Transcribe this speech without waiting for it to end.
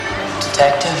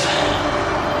detective.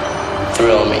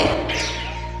 Thrill me.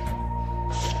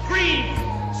 Scream!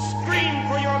 Scream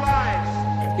for your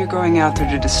lives! You're going out there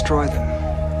to destroy them,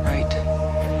 right?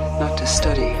 Not to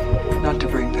study, not to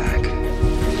bring back.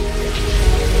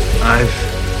 I've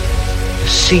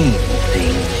seen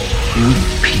things you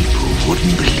people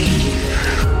wouldn't believe.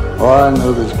 Oh, I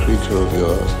know this creature of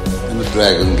yours. When the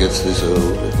dragon gets this old,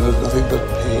 it knows nothing but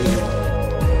pain.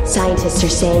 Scientists are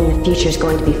saying the future is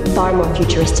going to be far more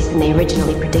futuristic than they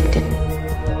originally predicted.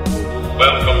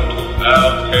 Welcome to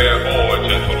Al-Tair,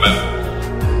 gentlemen.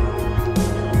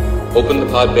 Open the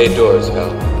pod bay doors,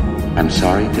 Hal. I'm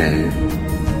sorry, Dave.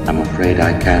 I'm afraid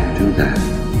I can't do that.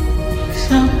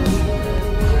 Some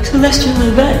celestial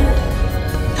event.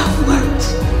 No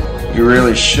words. You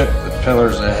really shook the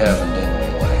pillars of heaven, didn't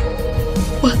you,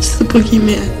 Wayne? What's the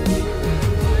boogeyman?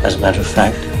 As a matter of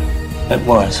fact, it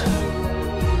was.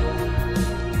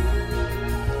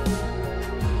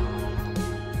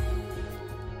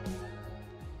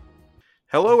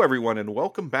 Hello, everyone, and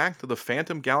welcome back to the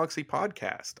Phantom Galaxy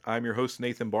podcast. I'm your host,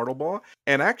 Nathan Bartlebaugh,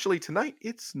 and actually tonight,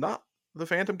 it's not the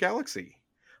Phantom Galaxy.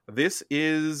 This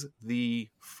is the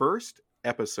first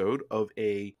episode of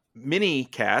a mini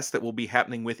cast that will be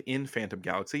happening within Phantom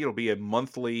Galaxy. It'll be a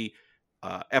monthly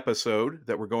episode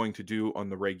that we're going to do on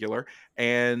the regular,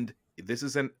 and this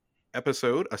is an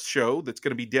episode, a show that's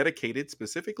going to be dedicated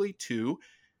specifically to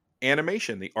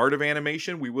animation, the art of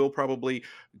animation. We will probably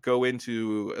go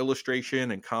into illustration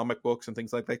and comic books and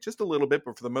things like that just a little bit,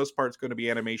 but for the most part, it's going to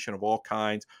be animation of all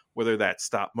kinds, whether that's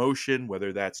stop motion,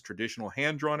 whether that's traditional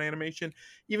hand-drawn animation,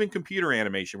 even computer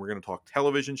animation. We're going to talk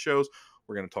television shows,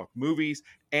 we're going to talk movies,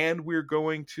 and we're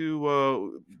going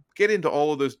to get into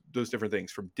all of those different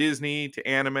things, from Disney to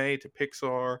anime to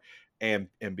Pixar and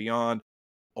beyond.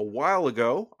 A while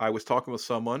ago, I was talking with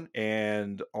someone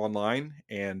and online,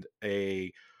 and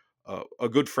a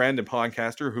good friend and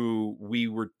podcaster who we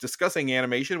were discussing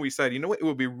animation. We said, you know what, it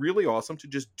would be really awesome to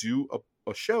just do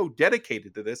a show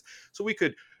dedicated to this, so we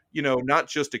could, not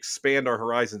just expand our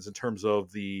horizons in terms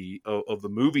of the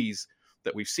movies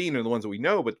that we've seen and the ones that we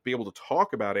know, but be able to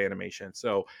talk about animation.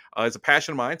 So it's a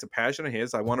passion of mine, it's a passion of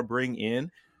his. I want to bring in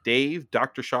Dave,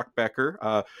 Dr. Shock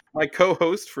Becker, my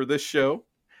co-host for this show.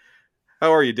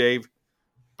 How are you, Dave?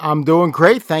 I'm doing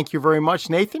great. Thank you very much,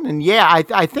 Nathan. And yeah,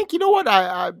 I think, you know what,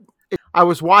 I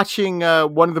was watching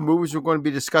one of the movies we're going to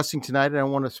be discussing tonight, and I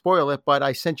don't want to spoil it, but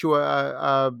I sent you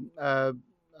a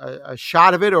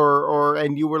shot of it,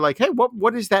 and you were like, "Hey,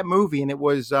 what is that movie?" And it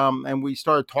was, and we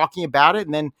started talking about it,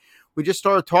 and then we just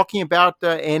started talking about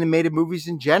animated movies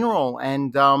in general.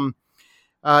 And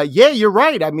yeah, you're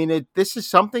right. I mean, this is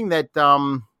something that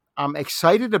I'm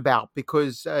excited about,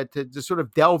 because to sort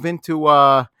of delve into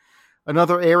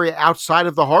another area outside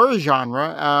of the horror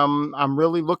genre, I'm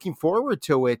really looking forward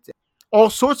to it. All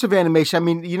sorts of animation. I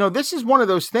mean, this is one of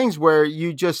those things where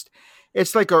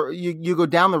it's like you go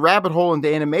down the rabbit hole into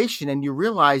animation, and you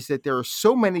realize that there are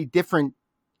so many different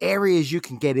areas you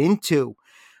can get into.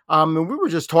 And we were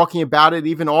just talking about it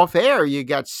even off air. You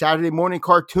got Saturday morning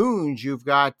cartoons. You've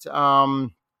got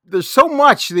there's so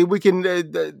much that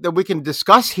we can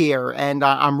discuss here, and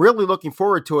I'm really looking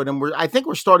forward to it. And I think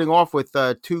we're starting off with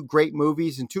two great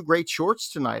movies and two great shorts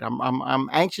tonight. I'm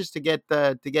anxious to get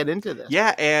into this.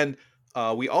 Yeah, and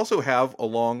we also have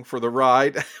along for the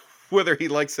ride, whether he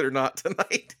likes it or not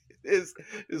tonight, is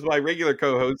my regular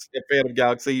co-host at Phantom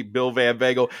Galaxy, Bill Van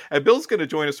Bagel. And Bill's going to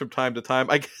join us from time to time.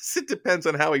 I guess it depends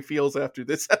on how he feels after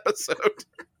this episode.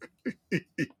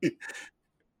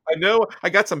 I know I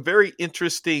got some very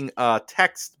interesting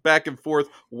texts back and forth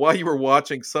while you were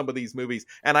watching some of these movies.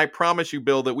 And I promise you,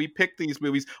 Bill, that we picked these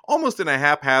movies almost in a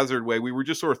haphazard way. We were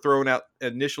just sort of throwing out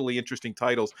initially interesting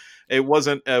titles. It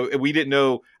wasn't, we didn't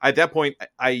know at that point,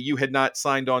 you had not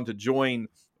signed on to join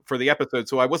for the episode.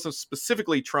 So I wasn't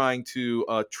specifically trying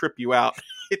to trip you out.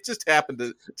 It just happened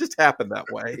that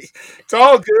way. It's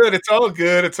all good. It's all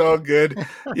good. It's all good.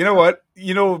 You know what?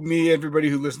 You know me, everybody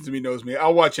who listens to me knows me.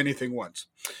 I'll watch anything once.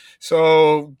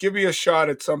 So give me a shot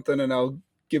at something and I'll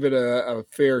give it a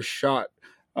fair shot.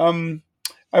 I'm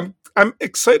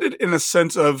excited in a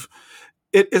sense of,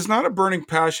 it is not a burning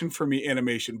passion for me,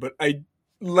 animation, but I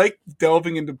like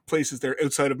delving into places that are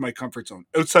outside of my comfort zone,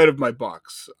 outside of my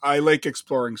box. I like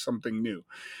exploring something new.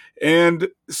 And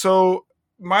so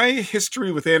my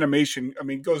history with animation,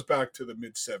 goes back to the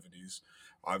mid-70s,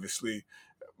 obviously.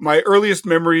 My earliest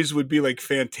memories would be like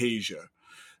Fantasia.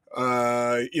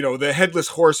 The Headless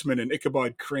Horseman and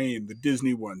Ichabod Crane, the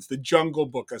Disney ones, the Jungle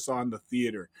Book I saw in the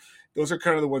theater. Those are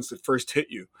kind of the ones that first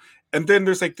hit you. And then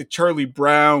there's like the Charlie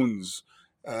Browns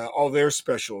all their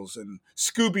specials, and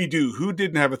Scooby-Doo. Who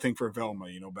didn't have a thing for Velma,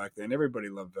 back then? Everybody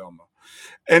loved Velma.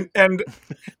 And and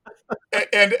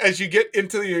as you get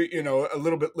into the, a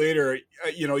little bit later,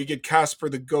 you get Casper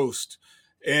the Ghost.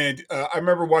 And I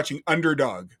remember watching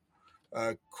Underdog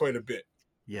quite a bit.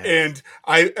 Yeah. And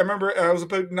I remember I was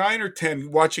about 9 or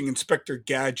 10 watching Inspector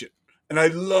Gadget. And I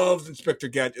loved Inspector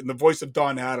Gadget and the voice of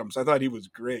Don Adams. I thought he was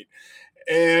great.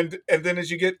 And then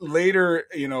as you get later,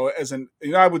 as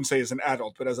I wouldn't say as an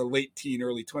adult, but as a late teen,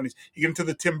 early 20s, you get into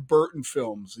the Tim Burton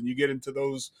films and you get into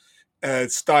those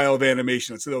style of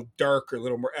animation. It's a little darker, a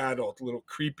little more adult, a little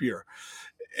creepier.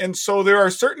 And so there are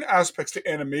certain aspects to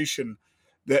animation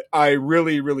that I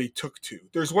really, really took to.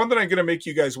 There's one that I'm going to make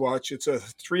you guys watch. It's a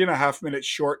 3.5-minute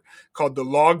short called The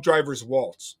Log Driver's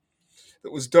Waltz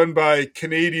that was done by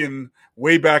Canadian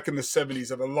way back in the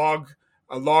 70s of a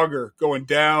logger going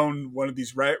down one of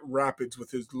these rapids with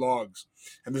his logs.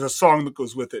 And there's a song that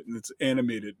goes with it, and it's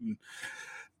animated. And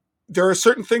there are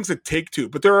certain things that take to,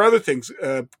 but there are other things,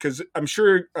 because I'm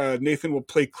sure Nathan will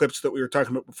play clips that we were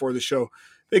talking about before the show.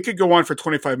 They could go on for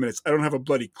 25 minutes. I don't have a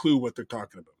bloody clue what they're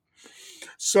talking about.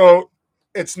 So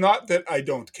it's not that I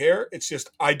don't care. It's just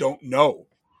I don't know.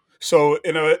 So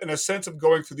in a sense of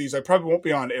going through these, I probably won't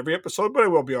be on every episode, but I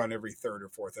will be on every 3rd or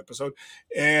 4th episode.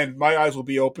 And my eyes will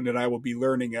be open and I will be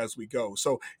learning as we go.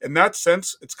 So in that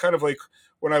sense, it's kind of like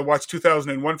when I watched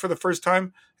 2001 for the first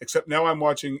time, except now I'm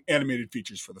watching animated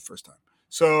features for the first time.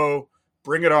 So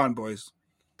bring it on, boys.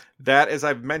 That, as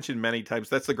I've mentioned many times,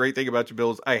 that's the great thing about you, Bill,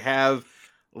 is I have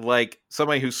like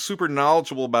somebody who's super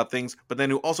knowledgeable about things, but then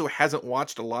who also hasn't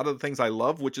watched a lot of the things I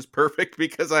love, which is perfect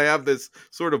because I have this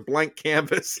sort of blank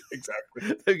canvas. Exactly.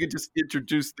 That you can just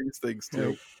introduce these things to.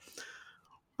 Right.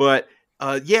 But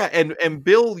yeah, and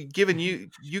Bill, given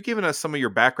us some of your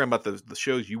background about the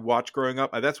shows you watched growing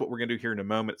up, that's what we're going to do here in a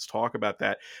moment. Let's talk about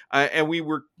that. And we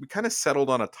kind of settled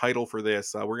on a title for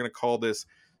this. We're going to call this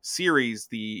series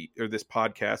this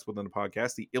podcast within the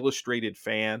podcast, The Illustrated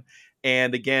Fan.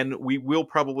 And again, we will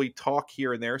probably talk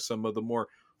here and there some of the more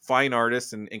fine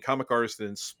artists and comic artists that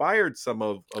inspired some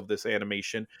of this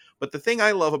animation. But the thing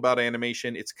I love about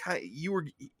animation, it's you were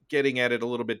getting at it a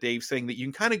little bit, Dave, saying that you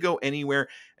can kind of go anywhere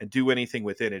and do anything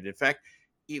within it. In fact,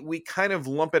 we kind of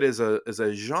lump it as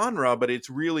a genre, but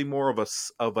it's really more of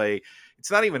a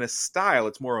it's not even a style,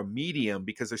 it's more a medium,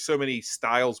 because there's so many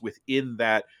styles within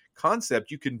that concept.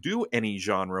 You can do any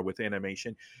genre with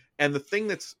animation. And the thing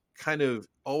that's kind of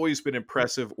always been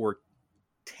impressive or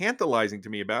tantalizing to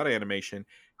me about animation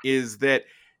is that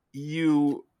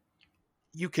you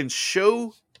can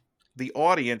show the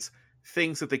audience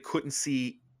things that they couldn't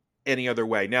see any other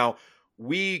way. Now,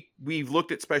 we've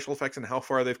looked at special effects and how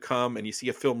far they've come, and you see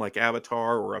a film like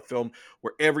Avatar or a film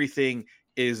where everything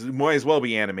might as well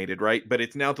be animated, right? But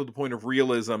it's now to the point of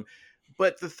realism.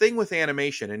 But the thing with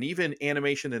animation, and even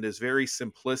animation that is very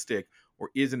simplistic or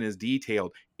isn't as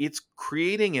detailed, it's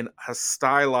creating a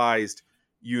stylized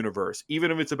universe.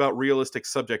 Even if it's about realistic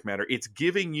subject matter, it's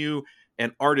giving you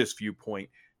an artist viewpoint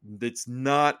that's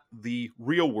not the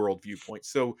real world viewpoint.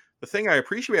 So the thing I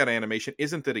appreciate about animation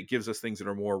isn't that it gives us things that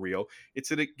are more real. It's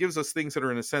that it gives us things that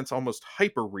are, in a sense, almost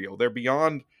hyper real. They're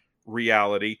beyond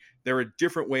reality. They're a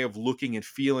different way of looking and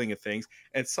feeling at things.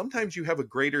 And sometimes you have a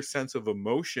greater sense of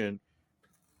emotion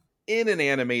in an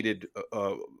animated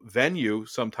venue.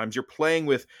 Sometimes you're playing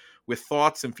with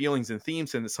thoughts and feelings and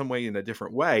themes in some way, in a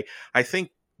different way. I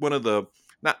think one of the,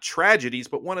 not tragedies,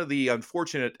 but one of the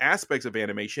unfortunate aspects of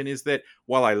animation is that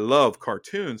while I love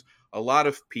cartoons, a lot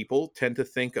of people tend to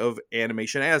think of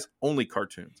animation as only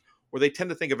cartoons, or they tend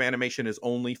to think of animation as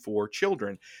only for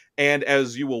children. And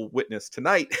as you will witness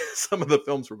tonight, some of the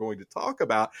films we're going to talk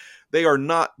about, they are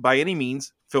not by any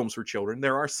means films for children.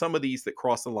 There are some of these that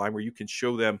cross the line where you can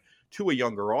show them to a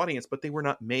younger audience, but they were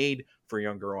not made for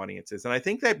younger audiences. And I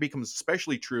think that becomes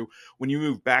especially true when you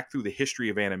move back through the history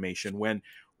of animation,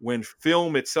 when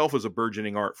film itself is a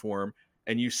burgeoning art form,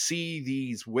 and you see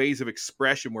these ways of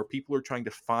expression where people are trying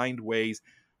to find ways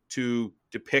to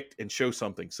depict and show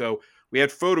something. So we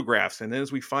had photographs, and then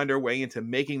as we find our way into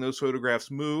making those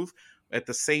photographs move, at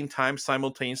the same time,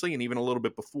 simultaneously, and even a little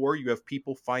bit before, you have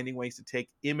people finding ways to take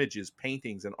images,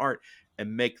 paintings, and art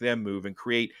and make them move and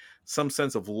create some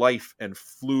sense of life and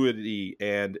fluidity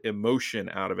and emotion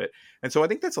out of it. And so I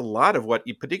think that's a lot of what,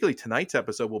 particularly tonight's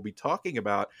episode, we'll be talking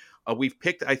about. We've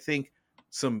picked, I think,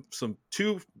 some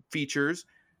two features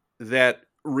that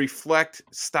reflect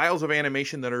styles of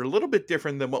animation that are a little bit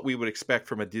different than what we would expect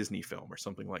from a Disney film or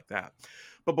something like that.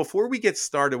 But before we get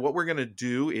started, what we're going to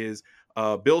do is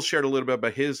Bill shared a little bit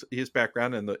about his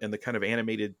background and the kind of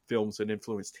animated films that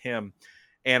influenced him.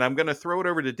 And I'm going to throw it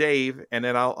over to Dave, and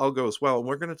then I'll go as well. And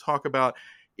we're going to talk about,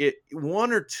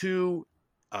 one or two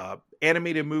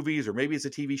animated movies, or maybe it's a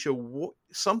TV show,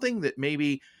 something that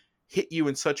maybe hit you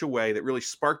in such a way that really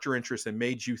sparked your interest and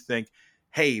made you think,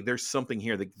 hey, there's something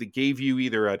here that gave you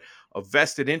either a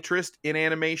vested interest in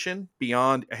animation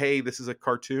beyond, hey, this is a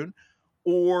cartoon,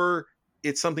 or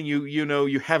it's something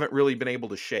you haven't really been able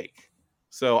to shake.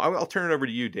 So I'll turn it over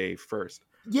to you, Dave, first.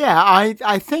 Yeah,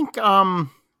 I think,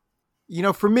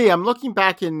 for me, I'm looking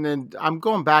back and I'm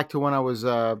going back to when I was,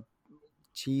 I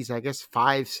guess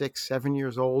 5, 6, 7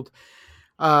 years old.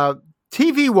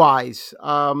 TV wise,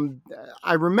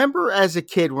 I remember as a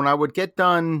kid when I would get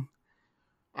done,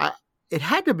 it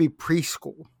had to be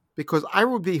preschool because I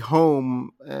would be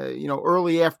home,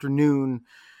 early afternoon,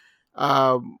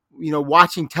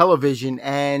 watching television,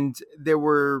 and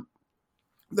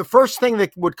the first thing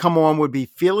that would come on would be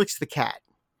Felix the Cat.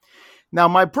 Now,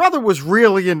 my brother was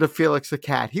really into Felix the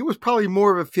Cat. He was probably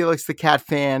more of a Felix the Cat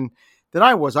fan than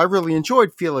I was. I really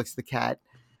enjoyed Felix the Cat.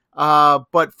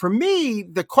 But for me,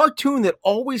 the cartoon that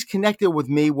always connected with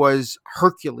me was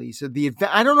Hercules.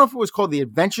 I don't know if it was called The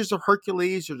Adventures of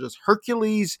Hercules or just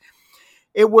Hercules.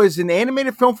 It was an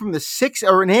animated film from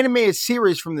an animated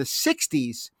series from the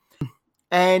 60s.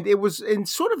 And it was in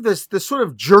sort of this sort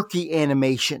of jerky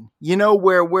animation,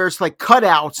 where it's like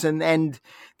cutouts and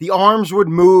the arms would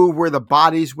move where the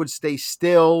bodies would stay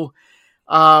still.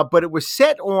 But it was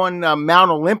set on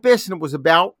Mount Olympus, and it was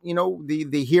about,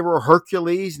 the hero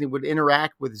Hercules, and he would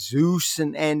interact with Zeus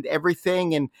and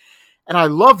everything. And I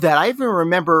love that. I even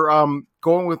remember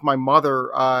going with my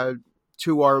mother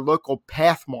to our local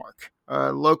Pathmark,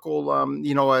 a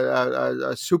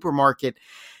supermarket.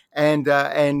 And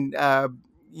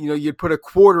you'd put a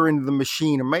quarter into the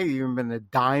machine, or maybe even been a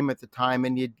dime at the time,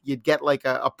 and you'd get like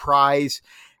a prize.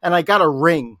 And I got a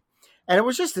ring. And it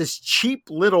was just this cheap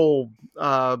little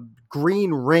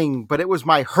green ring, but it was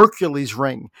my Hercules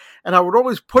ring. And I would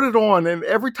always put it on. And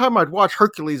every time I'd watch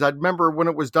Hercules, I'd remember when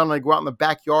it was done, I'd go out in the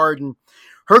backyard, and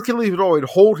Hercules would always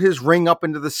hold his ring up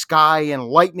into the sky, and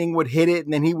lightning would hit it.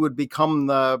 And then he would become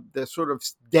the sort of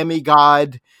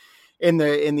demigod in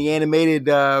the animated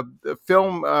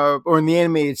film or in the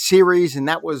animated series. And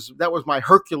that was my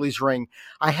Hercules ring.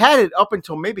 I had it up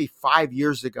until maybe 5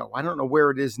 years ago. I don't know where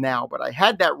it is now, but I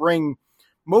had that ring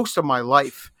most of my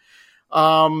life.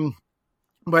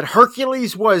 But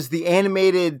Hercules was the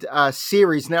animated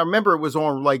series. Now, remember, it was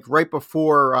on like right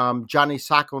before Johnny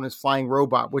Sokko and his Flying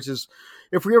Robot, which is,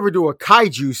 if we ever do a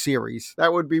kaiju series,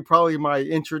 that would be probably my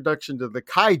introduction to the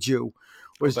kaiju,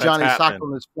 was Johnny Sokko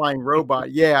and his Flying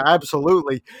Robot. Yeah,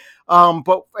 absolutely.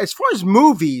 But as far as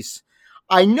movies,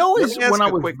 I know is when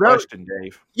I was quick question,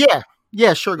 Dave.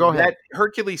 Yeah, sure. Go ahead. That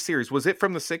Hercules series, was it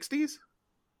from the 60s?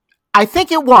 I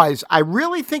think it was. I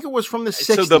really think it was from the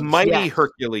 60s. So the Mighty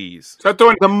Hercules. Is that the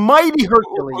one? The Mighty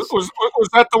Hercules. Was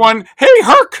that the one? Hey,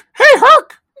 Herc! Hey,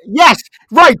 Herc! Yes,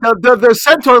 right. The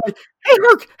centaur, like, hey,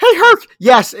 Herc! Hey, Herc!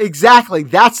 Yes, exactly.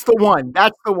 That's the one.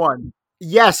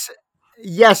 Yes,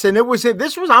 and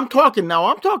I'm talking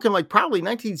like probably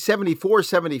 1974,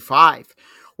 75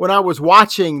 when I was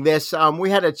watching this. We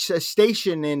had a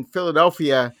station in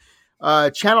Philadelphia,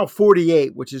 Channel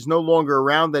 48, which is no longer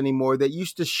around anymore, that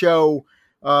used to show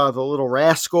the Little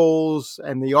Rascals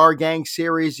and the R Gang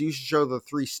series. It used to show the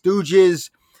Three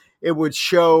Stooges. It would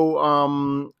show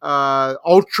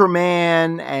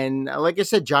Ultraman and, like I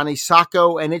said, Johnny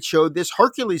Sokko, and it showed this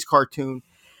Hercules cartoon.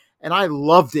 And I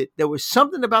loved it. There was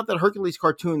something about that Hercules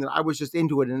cartoon that I was just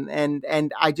into it.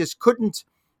 And I just couldn't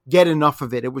get enough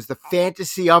of it. It was the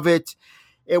fantasy of it.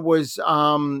 It was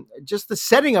just the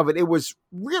setting of it. It was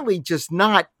really just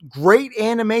not great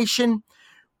animation,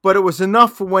 but it was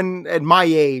enough for when, at my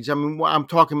age, I mean, I'm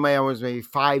talking I was maybe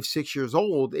 5, 6 years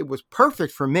old. It was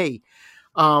perfect for me.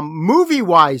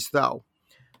 Movie-wise, though,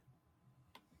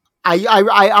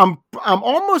 I'm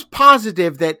almost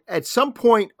positive that at some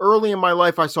point early in my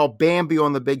life I saw Bambi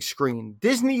on the big screen.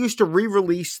 Disney used to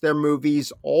re-release their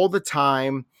movies all the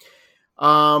time,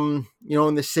 in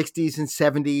the 60s and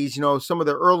 70s, some of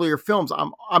their earlier films.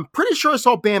 I'm pretty sure I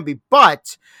saw Bambi,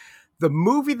 but the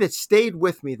movie that stayed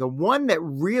with me, the one that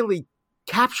really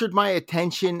captured my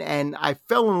attention and I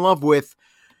fell in love with,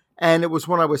 and it was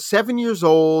when I was 7 years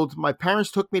old. My parents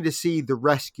took me to see The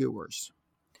Rescuers.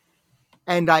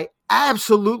 And I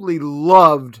absolutely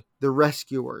loved The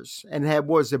Rescuers. And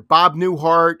was it Bob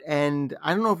Newhart and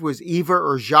I don't know if it was Eva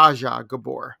or Zsa Zsa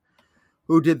Gabor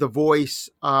who did the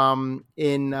voice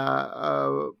in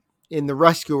The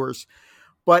Rescuers.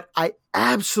 But I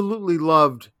absolutely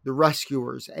loved The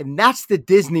Rescuers, and that's the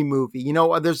Disney movie.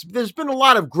 There's been a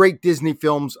lot of great Disney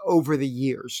films over the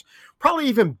years, probably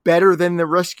even better than The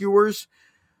Rescuers.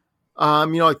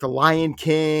 Like The Lion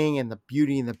King and The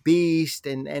Beauty and the Beast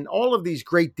and all of these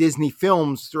great Disney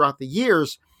films throughout the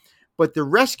years. But The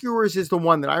Rescuers is the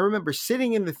one that I remember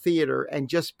sitting in the theater and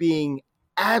just being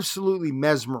absolutely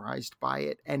mesmerized by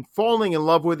it and falling in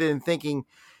love with it and thinking,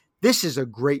 this is a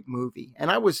great movie.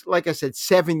 And I was, like I said,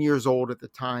 7 years old at the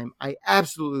time. I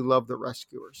absolutely love The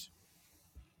Rescuers.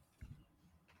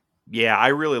 Yeah, I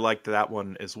really liked that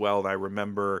one as well. And I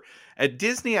remember at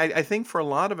Disney, I think for a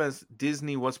lot of us,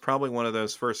 Disney was probably one of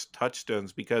those first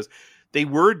touchstones because they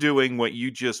were doing what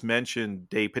you just mentioned,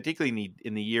 Dave, particularly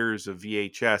in the years of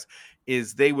VHS,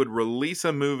 is they would release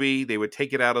a movie, they would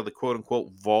take it out of the quote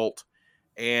unquote vault,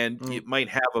 and it might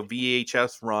have a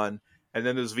VHS run. And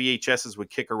then those VHSs would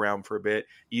kick around for a bit.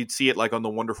 You'd see it like on The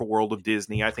Wonderful World of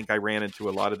Disney. I think I ran into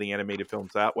a lot of the animated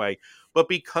films that way. But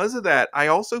because of that, I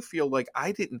also feel like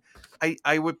I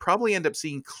would probably end up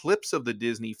seeing clips of the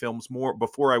Disney films more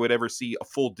before I would ever see a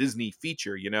full Disney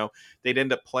feature. They'd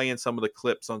end up playing some of the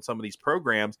clips on some of these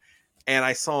programs. And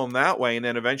I saw them that way. And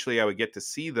then eventually I would get to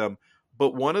see them.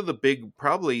 But one of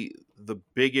probably the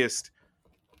biggest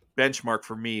benchmark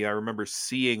for me, I remember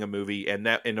seeing a movie, and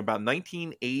that in about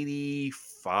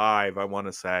 1985, I want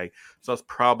to say. So I was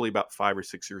probably about 5 or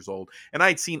 6 years old, and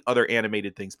I'd seen other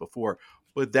animated things before,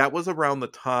 but that was around the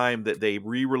time that they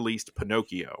re-released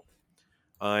Pinocchio,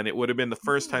 and it would have been the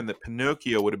first time that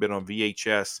Pinocchio would have been on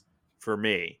VHS for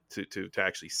me to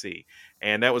actually see,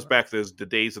 and that was back the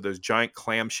days of those giant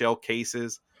clamshell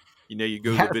cases. You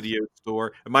go to the video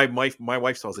store, and my wife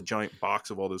still has a giant box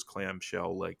of all those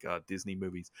clamshell Disney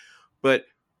movies. But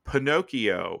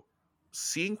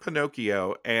seeing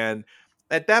Pinocchio, and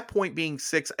at that point being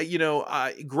 6,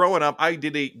 growing up, I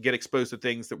did get exposed to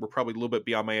things that were probably a little bit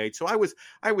beyond my age. So I was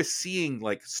seeing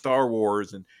like Star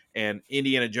Wars and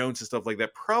Indiana Jones and stuff like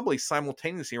that, probably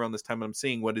simultaneously around this time. And I'm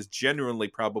seeing what is genuinely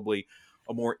probably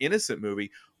a more innocent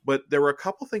movie. But there were a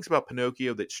couple things about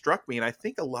Pinocchio that struck me, and I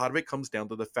think a lot of it comes down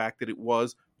to the fact that it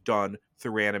was done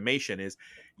through animation. Is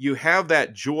you have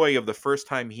that joy of the first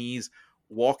time he's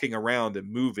walking around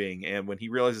and moving, and when he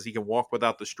realizes he can walk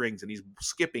without the strings and he's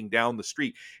skipping down the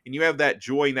street, and you have that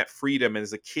joy and that freedom. And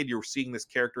as a kid, you're seeing this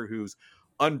character who's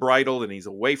unbridled and he's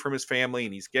away from his family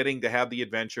and he's getting to have the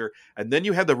adventure. And then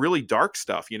you have the really dark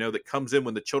stuff, that comes in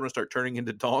when the children start turning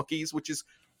into donkeys, which is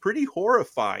pretty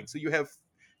horrifying. So you have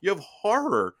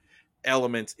horror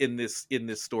elements in this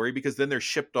story, because then they're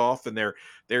shipped off and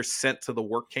they're sent to the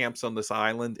work camps on this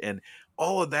island, and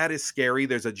all of that is scary.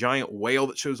 There's a giant whale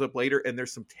that shows up later, and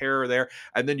there's some terror there.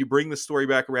 And then you bring the story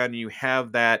back around and you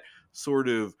have that sort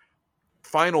of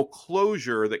final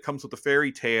closure that comes with the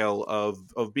fairy tale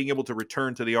of being able to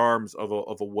return to the arms of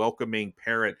a welcoming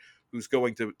parent who's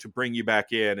going to bring you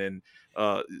back in, and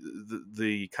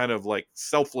the kind of like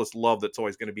selfless love that's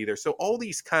always going to be there. So all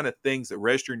these kind of things that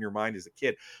register in your mind as a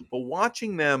kid, but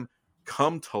watching them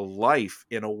come to life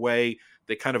in a way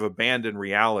that kind of abandon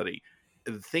reality,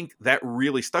 I think that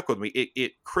really stuck with me.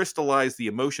 It crystallized the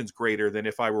emotions greater than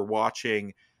if I were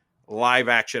watching live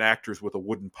action actors with a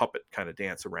wooden puppet kind of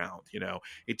dance around.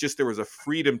 There was a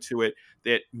freedom to it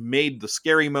that made the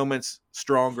scary moments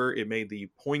stronger. It made the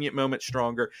poignant moments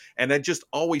stronger. And that just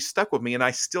always stuck with me. And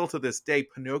I still, to this day,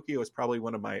 Pinocchio is probably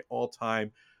one of my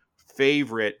all-time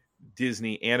favorite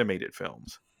Disney animated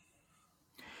films.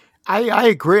 I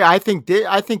agree. I think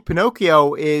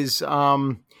Pinocchio is,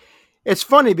 it's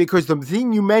funny because the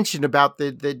thing you mentioned about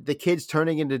the kids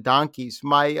turning into donkeys,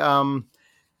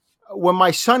 when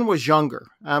my son was younger,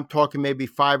 I'm talking maybe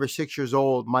 5 or 6 years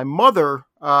old, my mother,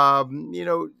 my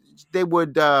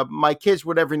kids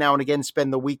would every now and again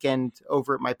spend the weekend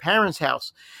over at my parents'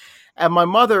 house. And my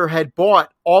mother had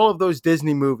bought all of those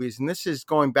Disney movies. And this is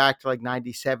going back to like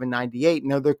 97, 98.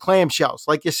 They're clamshells.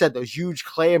 Like you said, those huge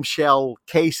clamshell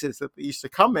cases that they used to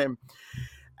come in.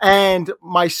 And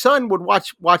my son would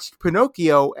watch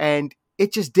Pinocchio, and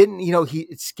it just didn't,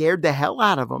 it scared the hell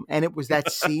out of him. And it was that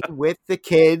scene with the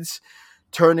kids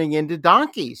turning into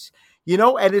donkeys,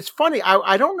 and it's funny.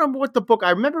 I don't remember what the book,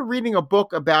 I remember reading a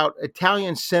book about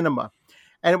Italian cinema,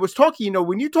 and it was talking,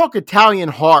 when you talk Italian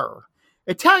horror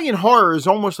is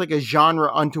almost like a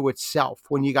genre unto itself.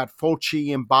 When you got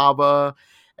Fulci and Bava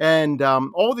and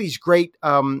all these great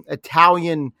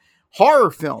Italian horror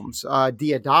films,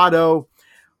 Diodato,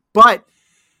 but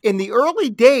in the early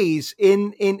days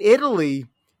in Italy,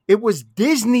 it was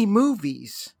Disney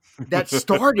movies that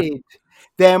started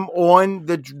them on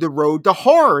the road to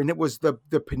horror. And it was the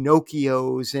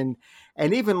Pinocchios and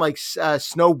even like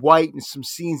Snow White and some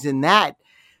scenes in that.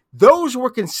 Those were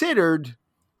considered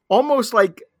almost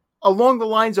like along the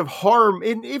lines of horror,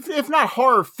 if not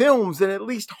horror films, then at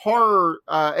least horror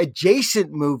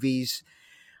adjacent movies.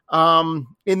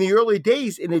 in the early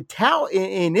days in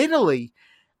Italy.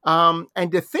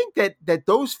 And to think that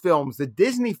those films, the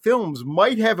Disney films,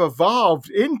 might have evolved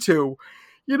into,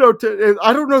 I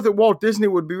don't know that Walt Disney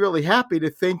would be really happy to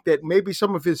think that maybe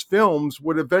some of his films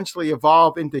would eventually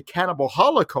evolve into Cannibal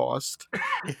Holocaust.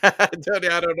 Tony,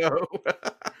 I don't know.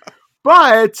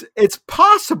 But it's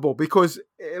possible because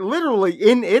literally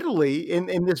in Italy,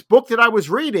 in this book that I was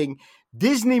reading,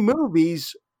 Disney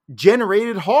movies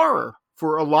generated horror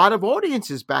for a lot of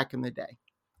audiences back in the day.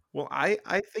 Well,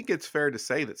 I think it's fair to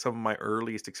say that some of my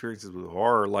earliest experiences with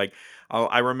horror, like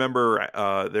I remember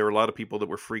there were a lot of people that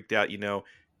were freaked out,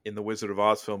 in the Wizard of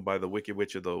Oz film by the Wicked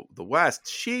Witch of the West.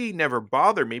 She never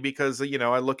bothered me because,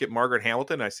 I look at Margaret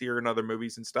Hamilton, I see her in other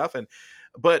movies and stuff.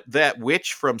 But that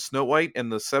witch from Snow White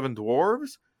and the Seven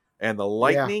Dwarves and the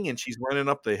lightning, and she's running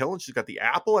up the hill and she's got the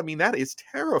apple. I mean, that is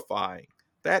terrifying.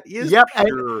 That is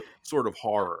pure sort of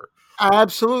horror.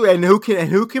 Absolutely. And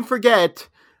who can forget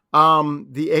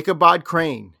the Ichabod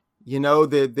Crane,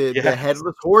 the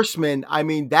headless horseman. I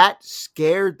mean, that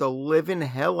scared the living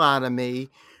hell out of me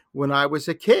when I was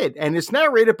a kid. And it's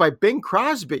narrated by Bing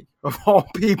Crosby, of all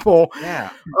people. Yeah.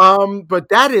 But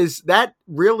that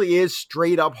really is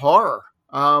straight up horror.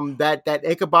 That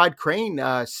Ichabod Crane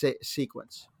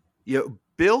sequence.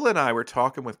 Bill and I were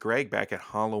talking with Greg back at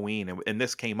Halloween, and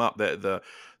this came up,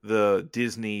 the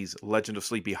Disney's Legend of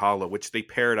Sleepy Hollow, which they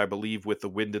paired, I believe, with The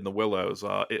Wind in the Willows,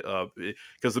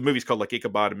 because the movie's called like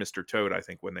Ichabod and Mr. Toad, I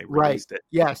think, when they released it.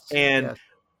 Yes. And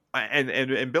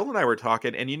Bill and I were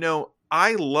talking, and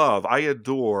I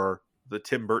adore the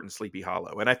Tim Burton Sleepy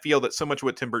Hollow, and I feel that so much of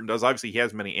what Tim Burton does, obviously he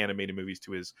has many animated movies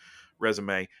to his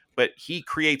resume, but he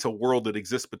creates a world that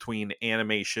exists between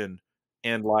animation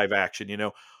and live action,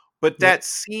 But that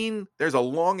scene, there's a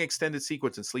long extended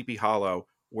sequence in Sleepy Hollow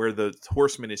where the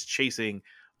horseman is chasing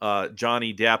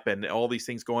Johnny Depp and all these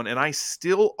things going. And I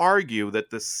still argue that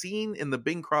the scene in the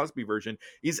Bing Crosby version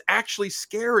is actually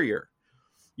scarier.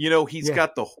 He's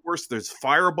got the horse, there's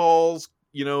fireballs,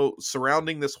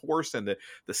 surrounding this horse and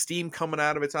the steam coming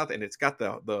out of its mouth. And it's got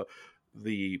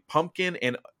the pumpkin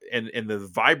and the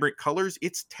vibrant colors.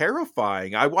 It's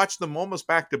terrifying. I watched them almost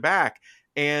back to back.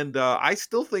 And I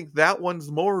still think that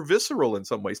one's more visceral in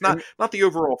some ways. Not the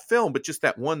overall film, but just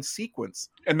that one sequence.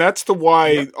 And that's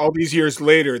why all these years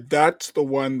later, that's the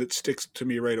one that sticks to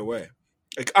me right away.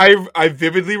 Like I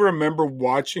vividly remember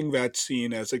watching that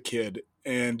scene as a kid,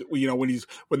 and when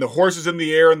the horse is in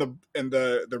the air and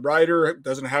the rider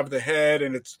doesn't have the head,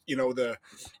 and it's the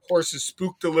horse is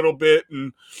spooked a little bit,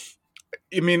 and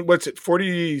I mean, what's it,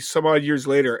 40 some odd years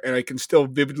later, and I can still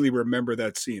vividly remember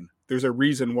that scene. There's a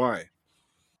reason why.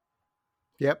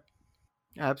 Yep,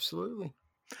 absolutely.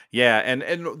 Yeah, and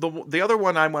the other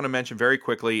one I want to mention very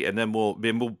quickly, and then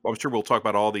I'm sure we'll talk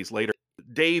about all these later.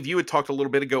 Dave, you had talked a little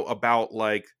bit ago about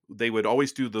like they would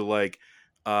always do the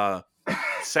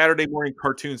Saturday morning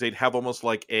cartoons. They'd have almost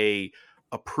like a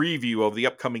preview of the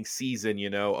upcoming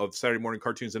season, of Saturday morning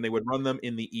cartoons, and they would run them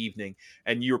in the evening,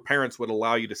 and your parents would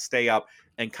allow you to stay up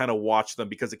and kind of watch them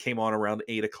because it came on around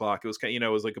 8 o'clock. It was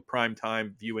it was like a prime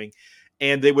time viewing.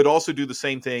 And they would also do the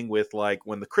same thing with like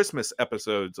when the Christmas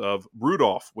episodes of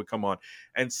Rudolph would come on.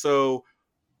 And so,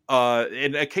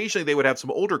 and occasionally they would have some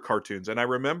older cartoons. And I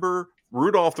remember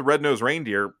Rudolph the Red-Nosed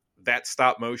Reindeer, that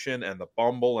stop motion and the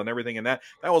Bumble and everything. And that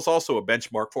was also a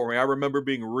benchmark for me. I remember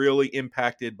being really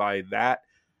impacted by that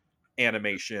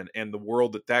animation and the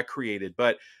world that created.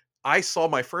 But I saw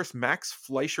my first Max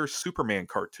Fleischer Superman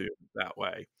cartoon that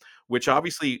way, which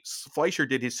obviously Fleischer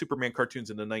did his Superman cartoons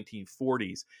in the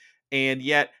 1940s. And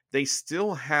yet they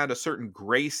still had a certain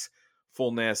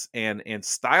gracefulness and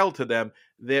style to them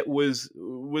that was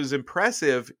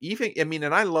impressive.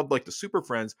 And I loved like the Super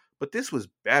Friends, but this was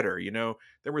better.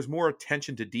 There was more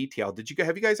attention to detail.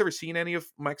 Have you guys ever seen any of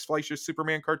Max Fleischer's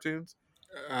Superman cartoons?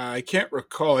 I can't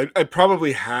recall. I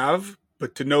probably have,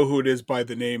 but to know who it is by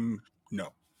the name,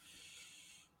 no.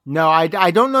 No, I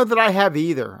don't know that I have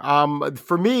either.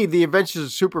 For me, the Adventures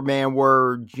of Superman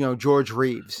were, George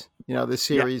Reeves. The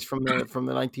series from the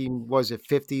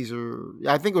 50s, or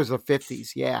I think it was the 50s.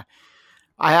 Yeah.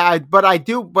 I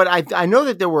know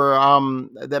that there were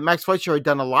that Max Fleischer had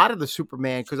done a lot of the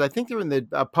Superman, because I think they're in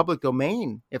the public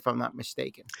domain, if I'm not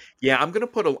mistaken. Yeah, I'm going to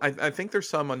put I think there's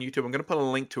some on YouTube. I'm going to put a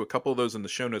link to a couple of those in the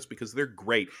show notes because they're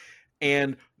great.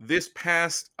 And this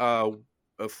past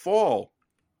fall,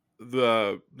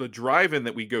 the drive-in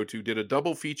that we go to did a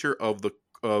double feature of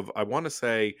I want to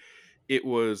say it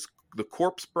was The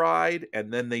Corpse Bride,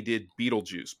 and then they did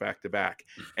Beetlejuice back to back.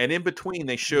 And in between,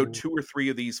 they showed 2 or 3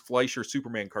 of these Fleischer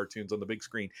Superman cartoons on the big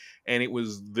screen, and it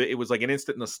was like an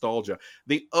instant nostalgia.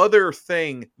 The other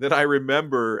thing that I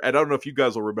remember, and I don't know if you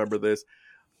guys will remember this,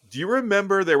 Do you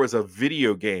remember there was a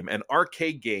video game, an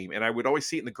arcade game, and I would always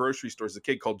see it in the grocery stores as a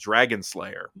kid called Dragon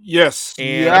Slayer? Yes,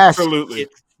 and absolutely.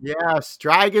 Yes,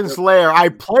 Dragon's Lair. I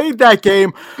played that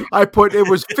game. It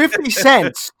was 50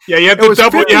 cents. Yeah, you had it the was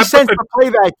double. 50 cents to play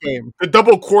that game. The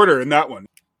double quarter in that one.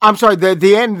 I'm sorry.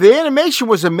 The animation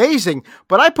was amazing,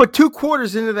 but I put 2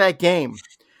 quarters into that game,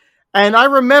 and I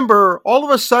remember all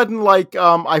of a sudden, like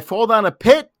I fall down a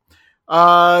pit.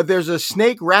 There's a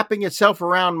snake wrapping itself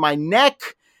around my neck,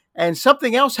 and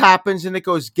something else happens, and it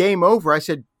goes game over. I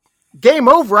said, "Game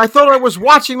over." I thought I was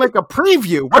watching like a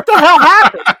preview. What the hell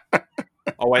happened?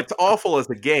 Oh, it's awful as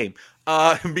a game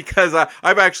because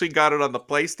I've actually got it on the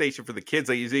PlayStation for the kids.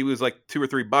 It was like $2 or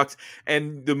 $3,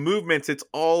 and the movements, it's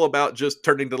all about just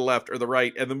turning to the left or the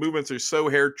right, and the movements are so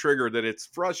hair triggered that it's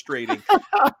frustrating.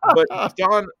 But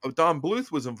Don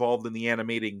Bluth was involved in the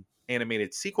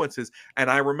animated sequences,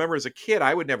 and I remember as a kid,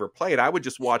 I would never play it. I would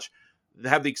just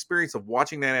have the experience of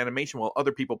watching that animation while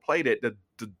other people played it.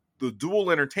 The dual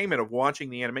entertainment of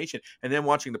watching the animation and then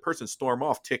watching the person storm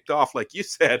off, ticked off, like you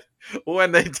said,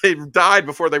 when they died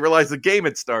before they realized the game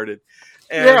had started.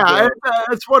 And,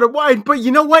 that's what it was. But you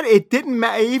know what? It didn't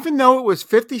matter. Even though it was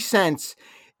 50 cents,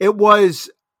 it was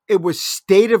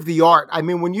state of the art. I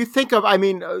mean, when you think of, I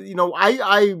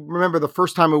remember the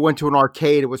first time I went to an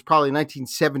arcade, it was probably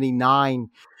 1979.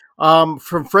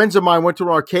 From friends of mine, went to an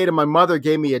arcade and my mother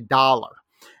gave me $1.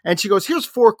 And she goes, "Here's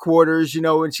 4 quarters,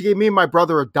 and she gave me and my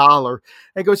brother $1.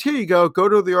 And goes, "Here you go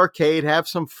to the arcade, have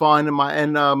some fun."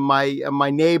 And my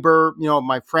neighbor,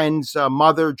 my friend's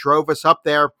mother drove us up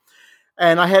there,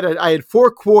 and I had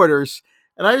 4 quarters,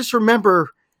 and I just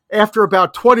remember after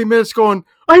about 20 minutes going,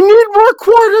 "I need more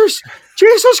quarters!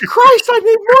 Jesus Christ, I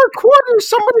need more quarters!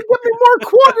 Somebody give me more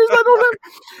quarters! I don't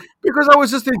have," because I was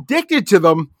just addicted to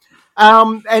them.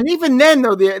 And even then,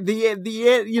 though,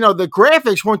 the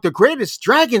graphics weren't the greatest.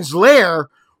 Dragon's Lair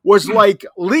was like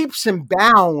leaps and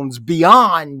bounds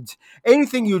beyond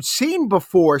anything you'd seen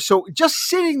before. So just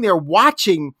sitting there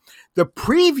watching the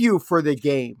preview for the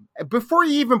game before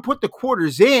you even put the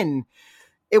quarters in,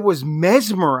 it was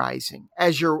mesmerizing.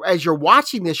 As you're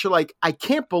watching this, you're like, I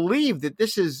can't believe that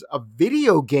this is a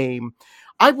video game.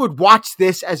 I would watch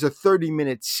this as a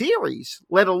 30-minute series,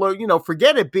 let alone,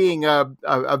 forget it being a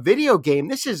video game.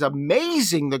 This is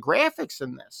amazing, the graphics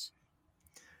in this.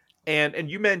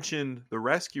 And you mentioned The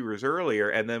Rescuers earlier,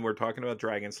 and then we're talking about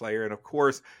Dragon Slayer, and of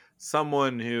course,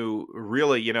 someone who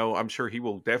really, I'm sure he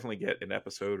will definitely get an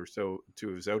episode or so to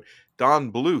his own,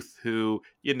 Don Bluth, who,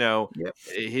 yep.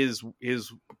 his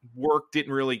work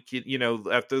didn't really get,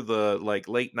 after the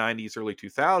late 90s, early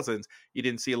 2000s, you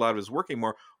didn't see a lot of his work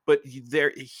anymore. But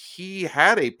he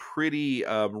had a pretty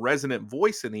resonant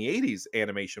voice in the 80s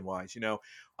animation wise,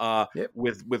 yep.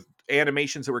 with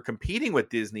animations that were competing with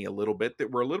Disney a little bit, that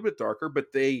were a little bit darker,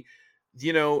 but they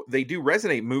do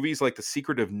resonate. Movies like The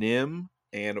Secret of NIMH,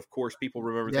 and of course people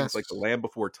remember things like The Land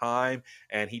Before Time,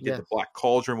 and he did The Black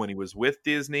Cauldron when he was with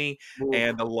Disney. Ooh.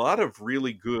 And a lot of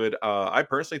really good, I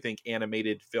personally think,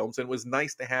 animated films. And it was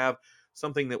nice to have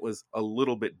something that was a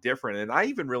little bit different. And I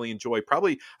even really enjoy,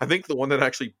 I think the one that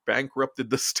actually bankrupted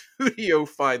the studio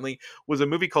finally was a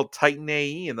movie called Titan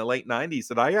A.E. in the late 90s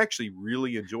that I actually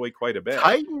really enjoy quite a bit.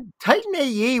 Titan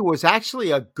A.E. was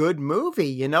actually a good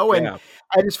movie, and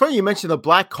it's funny you mentioned The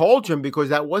Black Cauldron, because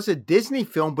that was a Disney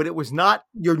film, but it was not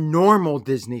your normal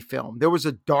Disney film. There was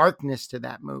a darkness to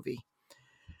that movie,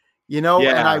 and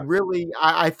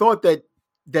I thought that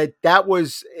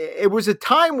it was a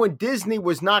time when Disney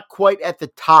was not quite at the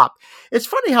top. It's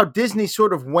funny how Disney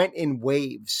sort of went in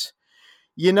waves.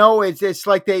 It's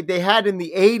like they had in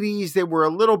the 80s, they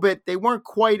weren't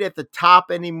quite at the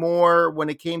top anymore when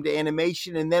it came to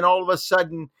animation. And then all of a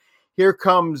sudden, here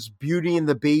comes Beauty and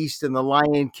the Beast and The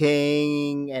Lion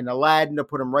King and Aladdin to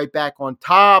put them right back on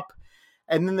top.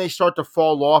 And then they start to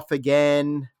fall off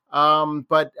again.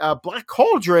 But Black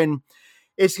Cauldron,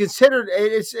 it's considered,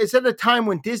 it's at a time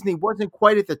when Disney wasn't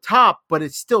quite at the top, but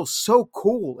it's still so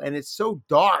cool and it's so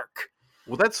dark.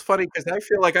 Well, that's funny because I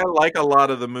feel like I like a lot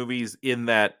of the movies in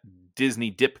that Disney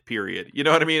dip period. You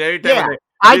know what I mean? I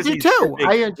do too.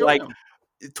 I enjoy them.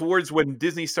 Towards when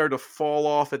Disney started to fall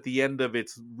off at the end of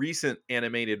its recent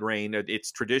animated reign,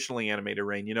 its traditionally animated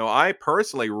reign. I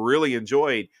personally really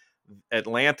enjoyed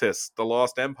Atlantis, The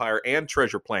Lost Empire, and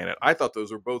Treasure Planet. I thought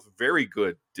those were both very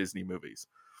good Disney movies.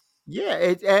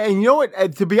 Yeah, and you know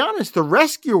what? To be honest, The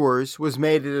Rescuers was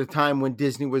made at a time when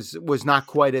Disney was not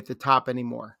quite at the top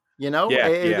anymore. And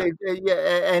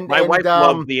my wife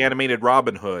loved the animated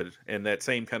Robin Hood, and that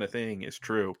same kind of thing is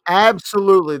true.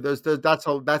 Absolutely,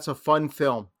 that's a fun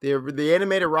film. The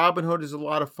animated Robin Hood is a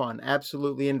lot of fun.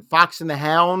 Absolutely, and Fox and the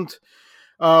Hound.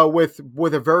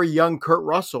 with a very young Kurt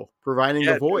Russell providing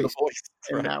the voice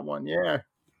in right. that one. Yeah.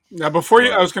 Now, I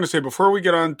was going to say, before we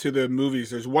get on to the movies,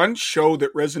 there's one show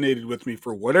that resonated with me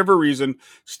for whatever reason,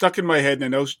 stuck in my head, and I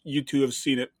know you two have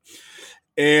seen it.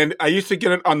 And I used to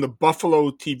get it on the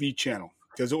Buffalo TV channel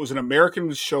because it was an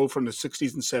American show from the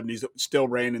 60s and 70s that still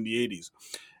ran in the 80s.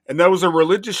 And that was a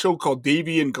religious show called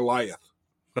Davy and Goliath.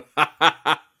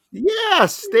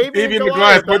 Yes, Davy and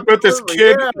Goliath. But this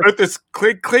kid, with this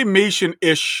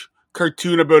claymation-ish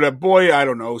cartoon about a boy, I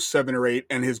don't know, 7 or 8,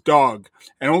 and his dog.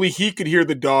 And only he could hear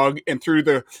the dog. And through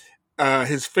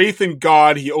his faith in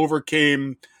God, he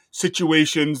overcame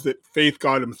situations that faith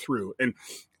got him through. And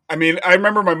I mean, I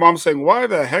remember my mom saying, "Why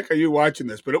the heck are you watching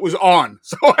this?" But it was on,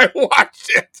 so I watched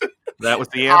it. That was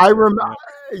the answer.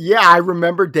 I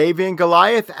remember Davy and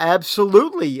Goliath.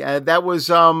 Absolutely, that was.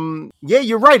 Yeah,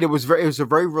 you're right. It was a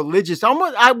very religious.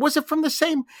 Was it from the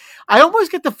same? I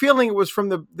almost get the feeling it was from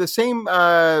the same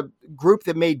group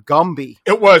that made Gumby.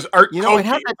 It was Art. It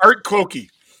had that, Art Clokey.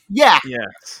 Yeah.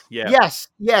 Yes.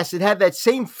 It had that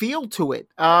same feel to it.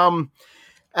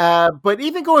 But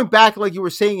even going back, like you were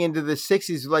saying, into the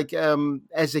 60s, like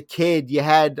as a kid, you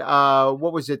had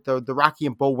what was it, the Rocky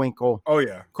and Bullwinkle? Oh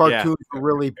yeah, cartoons were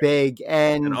really big,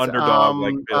 and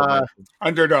Underdog,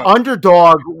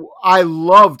 Underdog. I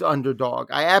loved Underdog.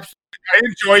 I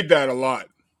enjoyed that a lot.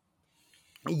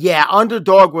 Yeah,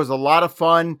 Underdog was a lot of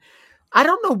fun. I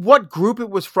don't know what group it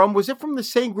was from. Was it from the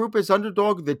same group as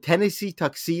Underdog, the Tennessee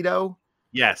Tuxedo?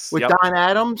 Yes. With Don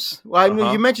Adams. Well, I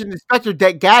mean, you mentioned Inspector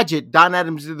Gadget. Don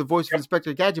Adams did the voice of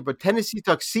Inspector Gadget, but Tennessee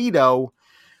Tuxedo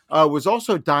was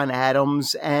also Don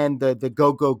Adams and the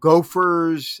Go-Go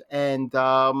Gophers and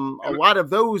a lot of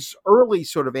those early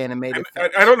sort of animated things.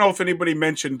 I don't know if anybody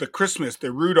mentioned the Christmas,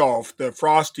 the Rudolph, the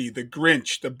Frosty, the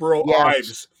Grinch, the Burl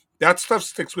Ives. That stuff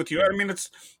sticks with you. I mean,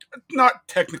 it's not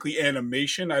technically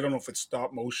animation. I don't know if it's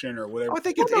stop motion or whatever. I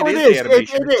think it is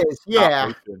animation. It is.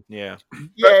 Yeah. Yeah.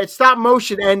 Yeah, it's stop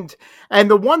motion. And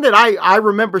the one that I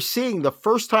remember seeing the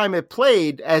first time it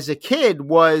played as a kid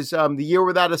was The Year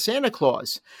Without a Santa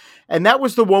Claus. And that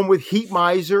was the one with Heat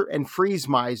Miser and Freeze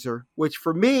Miser, which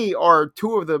for me are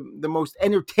two of the most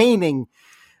entertaining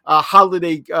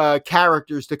holiday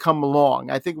characters to come along.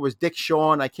 I think it was Dick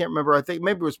Shawn. I can't remember. I think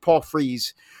maybe it was Paul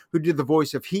Frees who did the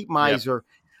voice of Heat Miser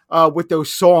with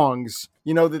those songs,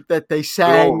 that they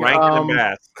sang. Rankin and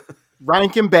Bass.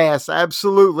 Rankin Bass,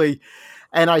 absolutely.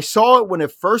 And I saw it when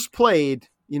it first played,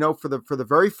 for the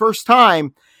very first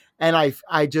time. And I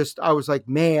was like,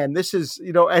 man, this is,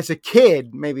 as a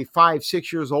kid, maybe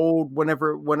 5-6 years old,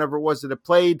 whenever it was that it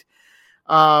played,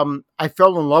 I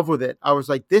fell in love with it. I was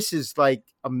like, this is like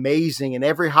amazing. And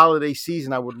every holiday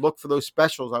season, I would look for those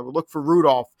specials. I would look for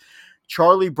Rudolph,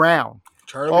 Charlie Brown,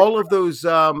 all of those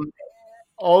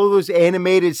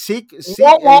animated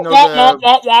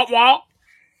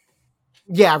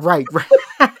Yeah, right.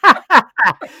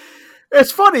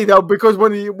 It's funny though, because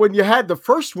when you had the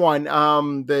first one,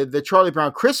 the Charlie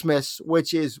Brown Christmas,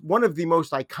 which is one of the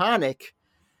most iconic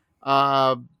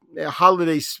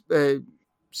holiday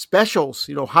specials,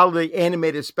 holiday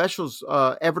animated specials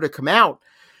ever to come out,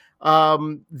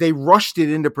 they rushed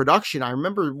it into production. I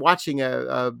remember watching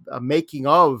a making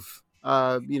of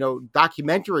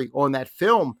documentary on that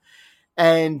film,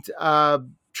 and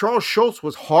Charles Schultz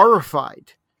was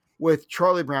horrified with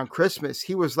Charlie Brown Christmas.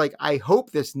 He was like, I hope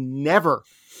this never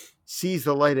sees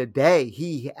the light of day.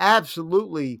 He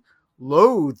absolutely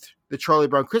loathed the Charlie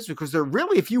Brown Christmas because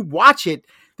if you watch it,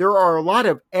 there are a lot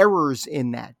of errors in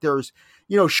that. There's,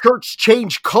 shirts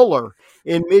change color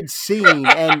in mid-scene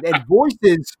and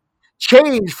voices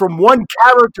change from one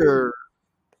character.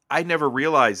 I never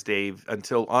realized, Dave,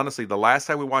 until honestly the last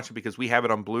time we watched it, because we have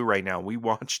it on Blu-ray now. We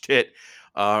watched it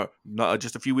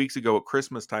just a few weeks ago at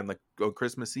Christmas time, like on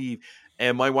Christmas Eve,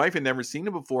 and my wife had never seen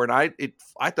it before, and I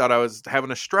thought I was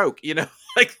having a stroke,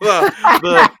 like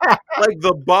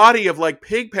the body of like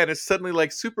Pigpen is suddenly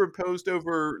like superimposed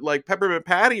over like Peppermint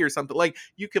Patty or something. Like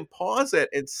you can pause it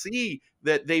and see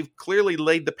that they've clearly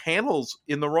laid the panels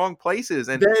in the wrong places,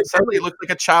 and suddenly it looks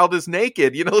like a child is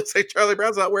naked. It's like Charlie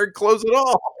Brown's not wearing clothes at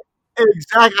all.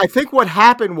 Exactly. I think what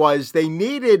happened was they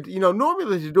needed,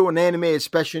 normally to do an animated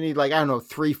special, you need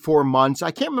 3-4 months.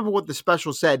 I can't remember what the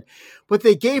special said, but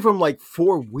they gave them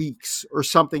 4 weeks or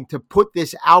something to put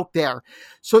this out there.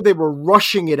 So they were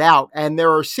rushing it out. And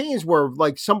there are scenes where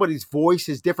somebody's voice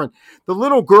is different. The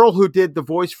little girl who did the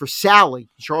voice for Sally,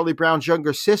 Charlie Brown's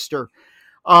younger sister,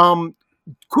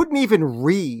 couldn't even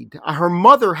read. Her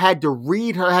mother had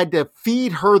to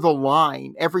feed her the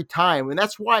line every time. And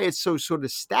that's why it's so sort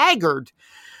of staggered.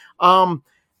 And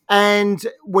And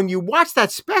when you watch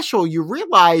that special, you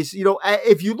realize,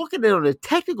 if you look at it on a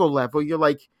technical level, you're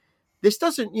like, this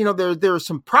doesn't, there are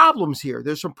some problems here.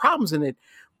 There's some problems in it.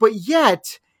 But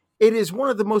yet, it is one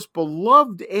of the most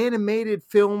beloved animated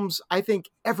films I think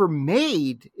ever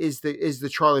made is the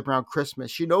Charlie Brown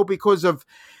Christmas, because of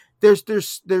there's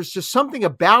just something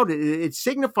about it. It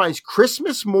signifies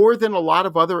Christmas more than a lot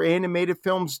of other animated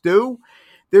films do.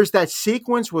 There's that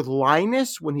sequence with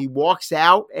Linus when he walks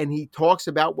out and he talks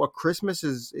about what Christmas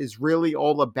is really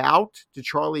all about to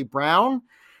Charlie Brown.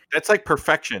 That's like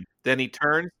perfection. Then he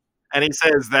turns and he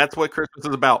says, "That's what Christmas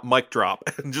is about." Mic drop,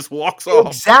 and just walks off.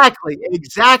 Exactly.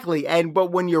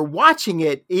 But when you're watching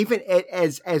it, even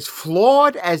as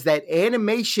flawed as that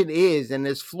animation is, and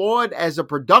as flawed as a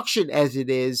production as it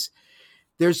is,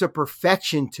 there's a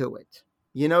perfection to it.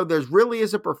 There's really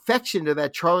is a perfection to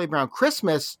that Charlie Brown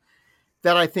Christmas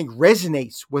that I think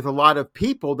resonates with a lot of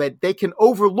people, that they can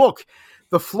overlook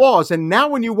the flaws. And now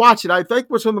when you watch it, I think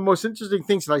what's one of the most interesting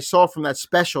things that I saw from that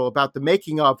special about the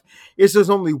making of is there's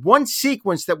only one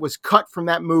sequence that was cut from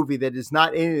that movie that is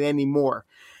not in it anymore.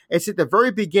 It's at the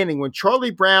very beginning when Charlie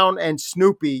Brown and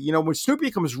Snoopy, when Snoopy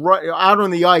comes out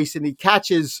on the ice and he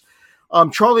catches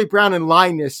Charlie Brown in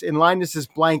Linus's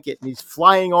blanket, and he's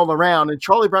flying all around, and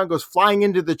Charlie Brown goes flying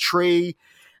into the tree,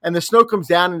 and the snow comes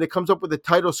down, and it comes up with a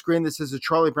title screen that says "A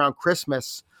Charlie Brown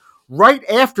Christmas." Right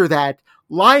after that,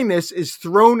 Linus is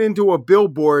thrown into a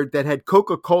billboard that had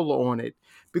Coca-Cola on it,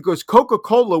 because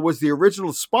Coca-Cola was the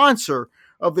original sponsor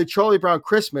of the Charlie Brown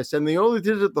Christmas, and they only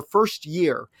did it the first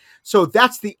year. So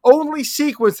that's the only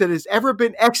sequence that has ever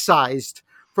been excised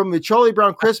from the Charlie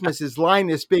Brown Christmas is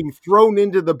Linus being thrown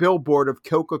into the billboard of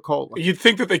Coca-Cola. You'd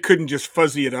think that they couldn't just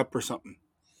fuzzy it up or something.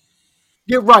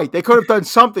 You're right. They could have done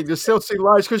something to still see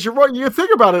Linus, because you're right. You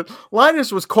think about it.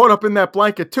 Linus was caught up in that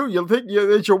blanket too. You'll think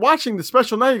as you're watching the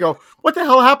special now, you go, "What the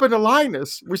hell happened to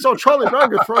Linus? We saw Charlie Brown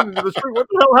get thrown into the tree. What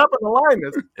the hell happened to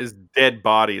Linus?" His dead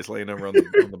body is laying over on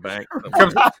the bank. It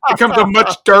becomes a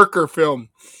much darker film.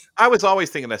 I was always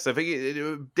thinking that stuff.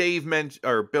 Dave mentioned,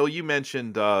 or Bill, you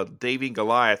mentioned Davy and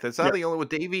Goliath. It's not the only one.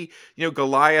 Davy,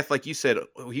 Goliath, like you said,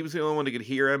 he was the only one who could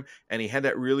hear him, and he had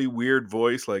that really weird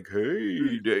voice, like,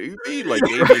 "Hey, Davy," like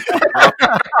Davy. Like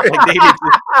Davy.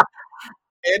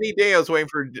 Any day I was waiting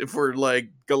for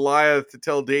like Goliath to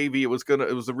tell Davy it was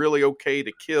really okay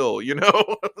to kill, Something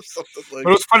like. But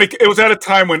it was funny. It was at a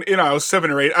time when I was 7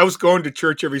 or 8. I was going to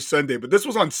church every Sunday, but this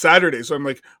was on Saturday, so I'm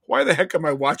like, why the heck am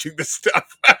I watching this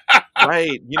stuff?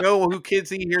 Right. Who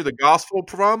kids need to hear the gospel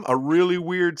from? A really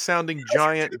weird sounding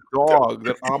giant dog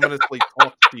that ominously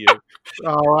talks to you.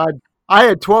 Oh, I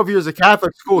had 12 years of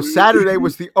Catholic school. Saturday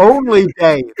was the only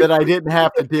day that I didn't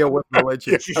have to deal with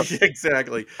religion.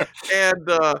 Exactly. And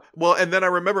and then I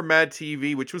remember Mad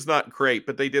TV, which was not great,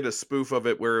 but they did a spoof of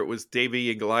it where it was Davy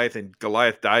and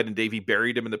Goliath died, and Davy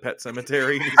buried him in the pet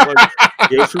cemetery. And he's like,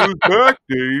 "Guess who's back,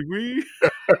 Davy?"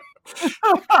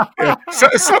 Yeah.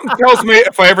 Something tells me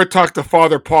if I ever talked to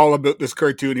Father Paul about this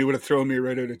cartoon, he would have thrown me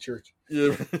right out of church.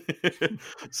 Yeah.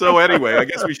 So anyway, I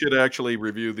guess we should actually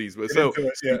review these. So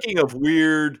speaking of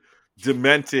weird,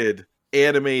 demented,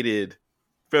 animated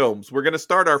films, we're going to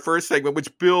start our first segment, which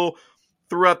Bill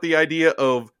threw out the idea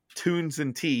of Tunes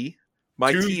and Tea.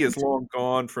 My tea is long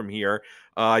gone from here.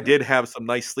 I did have some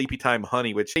nice sleepy time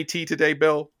honey. Which tea today,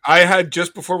 Bill? I had,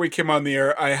 just before we came on the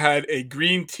air, I had a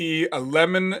green tea, a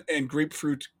lemon and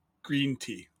grapefruit green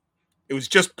tea. It was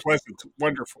just pleasant,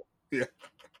 wonderful. Yeah,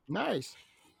 nice.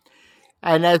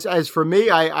 And as for me,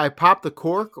 I popped the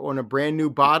cork on a brand new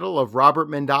bottle of Robert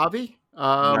Mondavi,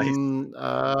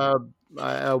 a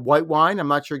white wine. I'm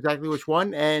not sure exactly which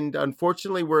one. And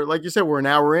unfortunately, we're an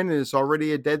hour in, and it's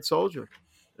already a dead soldier.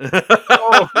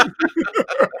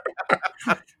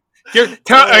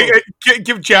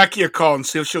 Give Jackie a call and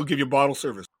see if she'll give you bottle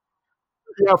service.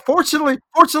 Yeah, fortunately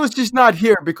she's not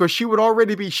here, because she would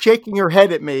already be shaking her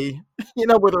head at me,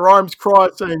 with her arms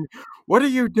crossed, saying, "What are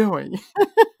you doing?"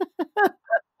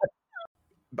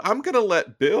 I'm gonna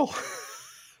let Bill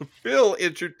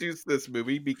introduce this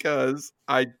movie because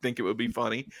I think it would be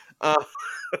funny.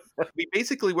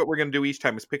 Basically, what we're going to do each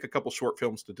time is pick a couple short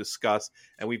films to discuss,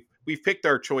 and we've picked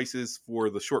our choices for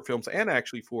the short films and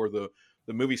actually for the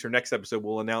movies for next episode.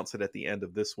 We'll announce it at the end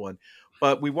of this one,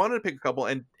 but we wanted to pick a couple,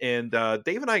 and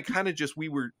Dave and I kind of just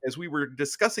as we were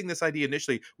discussing this idea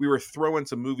initially, we were throwing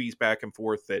some movies back and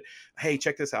forth that, hey,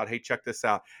 check this out,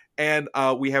 and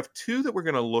we have two that we're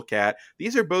going to look at.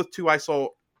 These are both two I saw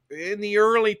in the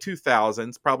early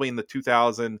 2000s, probably in the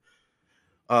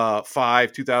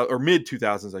 2005, 2000 or mid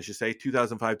 2000s, I should say,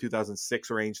 2005, 2006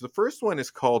 range. The first one is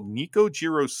called Nikko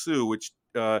Jiro Su, which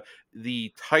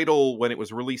the title when it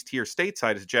was released here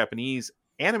stateside is Japanese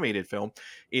animated film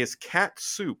is Cat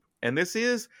Soup, and this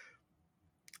is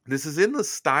in the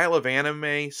style of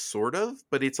anime, sort of,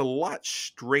 but it's a lot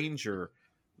stranger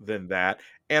than that.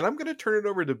 And I'm going to turn it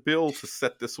over to Bill to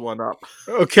set this one up.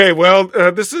 Okay, well,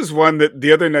 this is one that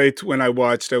the other night when I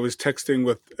watched, I was texting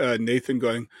with Nathan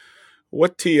going,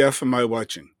 what TF am I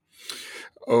watching?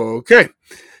 Okay,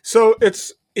 so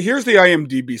here's the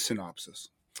IMDb synopsis.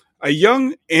 A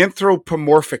young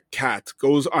anthropomorphic cat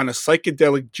goes on a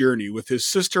psychedelic journey with his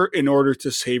sister in order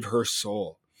to save her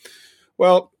soul.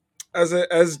 Well,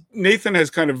 as Nathan has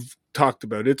kind of talked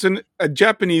about, it's a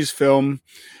Japanese film.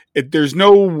 There's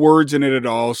no words in it at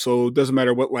all, so it doesn't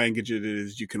matter what language it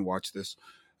is, you can watch this.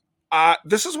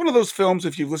 This is one of those films,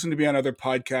 if you've listened to me on other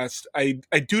podcasts, I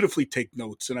dutifully take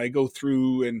notes, and I go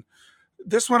through, and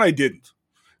this one I didn't.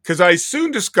 Because I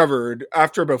soon discovered,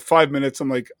 after about 5 minutes, I'm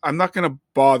like, I'm not going to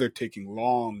bother taking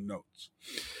long notes.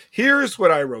 Here's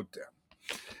what I wrote down.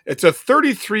 It's a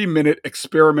 33-minute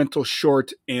experimental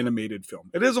short animated film.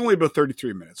 It is only about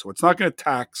 33 minutes, so it's not going to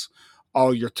tax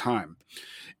all your time.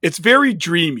 It's very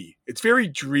dreamy. It's very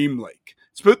dreamlike.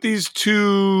 It's about these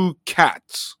two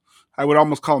cats. I would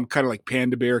almost call them kind of like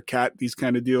panda bear cat, these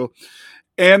kind of deal.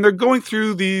 And they're going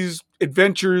through these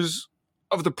adventures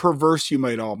of the perverse, you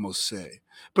might almost say.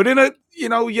 But in it,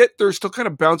 yet they're still kind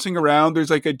of bouncing around. There's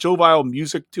like a jovial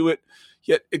music to it,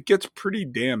 yet it gets pretty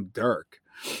damn dark.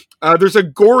 There's a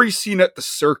gory scene at the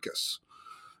circus.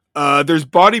 There's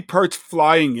body parts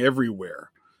flying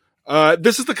everywhere.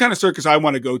 This is the kind of circus I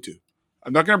want to go to.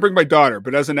 I'm not going to bring my daughter,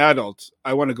 but as an adult,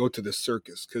 I want to go to this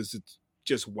circus because it's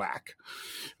just whack.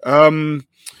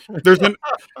 There's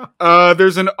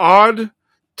an odd,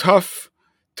 tough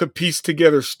to piece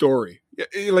together story.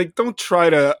 Like, don't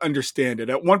try to understand it.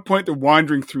 At one point, they're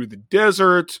wandering through the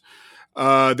desert.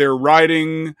 They're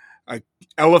riding an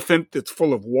elephant that's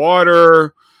full of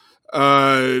water.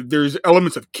 There's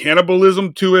elements of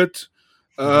cannibalism to it.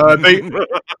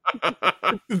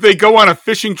 They go on a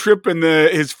fishing trip, and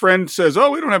his friend says, "Oh,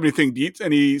 we don't have anything to eat,"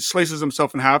 and he slices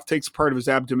himself in half, takes part of his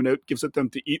abdomen out, gives it them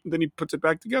to eat, and then he puts it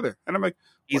back together. And I'm like,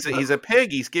 he's a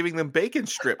pig. He's giving them bacon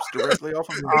strips directly off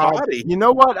of his body. You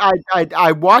know what?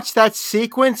 I watched that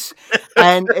sequence,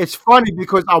 and it's funny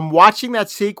because I'm watching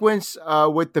that sequence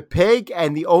with the pig,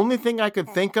 and the only thing I could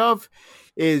think of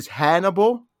is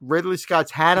Hannibal. Ridley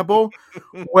Scott's Hannibal,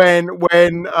 when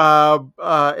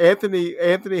Anthony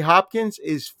Hopkins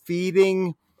is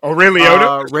feeding Ray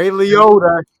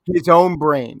Liotta his own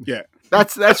brain. Yeah,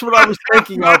 that's what I was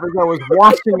thinking of as I was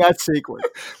watching that sequence.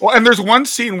 Well, and there's one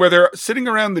scene where they're sitting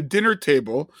around the dinner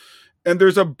table, and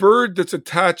there's a bird that's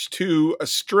attached to a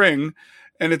string,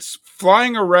 and it's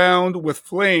flying around with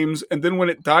flames, and then when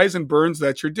it dies and burns,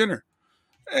 that's your dinner.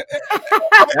 That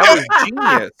was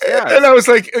genius. Yes. And I was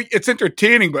like, it's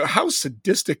entertaining, but how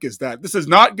sadistic is that? This is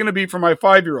not going to be for my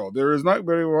 5-year-old. There is not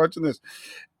anybody watching this.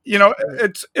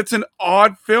 It's an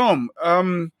odd film.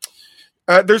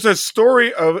 There's a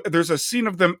scene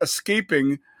of them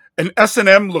escaping an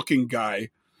S&M looking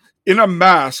guy in a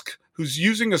mask who's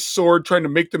using a sword trying to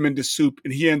make them into soup,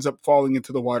 and he ends up falling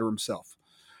into the water himself.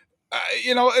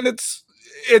 And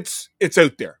it's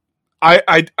out there.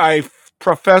 I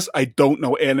profess I don't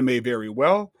know anime very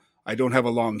well. I don't have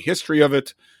a long history of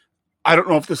it. I don't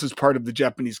know if this is part of the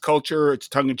Japanese culture, it's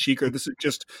tongue-in-cheek, or this is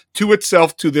just to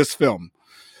itself to this film.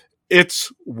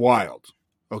 It's wild,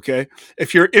 okay?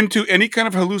 If you're into any kind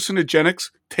of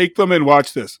hallucinogenics, take them and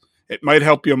watch this. It might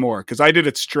help you more, because I did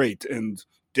it straight and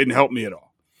didn't help me at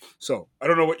all. So, I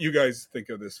don't know what you guys think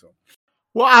of this film.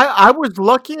 Well, I was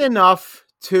lucky enough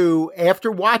to,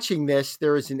 after watching this,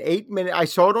 there is an 8-minute, I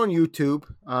saw it on YouTube.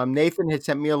 Nathan had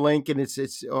sent me a link, and it's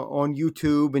on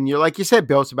YouTube. And like you said,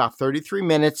 Bill, it's about 33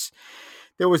 minutes.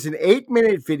 There was an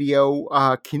 8-minute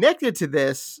video connected to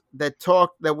this that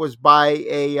was by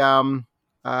a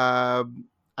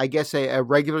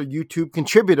regular YouTube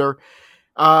contributor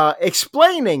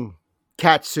explaining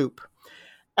Cat Soup.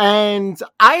 And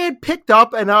I had picked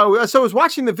up, and so I was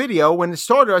watching the video when it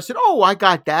started. I said, "Oh, I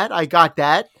got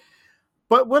that."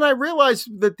 But when I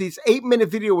realized that this 8-minute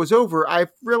video was over, I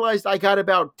realized I got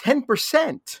about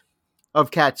 10%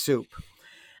 of Cat Soup.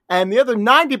 And the other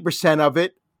 90% of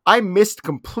it, I missed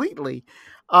completely.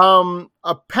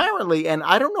 Apparently, and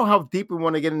I don't know how deep we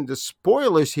want to get into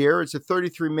spoilers here. It's a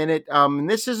 33-minute, and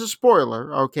this is a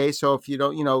spoiler, okay? So if you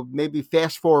don't, maybe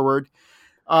fast forward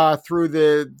through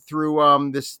this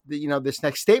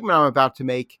next statement I'm about to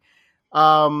make.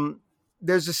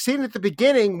 There's a scene at the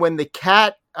beginning when the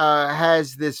cat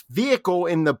has this vehicle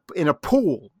in a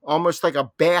pool, almost like a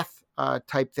bath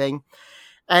type thing,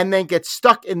 and then gets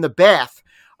stuck in the bath.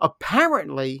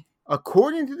 Apparently,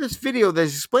 according to this video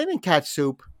that's explaining Cat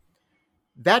Soup,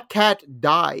 that cat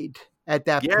died at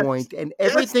that Yes. point, and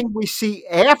everything we see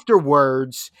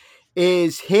afterwards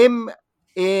is him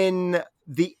in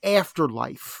the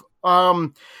afterlife.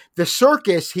 The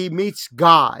circus, he meets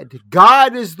God.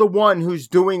 God is the one who's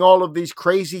doing all of these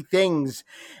crazy things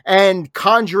and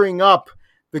conjuring up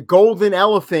the golden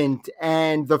elephant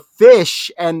and the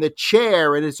fish and the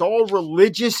chair, and it's all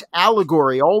religious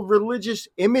allegory, all religious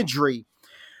imagery.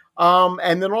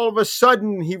 And then all of a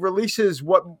sudden he releases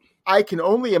what I can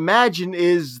only imagine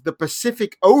is the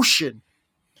Pacific Ocean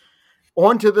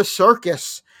onto the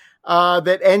circus,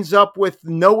 that ends up with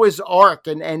Noah's Ark,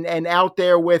 and out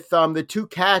there with the two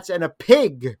cats, and a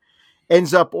pig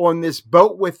ends up on this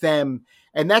boat with them.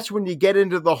 And that's when you get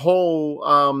into the whole,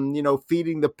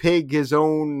 feeding the pig his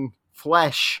own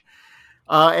flesh,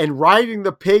 and riding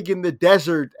the pig in the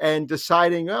desert and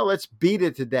deciding, oh, let's beat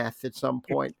it to death at some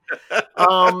point. There's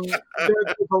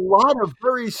a lot of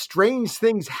very strange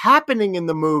things happening in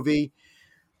the movie.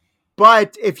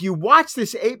 But if you watch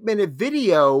this 8-minute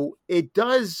video, it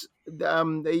does.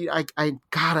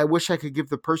 I wish I could give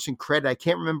the person credit. I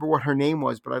can't remember what her name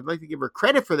was, but I'd like to give her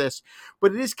credit for this.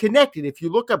 But it is connected. If you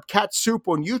look up Cat Soup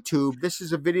on YouTube, this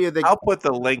is a video that I'll put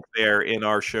the link there in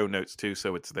our show notes too,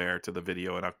 so it's there to the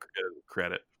video, and I'll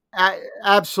credit.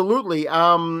 Absolutely.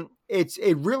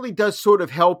 It really does sort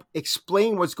of help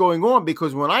explain what's going on,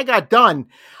 because when I got done,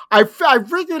 I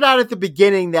figured out at the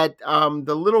beginning that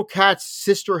the little cat's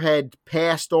sister had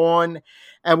passed on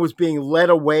and was being led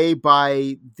away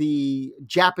by the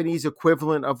Japanese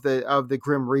equivalent of the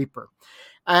Grim Reaper.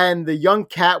 And the young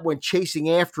cat went chasing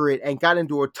after it and got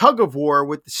into a tug of war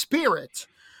with the spirit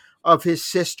of his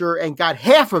sister and got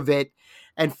half of it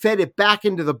and fed it back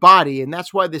into the body. And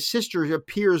that's why the sister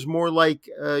appears more like,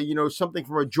 something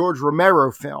from a George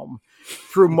Romero film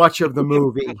through much of the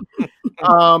movie,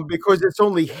 because it's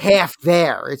only half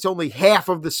there. It's only half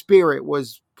of the spirit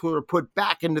was put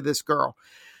back into this girl.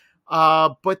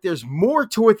 But there's more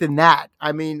to it than that.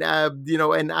 I mean,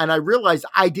 and I realized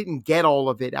I didn't get all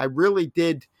of it. I really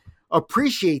did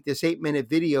appreciate this 8-minute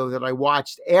video that I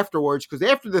watched afterwards, because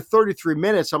after the 33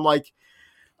 minutes, I'm like,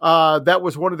 that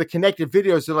was one of the connected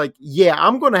videos. They're like, yeah,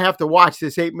 I'm going to have to watch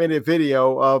this 8-minute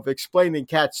video of explaining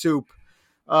Cat Soup,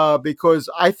 because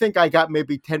I think I got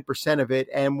maybe 10% of it.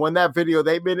 And when that video,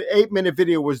 the 8-minute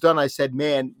video was done, I said,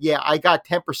 man, yeah, I got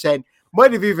 10%,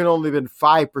 might have even only been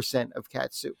 5% of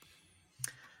Cat Soup.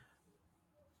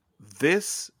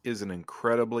 This is an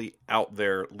incredibly out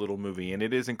there little movie, and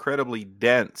it is incredibly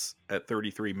dense at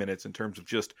 33 minutes in terms of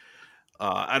just,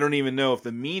 I don't even know if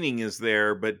the meaning is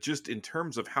there, but just in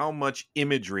terms of how much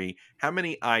imagery, how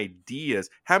many ideas,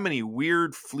 how many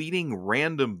weird, fleeting,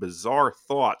 random, bizarre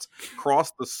thoughts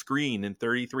cross the screen in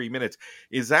 33 minutes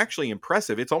is actually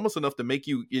impressive. It's almost enough to make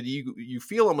you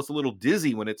feel almost a little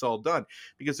dizzy when it's all done,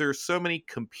 because there are so many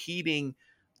competing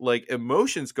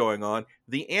emotions going on.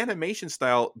 The animation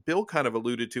style, Bill kind of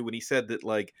alluded to when he said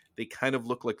that they kind of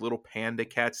look like little panda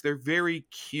cats. They're very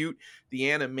cute.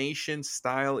 The animation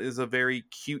style is a very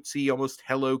cutesy, almost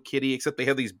Hello Kitty, except they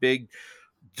have these big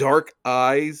dark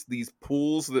eyes, these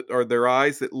pools that are their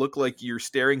eyes that look like you're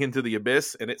staring into the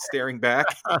abyss and it's staring back.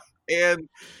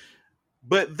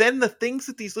 But then the things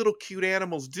that these little cute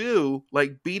animals do,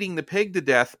 like beating the pig to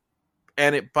death,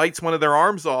 and it bites one of their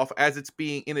arms off as it's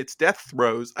being in its death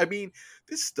throes. I mean,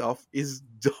 this stuff is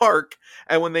dark.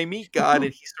 And when they meet God,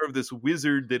 and he's sort of this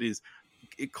wizard that is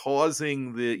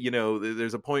causing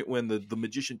there's a point when the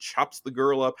magician chops the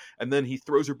girl up, and then he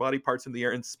throws her body parts in the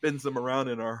air and spins them around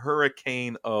in a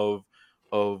hurricane of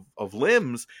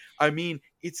limbs. I mean,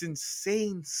 it's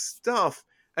insane stuff.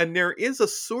 And there is a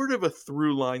sort of a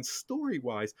through line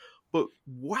story-wise, but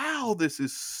wow, this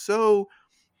is so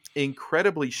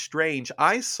incredibly strange.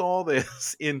 I saw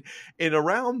this in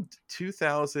around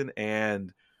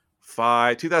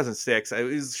 2005, 2006. It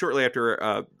was shortly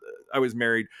after I was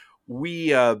married. We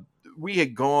had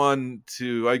gone with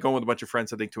a bunch of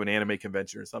friends, I think, to an anime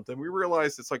convention or something. We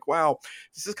realized it's like, wow,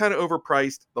 this is kind of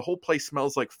overpriced. The whole place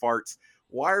smells like farts.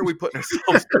 Why are we putting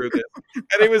ourselves through this?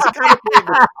 And it was kind of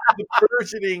the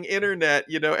burgeoning internet,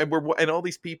 and all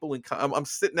these people. I'm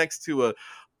sitting next to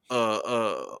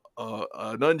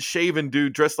an unshaven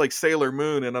dude dressed like Sailor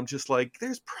Moon, and I'm just like,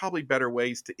 there's probably better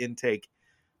ways to intake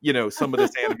some of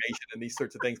this animation and these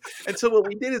sorts of things. And so what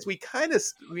we did is we kind of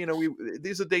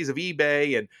these are the days of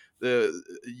eBay, and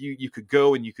you could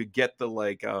go and you could get the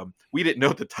we didn't know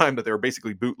at the time that they were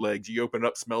basically bootlegs. You open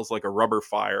up, smells like a rubber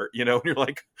fire, and you're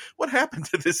like, what happened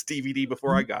to this DVD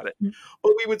before I got it?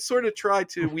 But we would sort of try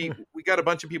to we got a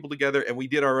bunch of people together and we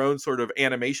did our own sort of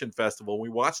animation festival. We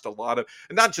watched a lot of,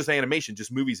 and not just animation,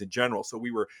 just movies in general. So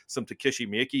we were some Takeshi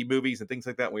Miike movies and things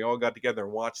like that. We all got together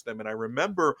and watched them. And I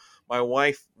remember my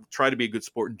wife tried to be a good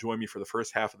sport and join me for the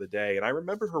first half of the day. And I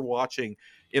remember her watching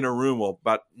in a room,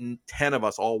 about 10 of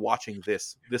us all watching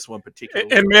this one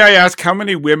particularly. And may I ask, how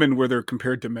many women were there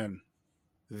compared to men?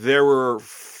 There were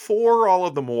 4, all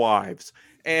of them wives.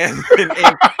 And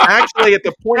actually, at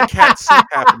the point Cat Soup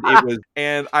happened,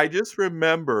 and I just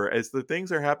remember as the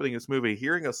things are happening in this movie,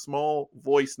 hearing a small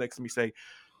voice next to me say,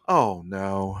 "Oh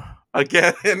no,"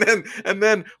 again, and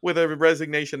then with a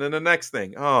resignation, and the next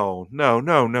thing, "Oh no,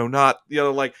 not,"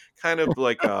 kind of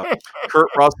like Kurt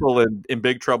Russell in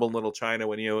Big Trouble in Little China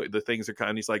when the things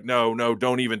are he's like, "No,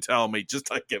 don't even tell me,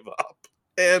 just I give up."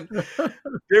 And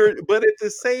but at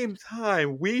the same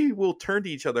time, we will turn to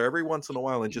each other every once in a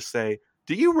while and just say,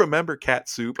 "Do you remember Cat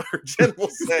Soup?" Or Jen will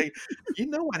say, "You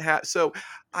know what happened?" So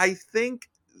I think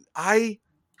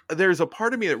there's a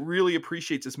part of me that really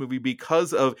appreciates this movie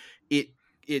because of it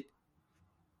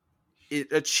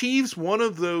achieves one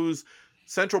of those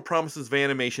central promises of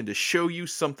animation to show you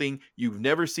something you've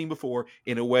never seen before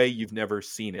in a way you've never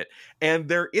seen it. And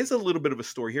there is a little bit of a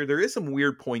story here. There is some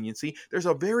weird poignancy. There's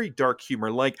a very dark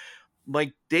humor.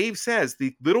 Like Dave says,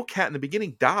 the little cat in the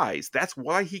beginning dies. That's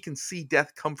why he can see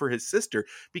death come for his sister,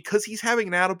 because he's having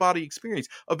an out-of-body experience.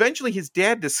 Eventually, his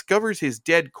dad discovers his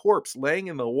dead corpse laying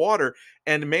in the water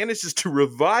and manages to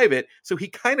revive it, so he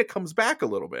kind of comes back a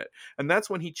little bit. And that's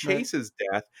when he chases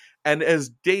death. And as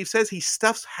Dave says, he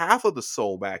stuffs half of the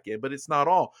soul back in, but it's not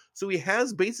all. So he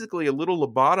has basically a little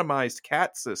lobotomized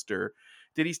cat sister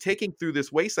that he's taking through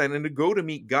this wasteland and to go to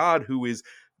meet God, who is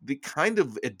the kind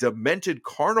of a demented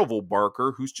carnival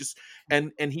barker who's just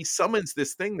and he summons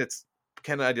this thing that's,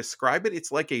 can I describe it?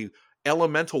 It's like a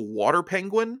elemental water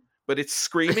penguin, but it's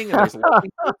screaming and there's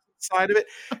lightning inside of it.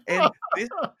 And this,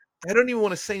 I don't even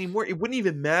want to say anymore. It wouldn't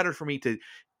even matter for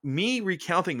me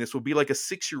recounting this would be like a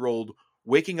 6-year-old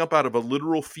waking up out of a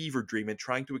literal fever dream and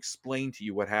trying to explain to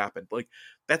you what happened. Like,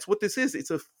 that's what this is. It's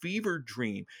a fever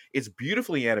dream. It's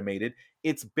beautifully animated.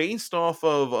 It's based off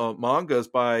of mangas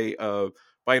by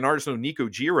an artist named Nico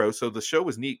Giro. So the show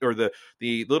was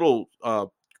the little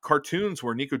cartoons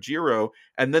were Nico Giro,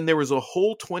 and then there was a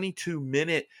whole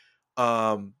 22-minute.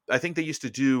 I think they used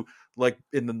to do, like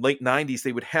in the late 90s,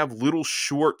 they would have little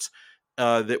shorts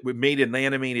that made an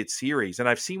animated series, and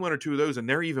I've seen 1 or 2 of those, and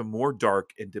they're even more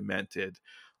dark and demented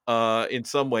in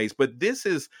some ways. But this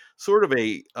is sort of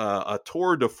a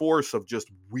tour de force of just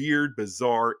weird,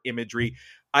 bizarre imagery.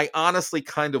 I honestly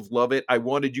kind of love it. I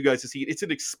wanted you guys to see it. It's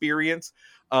an experience.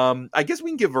 I guess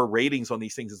we can give our ratings on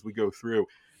these things as we go through.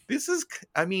 This is,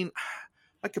 I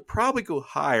could probably go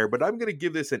higher, but I'm going to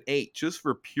give this an 8 just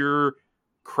for pure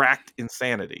cracked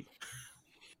insanity.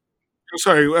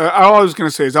 Sorry, all I was going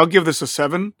to say is I'll give this a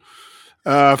 7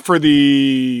 for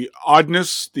the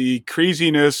oddness, the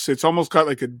craziness. It's almost got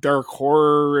like a dark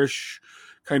horror-ish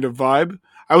kind of vibe.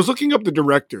 I was looking up the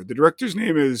director. The director's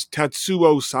name is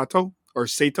Tatsuo Sato.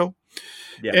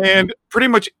 Yeah. And pretty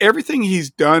much everything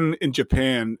he's done in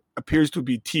Japan appears to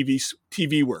be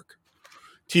TV work.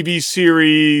 TV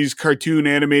series, cartoon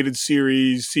animated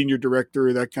series, senior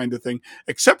director, that kind of thing.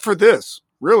 Except for this,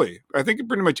 really. I think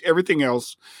pretty much everything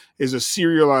else is a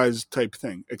serialized type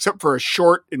thing, except for a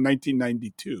short in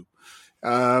 1992.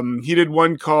 He did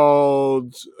one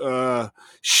called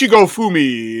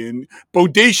Shigofumi and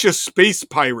Bodacious Space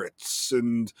Pirates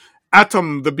and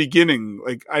Atom the Beginning.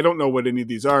 Like, I don't know what any of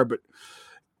these are, but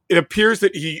it appears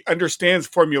that he understands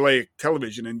formulaic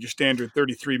television and your standard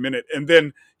 33-minute, and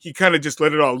then he kind of just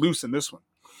let it all loose in this one.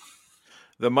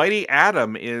 The Mighty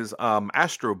Atom is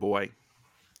Astro Boy,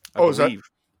 I believe. Is that?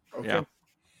 Okay. Yeah.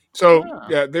 So,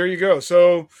 yeah, there you go.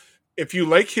 So, if you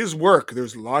like his work,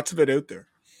 there's lots of it out there.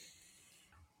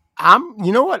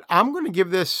 You know what? I'm going to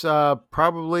give this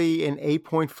probably an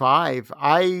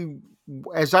 8.5.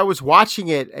 As I was watching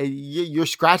it, you're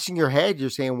scratching your head. You're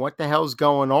saying, "What the hell's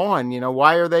going on?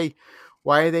 Why are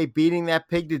they beating that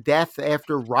pig to death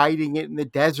after riding it in the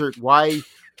desert? Why?"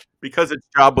 Because its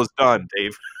job was done,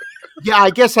 Dave. Yeah, I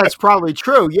guess that's probably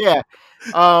true. Yeah,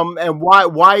 and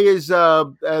why is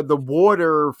the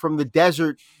water from the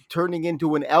desert turning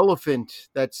into an elephant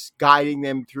that's guiding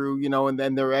them through, and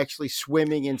then they're actually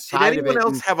swimming inside Did of it.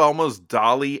 anyone else have almost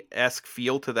Dali-esque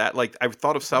feel to that? Like, I've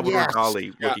thought of Salvador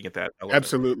Dali looking at that elephant.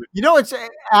 Absolutely. It's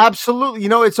absolutely,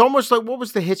 it's almost like, what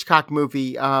was the Hitchcock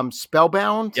movie?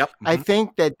 Spellbound. Yep. I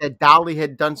think that Dali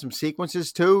had done some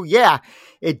sequences too. Yeah,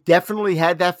 it definitely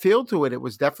had that feel to it. It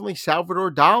was definitely Salvador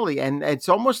Dali. And it's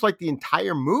almost like the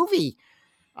entire movie,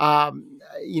 had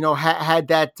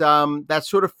that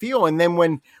sort of feel. And then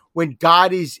when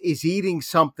God is eating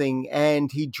something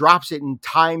and he drops it and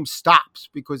time stops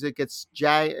because it gets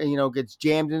jammed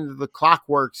into the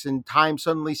clockworks and time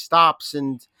suddenly stops,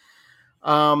 and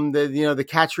the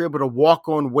cats are able to walk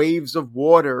on waves of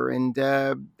water, and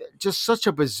just such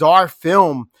a bizarre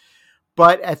film.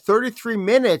 But at 33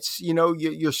 minutes,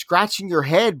 you're scratching your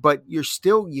head, but you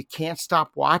can't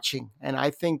stop watching. And I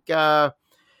think that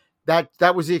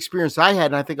was the experience I had,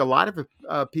 and I think a lot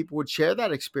of people would share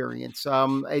that experience.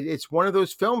 It's one of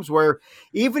those films where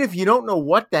even if you don't know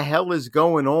what the hell is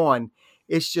going on,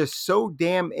 it's just so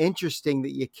damn interesting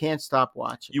that you can't stop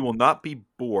watching. You will not be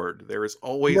bored. There is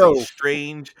always a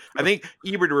strange... I think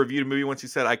Ebert reviewed a movie once. He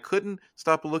said, I couldn't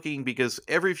stop looking because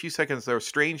every few seconds there a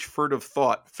strange furtive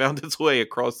thought found its way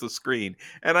across the screen.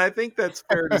 And I think that's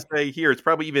fair to say here. It's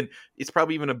probably even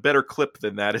a better clip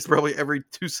than that. It's probably every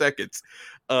 2 seconds.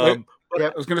 I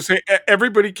was going to say,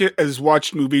 everybody has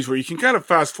watched movies where you can kind of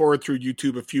fast forward through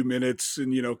YouTube a few minutes,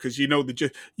 and because you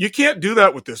can't do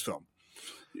that with this film.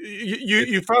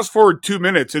 You fast forward 2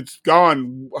 minutes, it's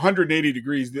gone 180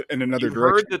 degrees in another direction. You've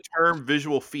heard the term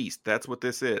visual feast. That's what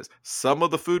this is. Some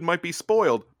of the food might be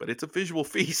spoiled, but it's a visual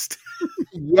feast.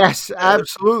 Yes,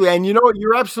 absolutely. And you know what?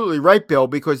 You're absolutely right, Bill,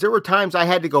 because there were times I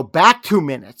had to go back 2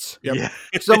 minutes. Yep. Yeah.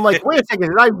 So I'm like, wait a second,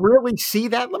 did I really see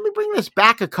that? Let me bring this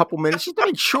back a couple minutes just to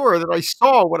make sure that I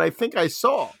saw what I think I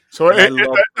saw. So I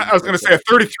was going to say a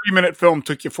 33-minute film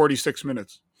took you 46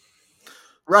 minutes.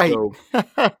 Right. So,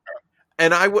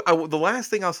 and the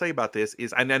last thing I'll say about this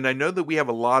is, and I know that we have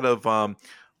a lot of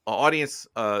audience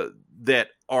that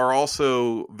are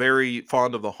also very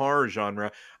fond of the horror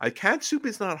genre. Cat Soup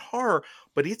is not horror,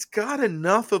 but it's got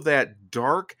enough of that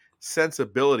dark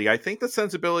sensibility. I think the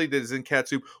sensibility that is in Cat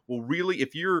Soup will really,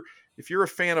 if you're a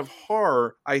fan of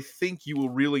horror, I think you will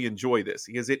really enjoy this,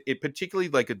 because it particularly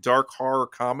like a dark horror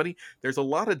comedy. There's a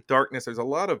lot of darkness. There's a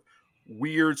lot of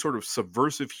weird sort of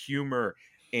subversive humor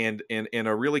and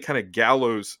a really kind of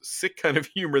gallows sick kind of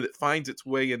humor that finds its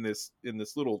way in this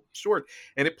little short,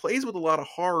 and it plays with a lot of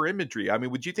horror imagery. I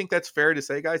mean, would you think that's fair to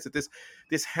say, guys, that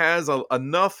this has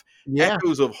enough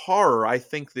echoes of horror? I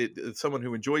think that someone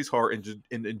who enjoys horror and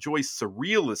enjoys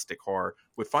surrealistic horror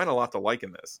would find a lot to like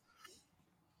in this.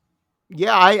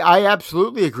 Yeah, I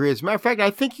absolutely agree. As a matter of fact, I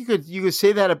think you could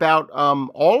say that about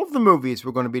all of the movies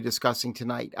we're going to be discussing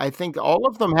tonight. I think all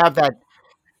of them have that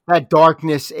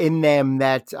darkness in them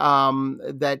that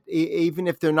even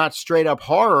if they're not straight up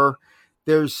horror,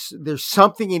 there's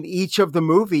something in each of the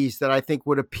movies that I think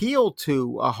would appeal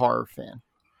to a horror fan.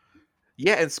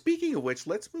 Yeah, and speaking of which,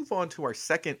 let's move on to our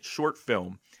second short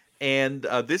film. And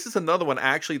this is another one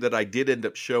actually that I did end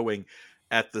up showing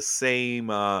at the same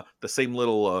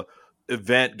little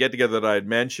event get together that I had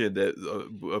mentioned,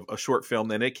 a short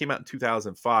film, and it came out in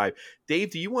 2005. Dave,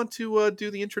 do you want to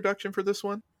do the introduction for this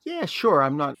one? Yeah, sure.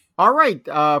 I'm not. All right.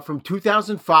 From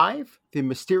 2005, The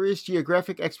Mysterious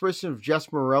Geographic Expedition of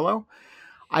Jess Morello.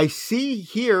 I see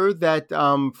here that,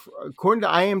 according to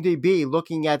IMDb,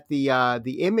 looking at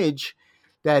the image,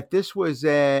 that this was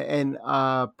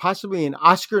possibly an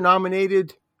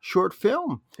Oscar-nominated short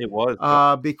film. It was.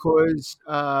 Because,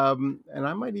 and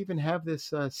I might even have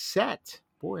this set.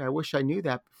 Boy, I wish I knew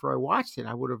that before I watched it.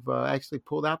 I would have actually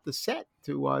pulled out the set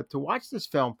to watch this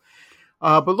film.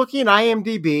 But looking at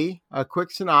IMDb, a quick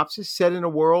synopsis: set in a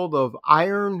world of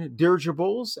iron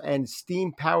dirigibles and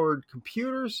steam-powered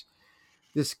computers,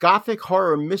 this gothic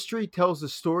horror mystery tells the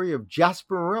story of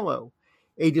Jasper Murillo,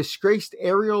 a disgraced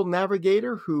aerial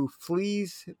navigator who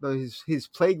flees his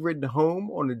plague-ridden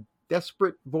home on a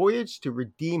desperate voyage to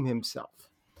redeem himself.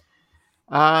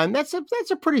 And that's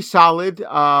a pretty solid,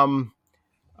 I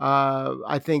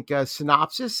think,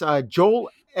 synopsis.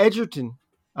 Joel Edgerton.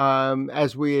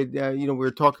 As we had, we were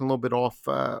talking a little bit off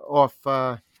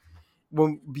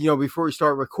when before we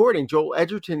start recording. Joel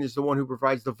Edgerton is the one who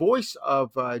provides the voice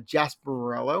of Jasper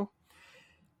Morello,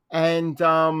 and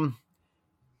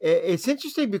it's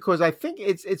interesting because I think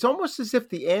it's almost as if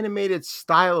the animated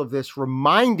style of this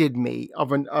reminded me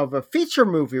of a feature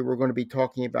movie we're going to be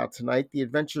talking about tonight, The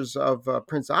Adventures of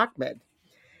Prince Ahmed.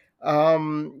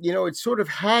 It sort of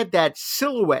had that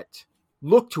silhouette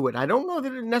look to it. I don't know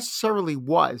that it necessarily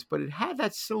was, but it had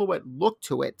that silhouette look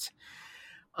to it.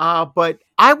 But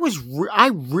I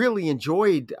really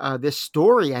enjoyed this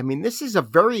story. I mean, this is a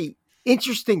very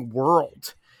interesting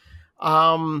world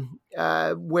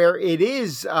where it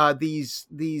is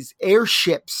these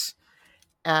airships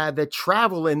that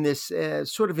travel in this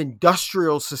sort of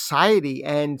industrial society,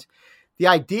 and the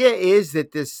idea is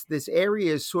that this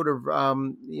area is sort of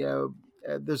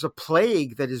there's a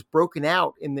plague that is broken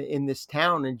out in this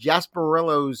town, and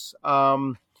Jasparillo's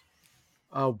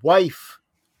wife.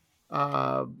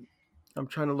 I'm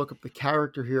trying to look up the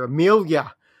character here.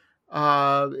 Amelia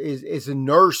is a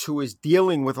nurse who is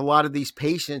dealing with a lot of these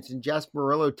patients, and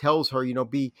Jasparillo tells her,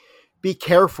 be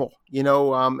careful,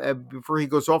 before he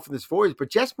goes off on this voyage.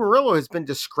 But Jasparillo has been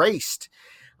disgraced.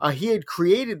 He had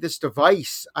created this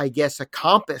device, I guess, a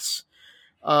compass,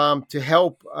 to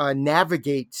help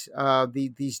navigate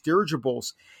these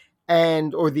dirigibles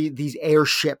or these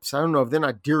airships. I don't know if they're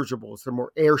not dirigibles; they're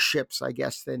more airships, I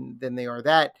guess, than they are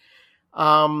that.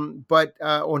 But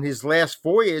on his last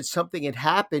voyage, something had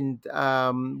happened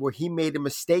where he made a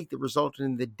mistake that resulted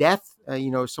in the death.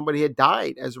 Somebody had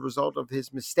died as a result of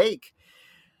his mistake.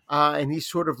 And he's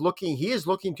sort of he is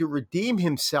looking to redeem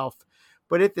himself.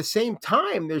 But at the same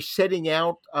time, they're setting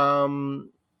out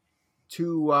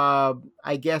to,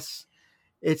 I guess,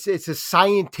 it's a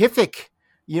scientific,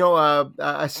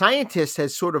 a scientist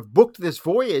has sort of booked this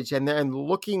voyage, and they're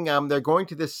looking, they're going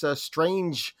to this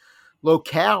strange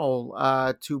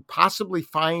locale to possibly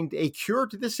find a cure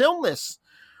to this illness,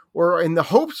 or in the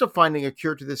hopes of finding a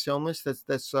cure to this illness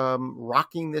that's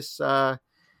rocking this town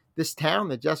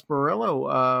that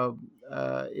Jasparillo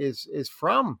is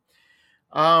from.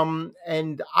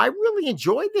 And I really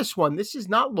enjoyed this one. This is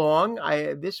not long.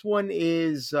 This one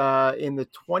is in the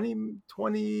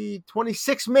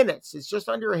 26 minutes. It's just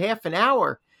under a half an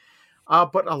hour.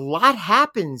 But a lot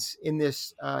happens in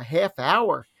this half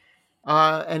hour.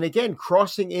 And again,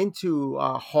 crossing into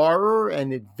horror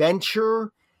and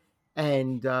adventure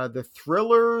and the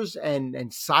thrillers and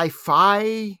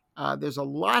sci-fi. There's a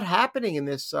lot happening in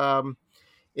this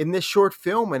short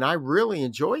film, and I really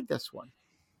enjoyed this one.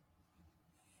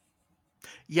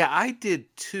 Yeah, I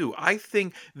did too. I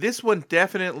think this one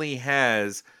definitely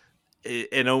has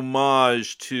an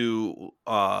homage to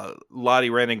Lottie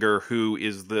Renninger, who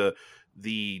is the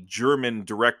German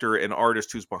director and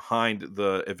artist who's behind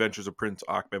the Adventures of Prince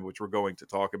Ahmed, which we're going to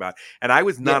talk about. And I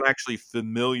was not actually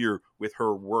familiar with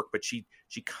her work, but she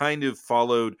kind of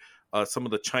followed some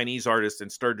of the Chinese artists and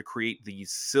started to create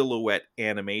these silhouette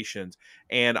animations.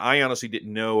 And I honestly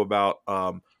didn't know about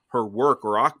her work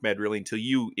or Ahmed really until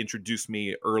you introduced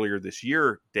me earlier this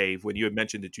year, Dave, when you had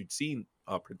mentioned that you'd seen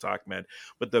Prince Ahmed.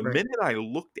 But the minute I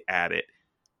looked at it,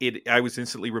 I was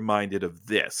instantly reminded of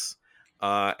this.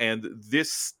 And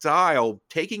this style,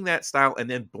 taking that style and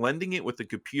then blending it with the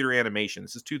computer animation.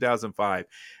 This is 2005.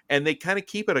 And they kind of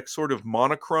keep it a sort of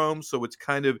monochrome. So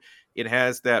it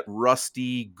has that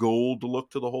rusty gold look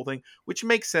to the whole thing, which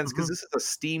makes sense because this is a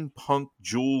steampunk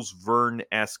Jules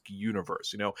Verne-esque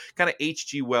universe, kind of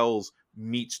H.G. Wells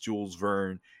meets Jules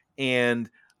Verne. And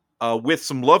with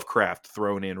some Lovecraft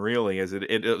thrown in, really, as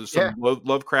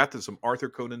Lovecraft and some Arthur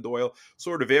Conan Doyle,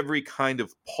 sort of every kind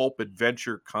of pulp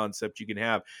adventure concept you can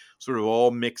have, sort of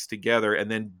all mixed together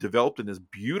and then developed in this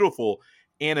beautiful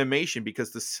animation,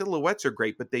 because the silhouettes are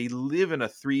great, but they live in a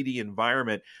 3D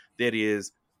environment that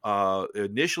is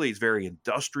initially it's very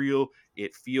industrial.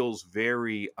 It feels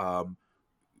very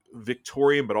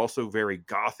Victorian, but also very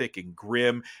gothic and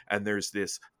grim. And there's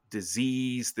this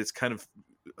disease that's kind of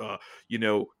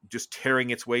just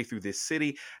tearing its way through this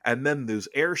city. And then those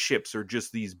airships are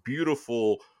just these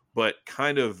beautiful but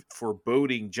kind of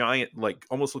foreboding giant, like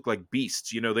almost look like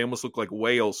beasts, they almost look like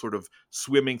whales sort of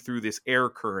swimming through this air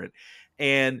current.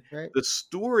 And the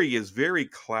story is very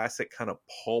classic kind of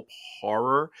pulp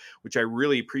horror, which I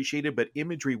really appreciated. But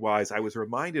imagery wise, I was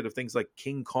reminded of things like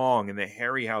King Kong and the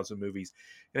Harryhausen movies.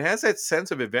 It has that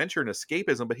sense of adventure and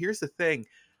escapism. But here's the thing.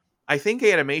 I think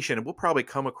animation, and we'll probably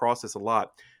come across this a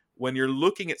lot, when you're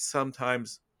looking at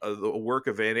sometimes the work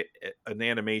of an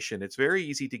animation, it's very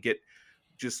easy to get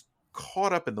just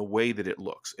caught up in the way that it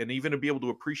looks, and even to be able to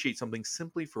appreciate something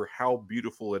simply for how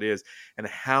beautiful it is and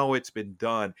how it's been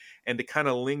done, and to kind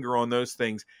of linger on those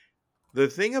things. The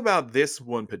thing about this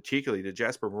one particularly, to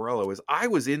Jasparillo, is I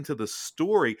was into the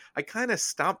story. I kind of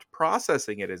stopped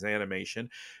processing it as animation.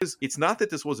 It's not that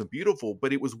this wasn't beautiful,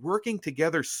 but it was working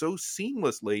together so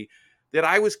seamlessly that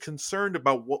I was concerned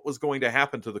about what was going to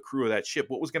happen to the crew of that ship,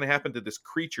 what was going to happen to this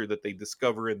creature that they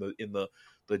discover in the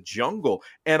jungle.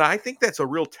 And I think that's a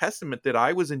real testament that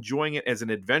I was enjoying it as an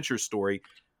adventure story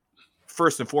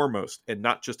first and foremost, and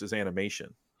not just as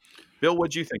animation. Bill,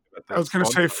 what'd you think about this? I was going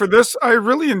to say, for this, I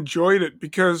really enjoyed it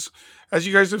because, as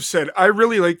you guys have said, I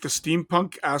really like the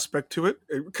steampunk aspect to it.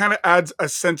 It kind of adds a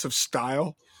sense of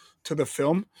style to the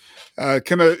film.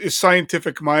 Kind of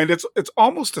scientific mind. It's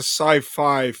almost a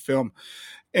sci-fi film.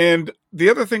 And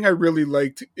the other thing I really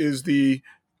liked is the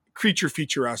creature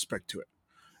feature aspect to it.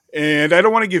 And I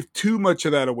don't want to give too much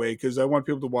of that away because I want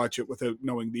people to watch it without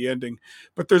knowing the ending.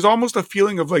 But there's almost a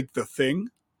feeling of like The Thing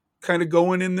kind of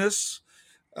going in this.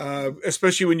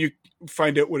 Especially when you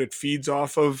find out what it feeds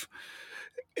off of.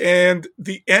 And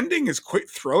the ending is quite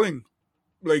thrilling.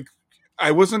 Like,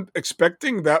 I wasn't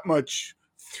expecting that much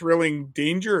thrilling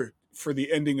danger for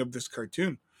the ending of this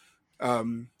cartoon.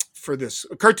 For this,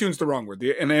 cartoon's the wrong word,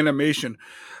 an animation.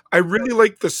 I really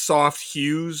like the soft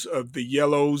hues of the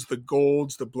yellows, the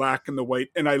golds, the black and the white.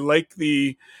 And I like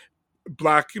the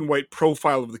black and white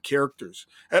profile of the characters.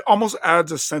 It almost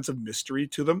adds a sense of mystery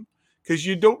to them. Because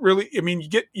you don't really, I mean,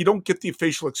 you don't get the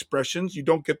facial expressions, you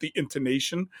don't get the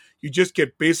intonation, you just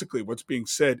get basically what's being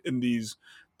said in these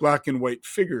black and white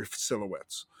figure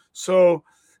silhouettes. So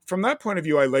from that point of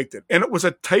view, I liked it. And it was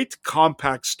a tight,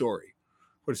 compact story.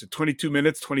 What is it, 22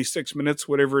 minutes, 26 minutes,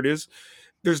 whatever it is.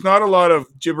 There's not a lot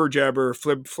of jibber jabber,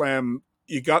 flib flam.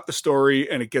 You got the story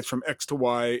and it gets from X to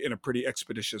Y in a pretty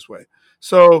expeditious way.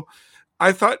 So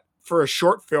I thought for a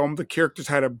short film, the characters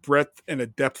had a breadth and a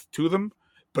depth to them,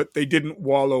 but they didn't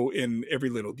wallow in every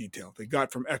little detail. They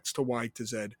got from X to Y to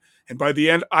Z. And by the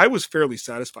end, I was fairly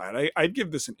satisfied. I'd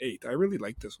give this an 8. I really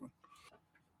liked this one.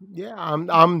 Yeah,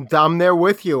 I'm there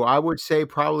with you. I would say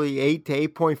probably 8 to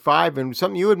 8.5. And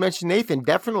something you had mentioned, Nathan,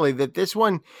 definitely that this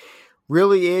one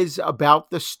really is about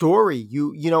the story.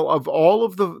 You know, of all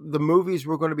of the movies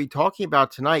we're going to be talking about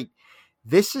tonight,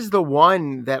 this is the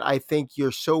one that I think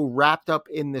you're so wrapped up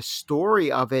in the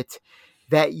story of it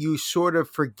that you sort of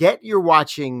forget you're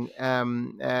watching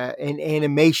an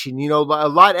animation, you know, a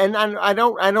lot. And I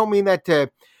don't mean that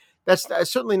that's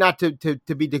certainly not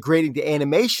to be degrading to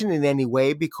animation in any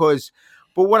way,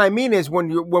 but what I mean is when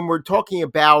we're talking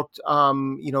about,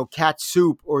 you know, Cat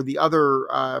Soup or the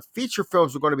other feature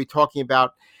films we're going to be talking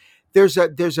about, there's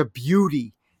a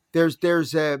beauty. There's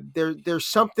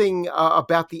something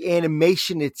about the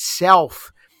animation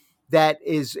itself that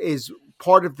is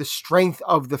part of the strength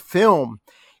of the film.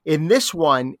 In this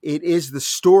one, it is the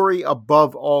story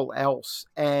above all else.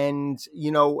 And,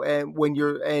 you know,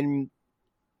 and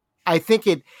I think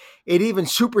it even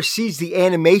supersedes the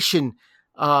animation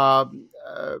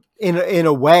in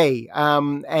a way.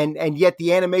 And yet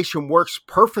the animation works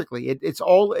perfectly.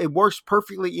 It works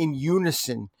perfectly in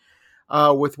unison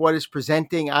with what is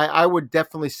presenting. I would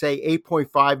definitely say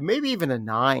 8.5, maybe even a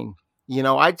 9. You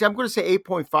know, I'm going to say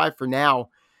 8.5 for now.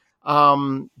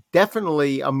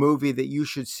 Definitely a movie that you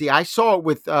should see. I saw it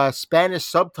with Spanish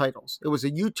subtitles. It was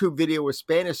a YouTube video with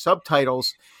Spanish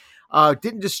subtitles.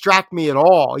 Didn't distract me at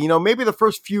all. You know, maybe the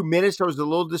first few minutes I was a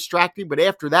little distracting, but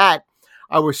after that,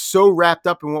 I was so wrapped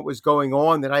up in what was going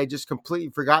on that I had just completely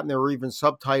forgotten there were even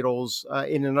subtitles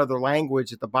in another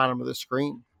language at the bottom of the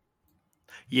screen.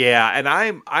 Yeah, and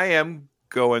I am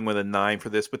going with a 9 for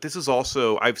this, but this is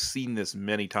also, I've seen this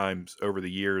many times over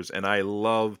the years, and I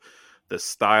love the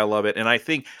style of it. And I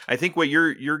think what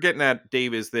you're getting at,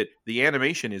 Dave, is that the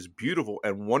animation is beautiful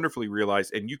and wonderfully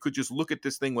realized, and you could just look at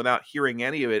this thing without hearing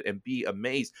any of it and be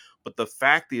amazed. But the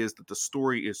fact is that the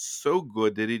story is so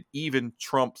good that it even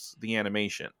trumps the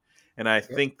animation. And I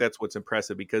think that's what's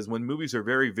impressive, because when movies are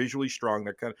very visually strong,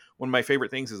 they're kind of, one of my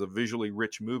favorite things is a visually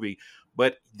rich movie,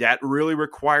 but that really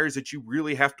requires that you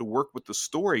really have to work with the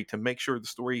story to make sure the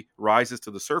story rises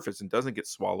to the surface and doesn't get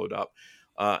swallowed up.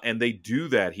 And they do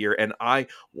that here. And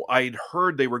I'd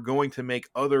heard they were going to make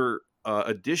other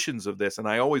editions of this, and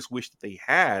I always wished that they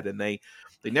had, and they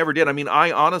never did. I mean,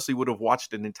 I honestly would have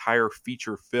watched an entire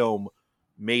feature film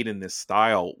made in this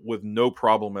style with no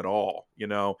problem at all, you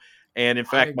know. And in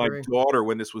fact, my daughter,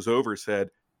 when this was over, said,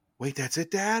 "Wait, that's it,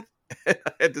 Dad?" I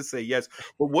had to say yes.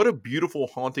 But what a beautiful,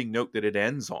 haunting note that it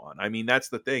ends on. I mean, that's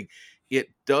the thing. It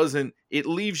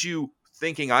leaves you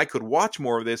thinking I could watch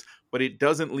more of this, but it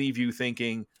doesn't leave you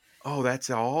thinking, "Oh, that's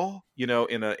all," you know,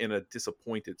 in a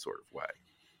disappointed sort of way.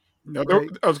 No,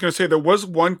 I was going to say there was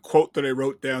one quote that I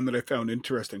wrote down that I found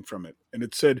interesting from it, and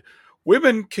it said,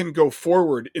 "Women can go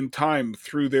forward in time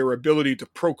through their ability to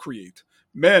procreate.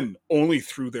 Men only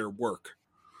through their work."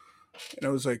 And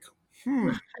I was like,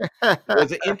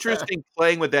 It's interesting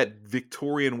playing with that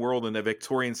Victorian world and the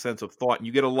Victorian sense of thought. And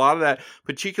you get a lot of that,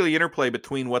 particularly interplay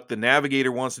between what the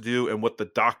navigator wants to do and what the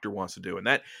doctor wants to do. And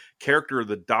that character of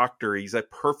the doctor, he's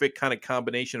that perfect kind of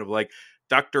combination of like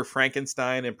Dr.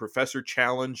 Frankenstein and Professor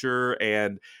Challenger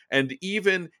and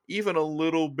even a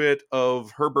little bit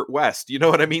of Herbert West. You know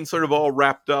what I mean? Sort of all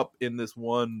wrapped up in this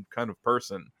one kind of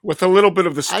person. With a little bit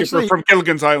of the skipper Actually, from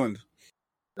Gilligan's Island.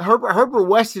 Herbert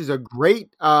West is a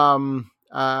great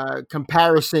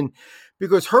comparison,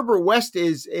 because Herbert West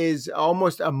is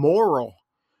almost immoral,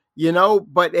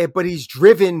 but he's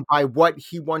driven by what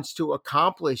he wants to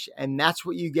accomplish, and that's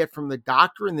what you get from the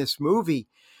Doctor in this movie.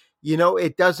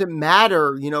 It doesn't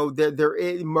matter.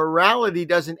 Morality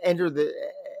doesn't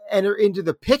enter into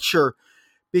the picture,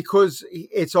 because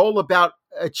it's all about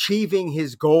achieving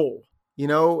his goal.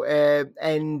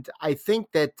 And I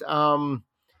think that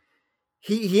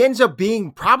he ends up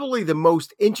being probably the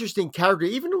most interesting character,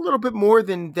 even a little bit more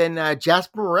than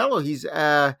Jasper Morello. He's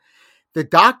the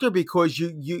Doctor, because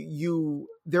you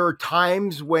there are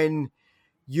times when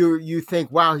you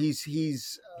think, wow,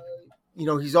 he's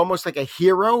almost like a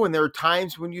hero, and there are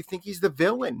times when you think he's the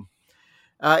villain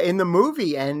in the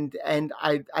movie, and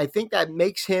I think that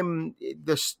makes him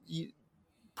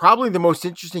probably the most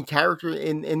interesting character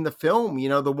in the film.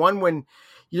 The one when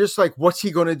you're just like, what's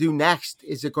he going to do next?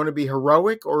 Is it going to be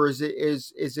heroic, or is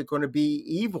it going to be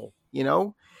evil?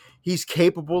 He's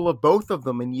capable of both of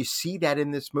them, and you see that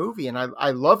in this movie, and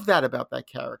I love that about that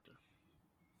character.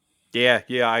 Yeah,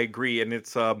 I agree, and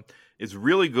it's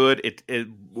really good. It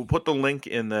we'll put the link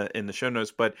in the show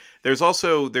notes, but there's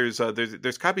also there's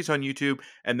copies on YouTube,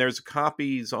 and there's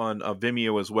copies on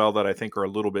Vimeo as well that I think are a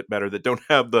little bit better, that don't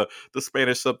have the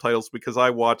Spanish subtitles, because I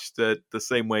watched it the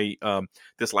same way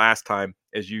this last time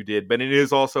as you did. But it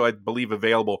is also, I believe,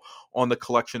 available on the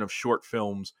collection of short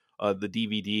films, the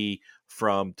DVD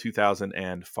from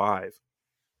 2005.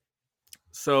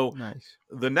 So nice.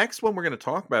 The next one we're going to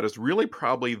talk about is really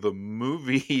probably the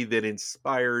movie that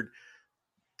inspired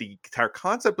the entire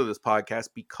concept of this podcast,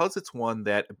 because it's one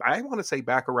that I want to say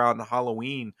back around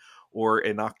Halloween or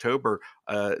in October,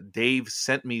 Dave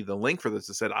sent me the link for this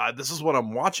and said, this is what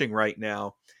I'm watching right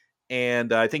now.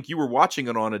 And I think you were watching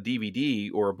it on a DVD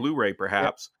or a Blu-ray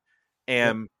perhaps. Yep.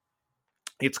 And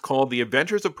it's called The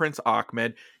Adventures of Prince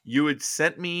Ahmed. You had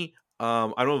sent me, I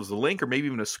don't know if it was a link or maybe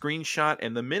even a screenshot.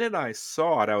 And the minute I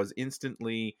saw it, I was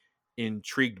instantly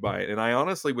intrigued by it. And I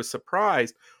honestly was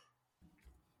surprised,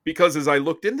 because as I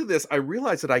looked into this, I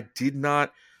realized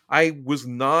that I was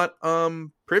not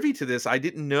privy to this. I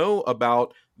didn't know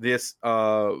about this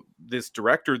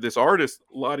director, this artist,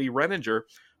 Lottie Renninger,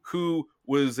 who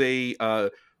was a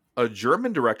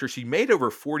German director. She made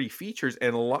over 40 features,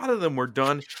 and a lot of them were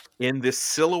done in this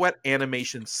silhouette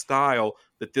animation style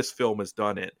that this film is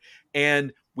done in.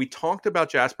 And we talked about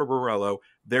Jasper Morello.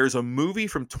 There's a movie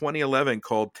from 2011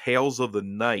 called Tales of the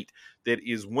Night that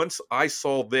is, once I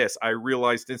saw this, I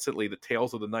realized instantly that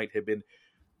Tales of the Night had been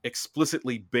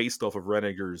explicitly based off of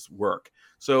Renninger's work.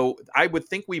 So I would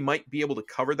think we might be able to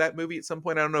cover that movie at some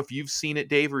point. I don't know if you've seen it,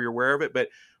 Dave, or you're aware of it, but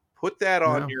put that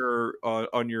on your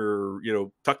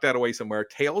tuck that away somewhere.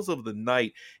 Tales of the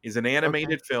Night is an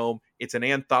animated film. It's an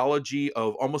anthology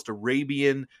of almost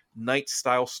Arabian Night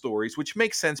style stories, which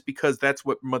makes sense because that's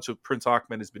what much of Prince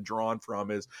Ahmed has been drawn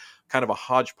from, is kind of a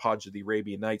hodgepodge of the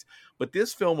Arabian Nights. But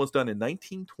this film was done in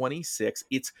 1926.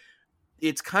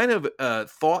 It's kind of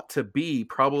thought to be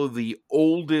probably the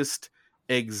oldest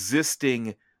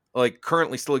existing, like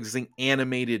currently still existing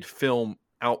animated film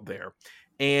out there.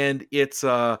 And it's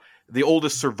the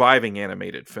oldest surviving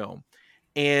animated film.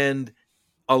 And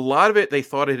a lot of it, they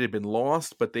thought it had been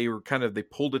lost, but they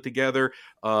pulled it together.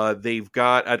 They've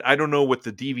got, I don't know what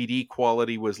the DVD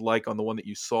quality was like on the one that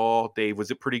you saw, Dave.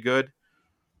 Was it pretty good?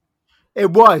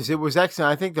 It was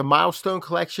excellent. I think the Milestone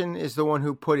Collection is the one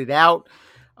who put it out.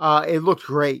 It looked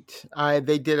great.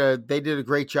 They did a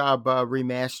great job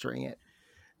remastering it.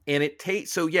 And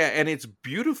and it's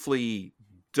beautifully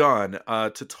done.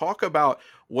 To talk about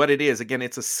what it is, again,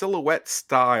 it's a silhouette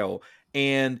style,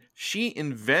 and she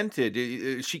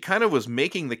kind of was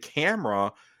making the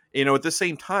camera, at the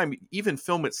same time. Even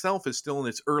film itself is still in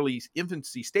its early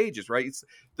infancy stages, right? It's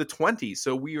the 20s,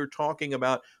 so we are talking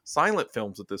about silent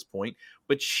films at this point.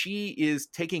 But she is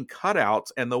taking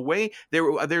cutouts, and the way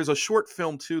there's a short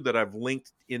film too that I've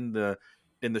linked in the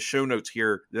show notes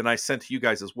here that I sent to you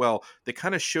guys as well, that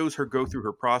kind of shows her go through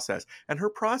her process. And her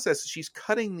process, she's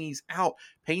cutting these out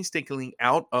painstakingly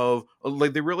out of,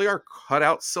 like, they really are cut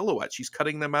out silhouettes. She's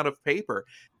cutting them out of paper.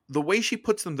 The way she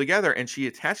puts them together and she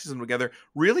attaches them together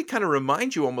really kind of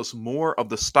reminds you almost more of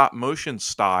the stop motion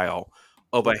style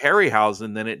of a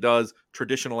Harryhausen than it does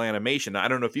traditional animation. Now, I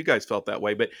don't know if you guys felt that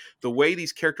way, but the way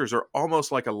these characters are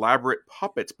almost like elaborate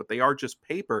puppets, but they are just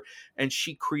paper. And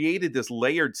she created this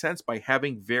layered sense by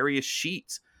having various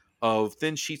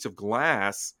thin sheets of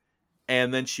glass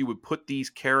and then she would put these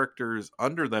characters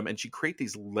under them, and she'd create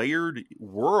these layered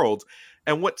worlds.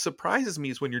 And what surprises me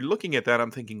is when you're looking at that,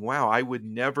 I'm thinking, wow, I would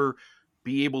never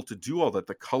be able to do all that.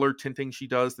 The color tinting she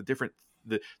does, the different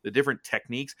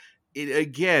techniques.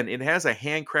 It has a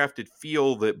handcrafted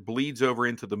feel that bleeds over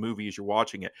into the movie as you're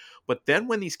watching it. But then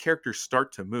when these characters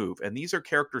start to move, and these are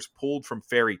characters pulled from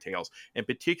fairy tales, and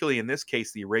particularly in this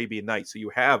case, the Arabian Nights. So you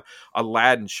have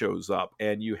Aladdin shows up,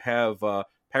 and you have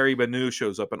Pari Banu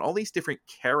shows up, and all these different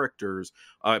characters.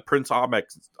 Prince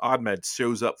Ahmed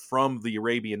shows up from the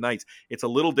Arabian Nights. It's a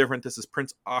little different. This is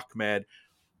Prince Ahmed,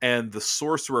 and the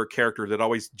sorcerer character that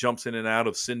always jumps in and out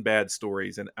of Sinbad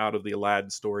stories and out of the Aladdin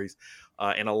stories.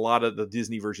 And a lot of the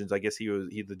Disney versions, I guess he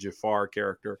the Jafar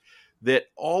character. That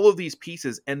all of these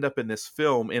pieces end up in this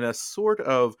film in a sort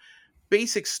of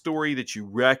basic story that you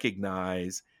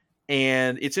recognize.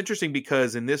 And it's interesting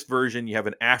because in this version, you have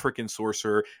an African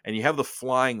sorcerer, and you have the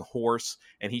flying horse,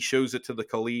 and he shows it to the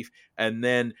Caliph. And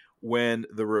then when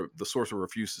the sorcerer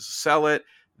refuses to sell it,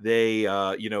 they,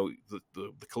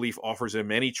 the Caliph offers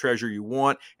him any treasure you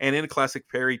want. And in a classic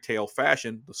fairy tale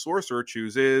fashion, the sorcerer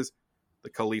chooses the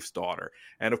Caliph's daughter.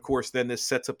 And of course, then this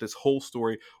sets up this whole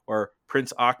story where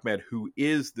Prince Ahmed, who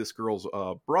is this girl's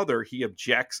brother, he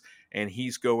objects, and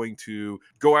he's going to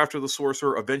go after the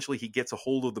sorcerer. Eventually, he gets a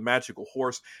hold of the magical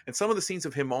horse. And some of the scenes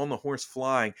of him on the horse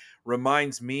flying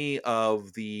reminds me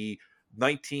of the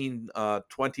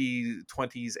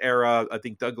 1920s era, I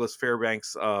think Douglas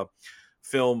Fairbanks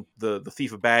film, The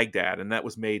Thief of Baghdad, and that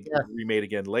was remade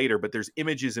again later. But there's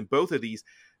images in both of these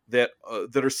that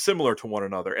are similar to one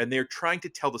another, and they're trying to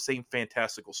tell the same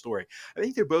fantastical story. I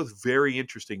think they're both very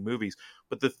interesting movies,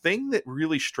 but the thing that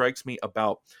really strikes me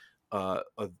about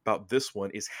this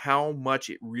one is how much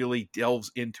it really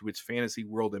delves into its fantasy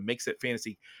world and makes that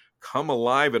fantasy come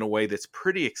alive in a way that's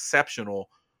pretty exceptional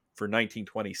for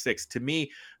 1926. To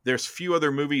me, there's few other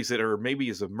movies that are maybe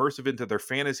as immersive into their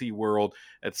fantasy world.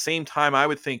 At the same time, I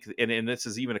would think, and this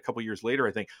is even a couple years later,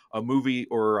 I think a movie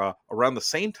or around the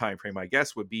same time frame, I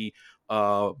guess, would be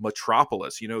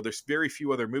Metropolis. There's very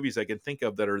few other movies I can think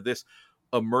of that are this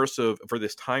immersive for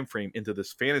this time frame into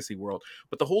this fantasy world.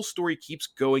 But the whole story keeps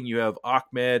going. You have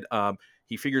Ahmed,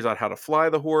 he figures out how to fly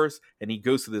the horse, and he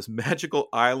goes to this magical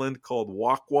island called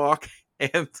Wak Wak.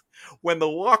 And when the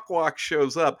Wak Wak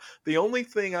shows up, the only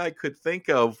thing I could think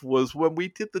of was when we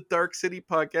did the Dark City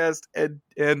podcast, and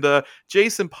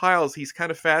Jason Piles, he's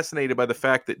kind of fascinated by the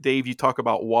fact that, Dave, you talk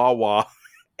about Wawa,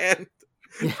 and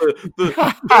he's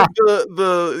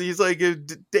like,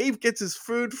 Dave gets his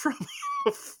food from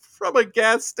a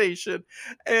gas station,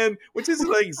 and which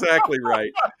isn't exactly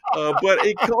right, but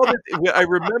he called it. I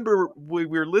remember we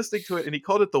were listening to it, and he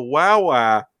called it the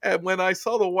Wawa. And when I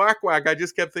saw the Wak Wak, I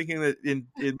just kept thinking that in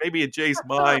maybe in Jay's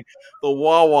mind, the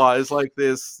Wawa is like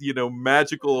this,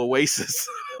 magical oasis.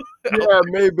 Yeah,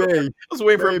 maybe. I was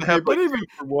waiting for him to have even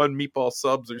for one meatball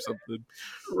subs or something.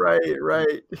 Right.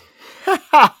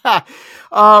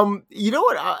 You know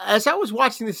what? As I was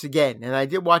watching this again, and I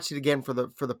did watch it again for the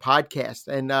podcast,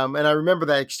 and I remember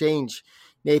that exchange,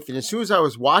 Nathan. As soon as I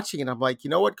was watching it, I'm like,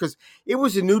 you know what? Because it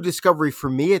was a new discovery for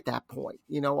me at that point.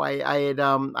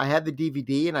 I had the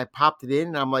DVD and I popped it in,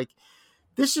 and I'm like,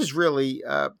 this is really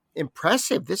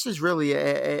impressive. This is really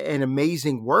an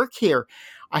amazing work here.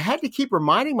 I had to keep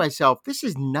reminding myself, this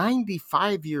is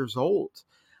 95 years old.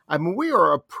 I mean, we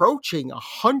are approaching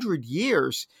 100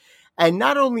 years. And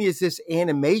not only is this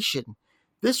animation,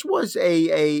 this was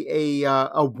a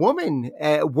woman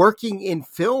working in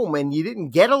film, and you didn't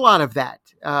get a lot of that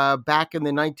back in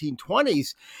the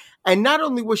 1920s. And not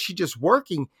only was she just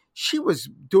working, she was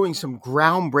doing some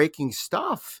groundbreaking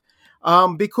stuff.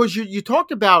 Because you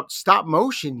talked about stop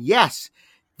motion. Yes,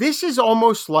 this is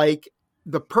almost like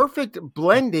the perfect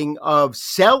blending of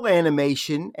cell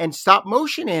animation and stop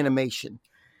motion animation.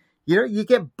 You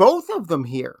get both of them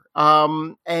here.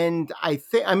 And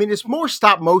it's more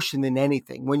stop motion than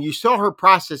anything. When you saw her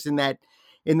process in that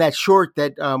short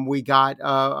that we got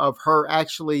of her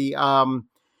actually,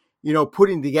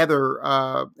 putting together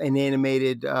an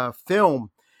animated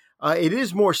film, it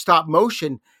is more stop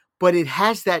motion, but it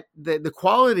has the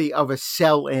quality of a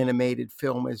cell animated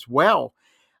film as well.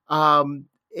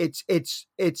 It's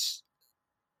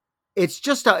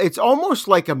almost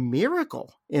like a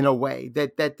miracle in a way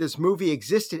that this movie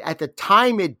existed at the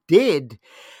time it did,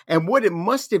 and what it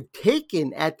must have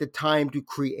taken at the time to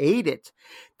create it.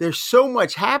 There's so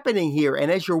much happening here.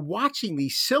 And as you're watching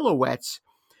these silhouettes,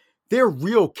 they're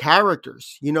real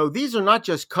characters. These are not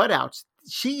just cutouts.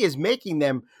 She is making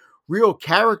them real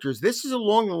characters. This is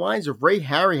along the lines of Ray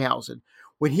Harryhausen,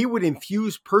 when he would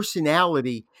infuse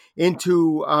personality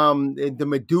into the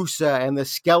Medusa and the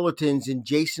skeletons and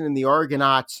Jason and the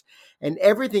Argonauts and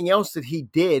everything else that he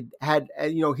did had,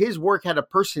 his work had a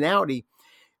personality.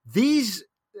 These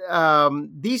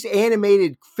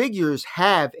animated figures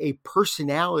have a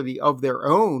personality of their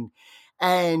own,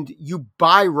 and you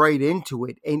buy right into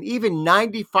it. And even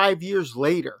 95 years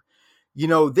later,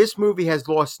 this movie has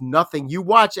lost nothing. You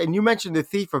watch, and you mentioned The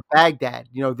Thief of Baghdad,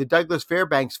 the Douglas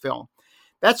Fairbanks film.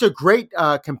 That's a great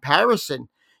comparison,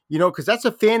 because that's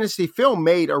a fantasy film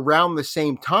made around the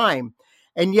same time.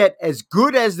 And yet, as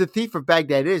good as The Thief of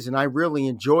Baghdad is, and I really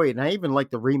enjoy it, and I even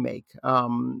like the remake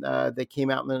that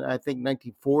came out in, I think,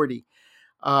 1940.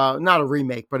 Not a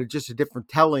remake, but just a different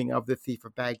telling of The Thief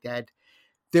of Baghdad.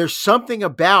 There's something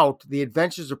about The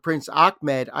Adventures of Prince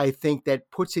Ahmed, I think,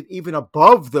 that puts it even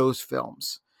above those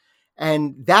films.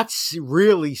 And that's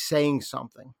really saying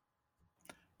something.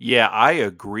 Yeah, I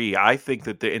agree. I think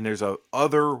that there's a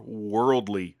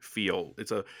otherworldly feel.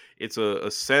 It's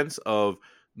a sense of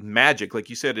magic, like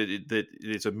you said, that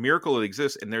it's a miracle it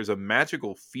exists, and there's a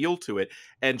magical feel to it.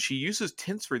 And she uses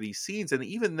tints for these scenes, and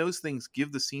even those things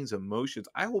give the scenes emotions.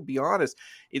 I will be honest,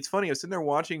 it's funny. I was sitting there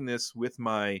watching this with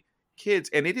my kids,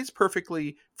 and it is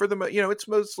perfectly for them. It's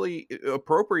mostly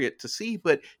appropriate to see,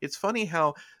 but it's funny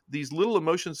how these little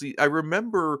emotions. I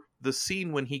remember the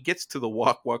scene when he gets to the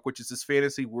Wak Wak, which is this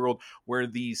fantasy world where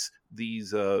these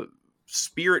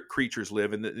spirit creatures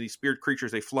live, and these spirit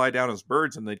creatures, they fly down as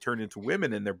birds and they turn into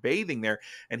women, and they're bathing there,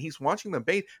 and he's watching them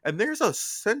bathe, and there's a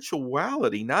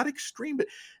sensuality, not extreme,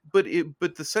 but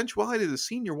the sensuality of the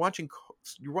scene. You're watching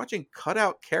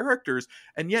cutout characters,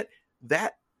 and yet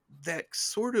that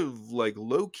sort of like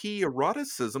low-key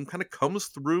eroticism kind of comes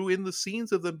through in the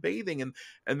scenes of them bathing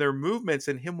and their movements,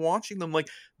 and him watching them. Like,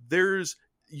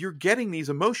 you're getting these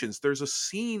emotions. There's a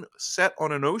scene set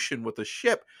on an ocean with a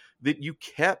ship that you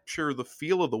capture the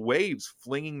feel of the waves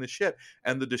flinging the ship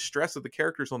and the distress of the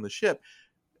characters on the ship.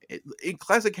 In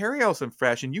classic Harryhausen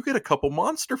fashion, you get a couple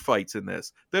monster fights in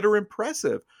this that are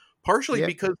impressive, partially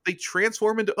because they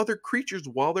transform into other creatures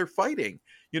while they're fighting.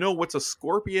 What's a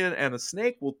scorpion and a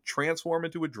snake will transform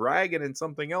into a dragon and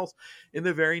something else in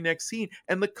the very next scene.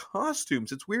 And the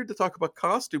costumes, it's weird to talk about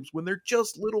costumes when they're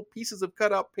just little pieces of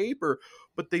cut out paper,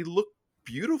 but they look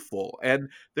beautiful, and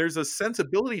there's a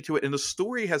sensibility to it, and the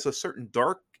story has a certain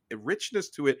dark richness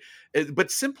to it, but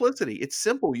simplicity. It's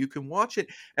simple. You can watch it,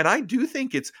 and I do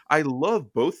think I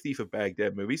love both Thief of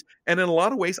Baghdad movies, and in a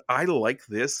lot of ways I like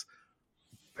this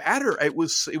better. It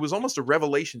was almost a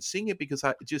revelation seeing it, because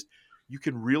you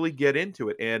can really get into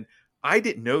it. And I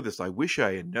didn't know this. I wish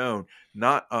I had known.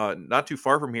 Not too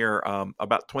far from here,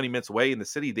 about 20 minutes away in the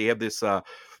city, they have this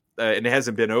and it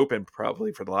hasn't been open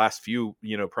probably for the last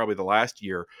probably the last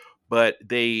year, but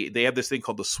they have this thing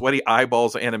called the Sweaty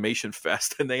Eyeballs Animation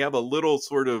Fest, and they have a little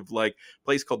sort of like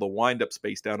place called the Wind Up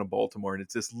Space down in Baltimore, and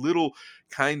it's this little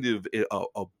kind of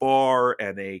a bar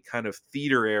and a kind of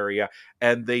theater area,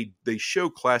 and they show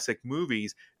classic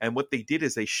movies. And what they did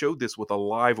is they showed this with a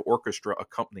live orchestra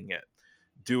accompanying it,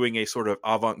 doing a sort of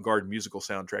avant-garde musical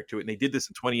soundtrack to it. And they did this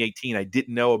in 2018. I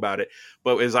didn't know about it,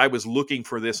 but as I was looking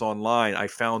for this online, I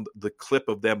found the clip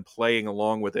of them playing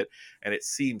along with it, and it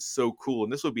seems so cool.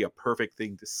 And this would be a perfect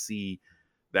thing to see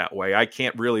that way. I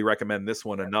can't really recommend this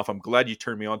one enough. I'm glad you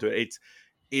turned me on to it.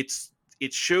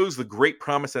 It shows the great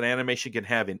promise that animation can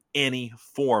have in any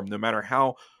form, no matter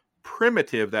how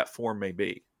primitive that form may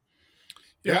be.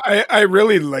 Yeah, I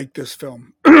really like this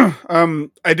film.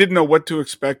 I didn't know what to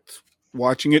expect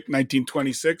watching it.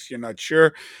 1926, you're not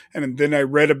sure, and then I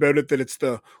read about it that it's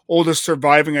the oldest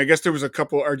surviving. I guess there was a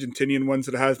couple Argentinian ones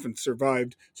that haven't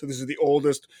survived, so this is the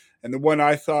oldest. And the one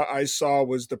I thought I saw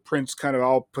was the prints kind of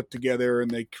all put together,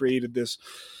 and they created this.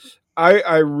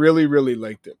 I really, really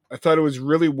liked it. I thought it was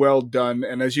really well done,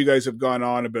 and as you guys have gone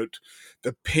on about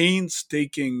the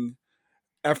painstaking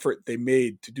effort they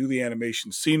made to do the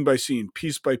animation, scene by scene,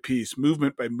 piece by piece,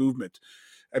 movement by movement.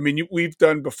 I mean, we've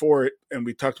done before, and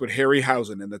we talked about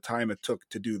Harryhausen and the time it took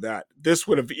to do that. This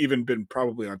would have even been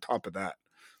probably on top of that.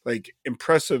 Like,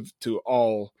 impressive to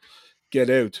all get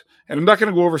out. And I'm not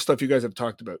going to go over stuff you guys have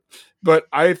talked about, but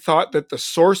I thought that the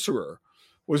sorcerer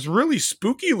was really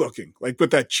spooky looking, like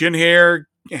with that chin hair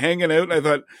hanging out. And I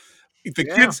thought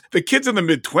the kids in the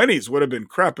mid-20s would have been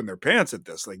crapping their pants at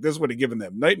this. Like, this would have given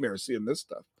them nightmares seeing this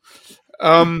stuff.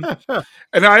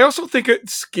 And I also think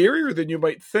it's scarier than you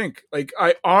might think. Like,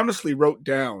 I honestly wrote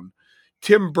down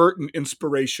Tim Burton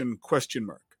inspiration ?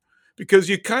 Because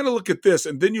you kind of look at this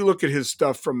and then you look at his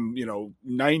stuff from,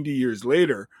 90 years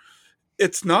later.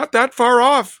 It's not that far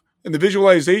off in the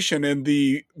visualization and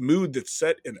the mood that's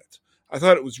set in it. I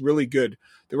thought it was really good.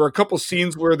 There were a couple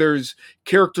scenes where there's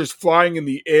characters flying in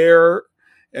the air,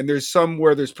 and there's some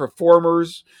where there's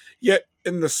performers. Yet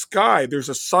in the sky, there's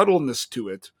a subtleness to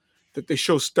it that they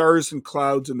show stars and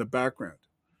clouds in the background.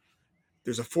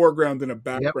 There's a foreground and a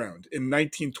background in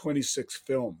 1926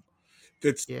 film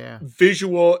that's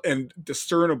visual and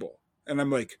discernible. And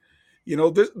I'm like,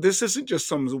 this isn't just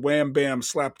some wham bam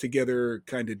slap together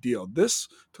kind of deal. This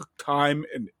took time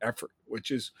and effort, which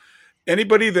is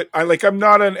anybody that I'm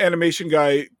not an animation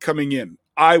guy coming in.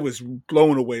 I was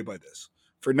blown away by this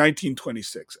for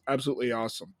 1926. Absolutely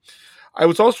awesome. I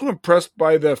was also impressed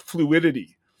by the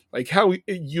fluidity, like how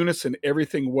in unison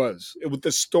everything was.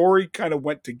 The story kind of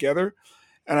went together.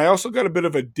 And I also got a bit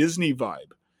of a Disney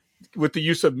vibe with the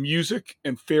use of music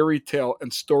and fairy tale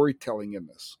and storytelling in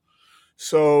this.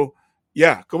 So,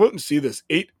 yeah, go out and see this.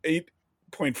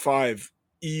 8.5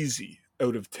 easy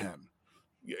out of 10.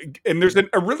 And there's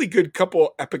a really good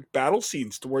couple epic battle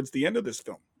scenes towards the end of this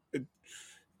film.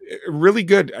 Really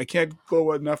good. I can't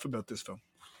go enough about this film.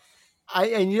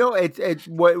 It's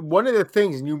one of the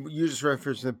things, and you just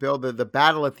referenced the Bill, the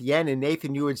battle at the end, and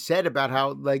Nathan, you had said about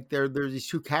how like there's these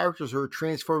two characters who are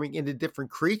transforming into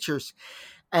different creatures,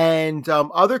 and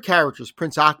other characters,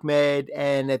 Prince Ahmed,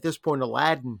 and at this point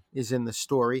Aladdin is in the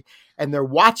story, and they're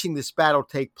watching this battle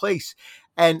take place.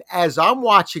 And as I'm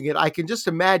watching it, I can just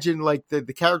imagine like the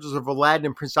characters of Aladdin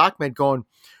and Prince Ahmed going,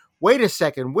 "Wait a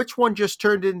second, which one just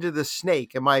turned into the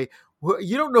snake?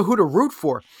 You don't know who to root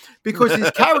for because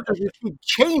these characters keep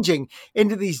changing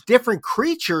into these different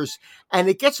creatures, and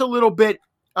it gets a little bit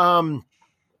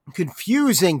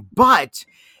confusing, but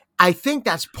I think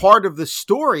that's part of the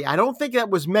story. I don't think that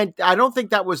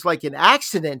was like an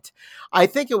accident. I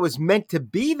think it was meant to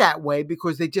be that way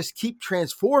because they just keep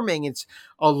transforming. It's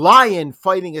a lion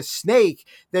fighting a snake,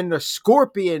 then a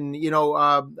scorpion,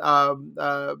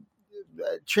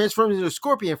 transforms into a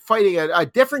scorpion fighting a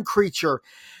different creature.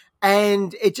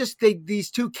 And it just,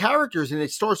 these two characters, and it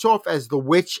starts off as the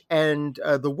witch and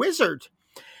the wizard,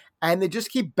 and they just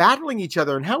keep battling each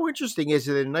other. And how interesting is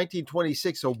it in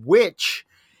 1926, a witch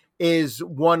is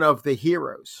one of the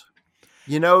heroes?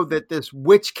 That this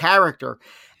witch character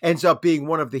ends up being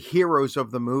one of the heroes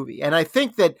of the movie. And I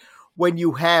think that when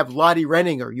you have Lottie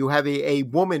Renninger, you have a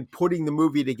woman putting the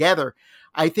movie together,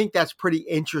 I think that's pretty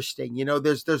interesting.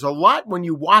 There's a lot when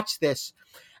you watch this,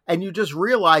 and you just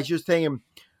realize you're thinking,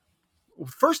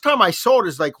 first time I saw it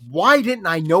is like, why didn't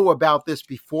I know about this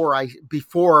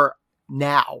before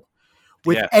now?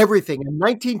 With everything, a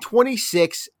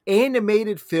 1926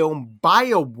 animated film by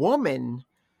a woman,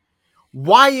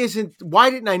 why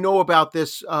didn't I know about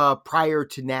this prior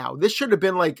to now? This should have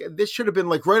been like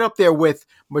right up there with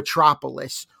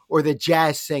Metropolis or The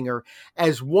Jazz Singer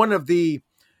as one of the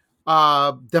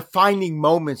defining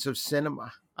moments of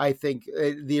cinema. I think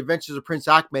The Adventures of Prince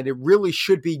Ahmed, it really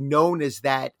should be known as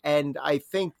that. And I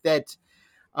think that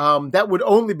that would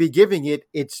only be giving it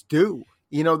its due.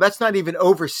 That's not even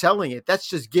overselling it. That's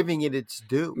just giving it its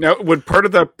due. Now, would part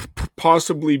of that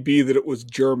possibly be that it was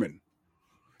German?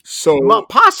 So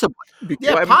possibly.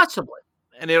 Possibly.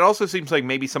 And it also seems like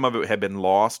maybe some of it had been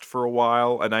lost for a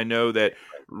while. And I know that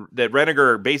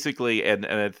Renninger basically, and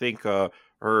I think her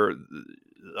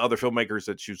other filmmakers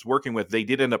that she was working with, they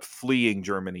did end up fleeing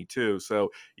Germany too.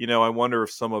 So, I wonder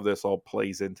if some of this all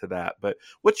plays into that. But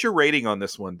what's your rating on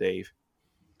this one, Dave?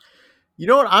 You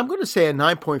know what? I'm going to say a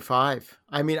 9.5.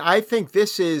 I mean, I think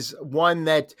this is one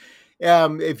that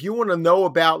if you want to know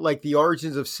about like the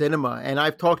origins of cinema, and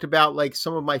I've talked about like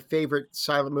some of my favorite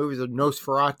silent movies of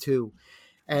Nosferatu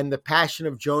and The Passion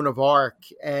of Joan of Arc,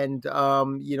 and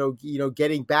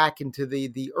getting back into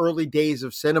the early days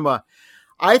of cinema.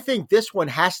 I think this one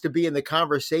has to be in the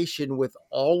conversation with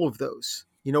all of those,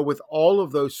 with all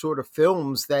of those sort of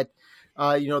films that,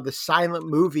 the silent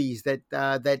movies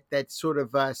that sort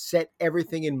of set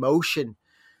everything in motion.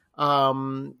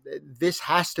 This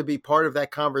has to be part of that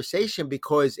conversation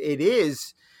because it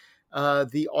is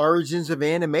the origins of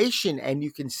animation, and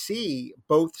you can see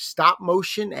both stop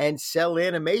motion and cell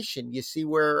animation. You see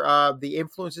where the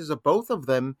influences of both of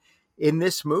them in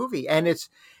this movie, and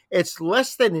it's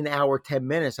less than an hour, 10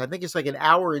 minutes. I think it's like an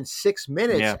hour and 6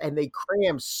 minutes, and they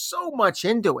cram so much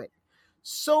into it,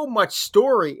 so much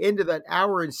story into that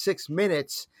hour and 6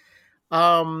 minutes.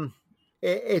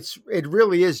 It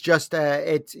really is just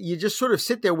you just sort of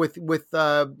sit there with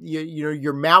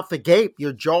your mouth agape,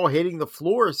 your jaw hitting the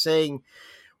floor, saying,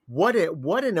 what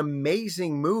an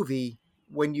amazing movie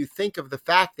when you think of the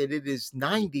fact that it is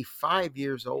 95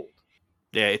 years old.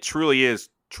 Yeah, it truly is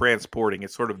transporting.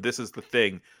 It's sort of, this is the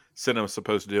thing cinema's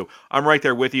supposed to do. I'm right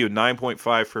there with you.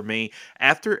 9.5 for me.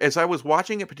 As I was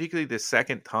watching it, particularly the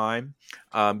second time,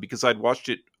 because I'd watched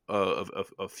it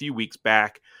a few weeks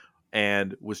back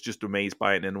and was just amazed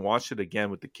by it, and then watched it again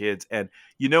with the kids. And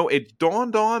it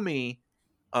dawned on me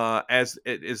as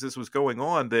this was going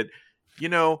on that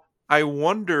I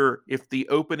wonder if the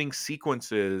opening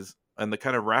sequences and the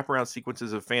kind of wraparound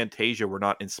sequences of Fantasia were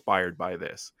not inspired by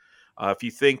this. If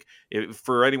you think,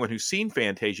 for anyone who's seen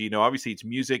Fantasia, obviously it's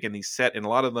music and these set, and a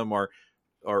lot of them are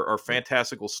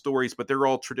fantastical stories, but they're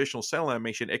all traditional cell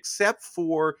animation, except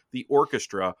for the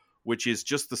orchestra, which is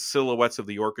just the silhouettes of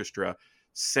the orchestra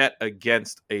set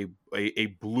against a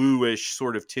bluish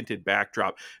sort of tinted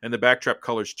backdrop, and the backdrop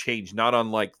colors change, not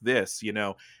unlike this,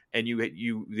 and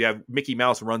you have Mickey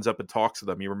Mouse runs up and talks to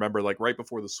them. You remember, like right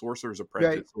before the Sorcerer's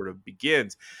Apprentice sort of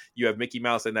begins, you have Mickey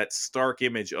Mouse and that stark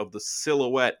image of the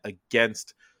silhouette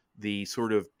against the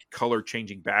sort of color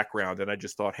changing background. And I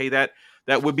just thought, hey, that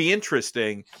would be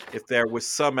interesting if there was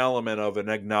some element of an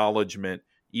acknowledgement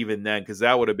even then, because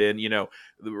that would have been,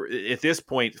 at this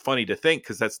point, funny to think,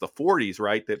 because that's the 40s,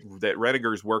 right? That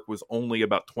Rediger's work was only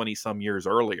about 20 some years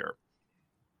earlier.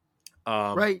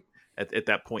 Right. At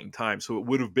that point in time. So it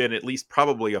would have been at least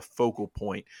probably a focal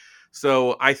point.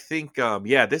 So I think,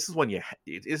 this is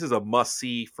this is a must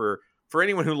see for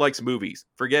anyone who likes movies.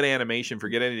 Forget animation,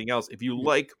 forget anything else. If you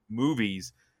like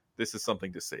movies, this is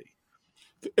something to see.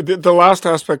 The last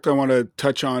aspect I want to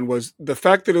touch on was the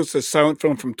fact that it was a silent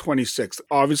film from 26.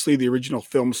 Obviously, the original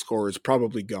film score is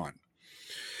probably gone.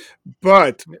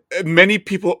 But many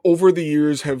people over the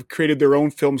years have created their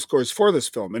own film scores for this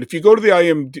film. And if you go to the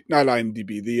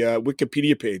the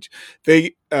Wikipedia page,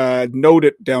 they note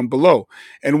it down below.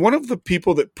 And one of the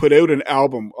people that put out an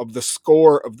album of the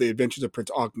score of The Adventures of Prince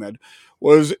Ahmed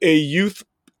was a youth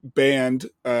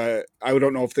band, I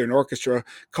don't know if they're an orchestra,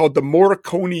 called the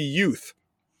Morricone Youth.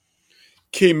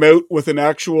 Came out with an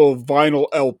actual vinyl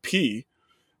LP,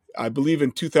 I believe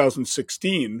in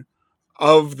 2016,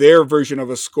 of their version of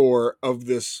a score of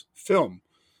this film.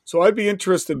 So I'd be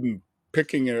interested in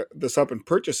picking this up and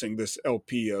purchasing this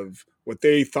LP of what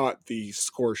they thought the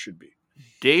score should be.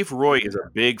 Dave Roy is a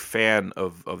big fan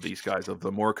of these guys, of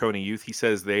the Morricone Youth. He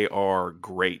says they are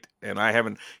great. And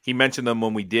he mentioned them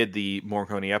when we did the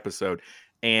Morricone episode,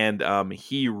 and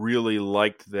he really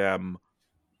liked them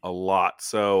a lot.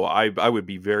 So I would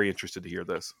be very interested to hear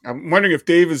this. I'm wondering if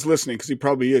Dave is listening, because he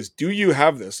probably is. Do you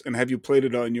have this, and have you played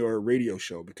it on your radio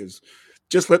show? Because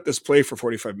just let this play for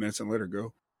 45 minutes and let her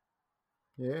go.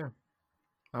 Yeah.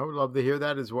 I would love to hear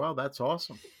that as well. That's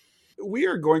awesome. We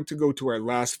are going to go to our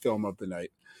last film of the night,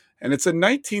 and it's a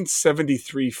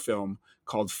 1973 film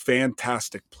called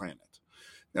Fantastic Planet.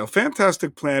 Now,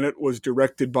 Fantastic Planet was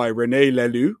directed by René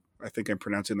Laloux. I think I'm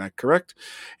pronouncing that correct.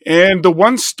 And the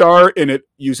one star in it,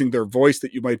 using their voice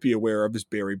that you might be aware of, is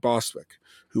Barry Bostwick,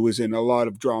 who was in a lot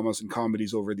of dramas and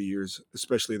comedies over the years,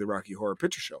 especially the Rocky Horror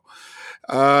Picture Show.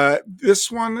 This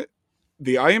one,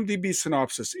 the IMDb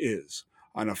synopsis is,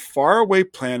 on a faraway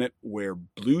planet where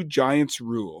blue giants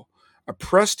rule,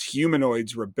 oppressed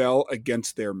humanoids rebel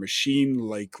against their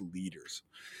machine-like leaders.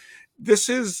 This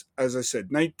is, as I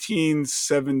said,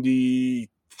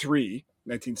 1973.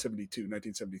 1972,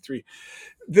 1973.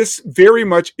 This very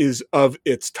much is of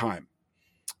its time.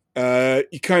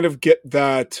 You kind of get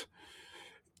that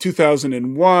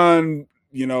 2001,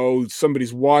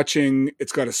 somebody's watching.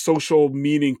 It's got a social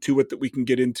meaning to it that we can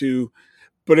get into,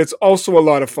 but it's also a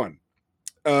lot of fun.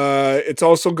 It's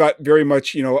also got very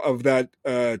much, of that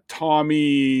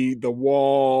Tommy, The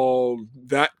Wall,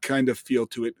 that kind of feel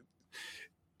to it.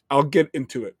 I'll get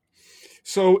into it.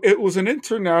 So it was an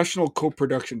international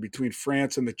co-production between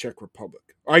France and the Czech Republic.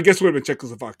 I guess it would have been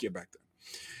Czechoslovakia back then.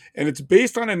 And it's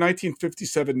based on a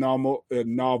 1957 novel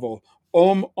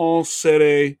Homme en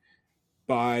Série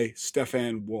by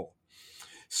Stefan Wool.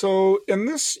 So in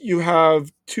this, you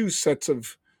have two sets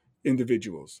of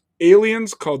individuals.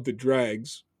 Aliens called the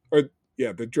Drags, who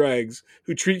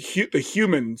treat the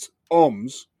humans,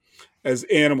 hommes, as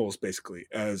animals, basically,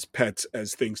 as pets,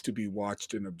 as things to be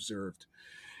watched and observed.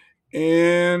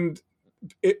 And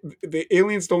the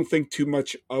aliens don't think too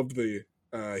much of the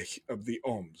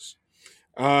hommes.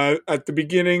 At the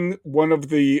beginning, one of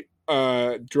the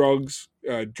drags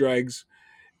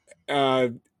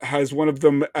has one of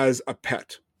them as a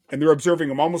pet, and they're observing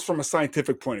him almost from a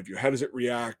scientific point of view. How does it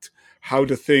react? How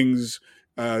do things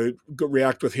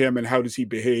react with him, and how does he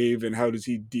behave, and how does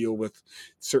he deal with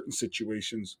certain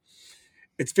situations?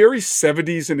 It's very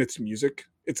 70s in its music.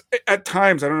 It's at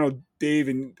times, I don't know, Dave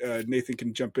and Nathan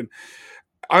can jump in.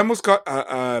 I almost got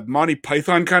a Monty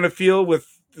Python kind of feel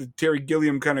with the Terry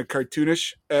Gilliam kind of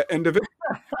cartoonish end of it.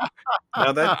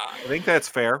 Now that I think that's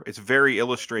fair. It's very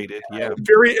illustrated. Yeah.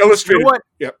 Very illustrated. You know what?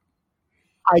 Yep.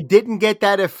 I didn't get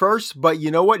that at first, but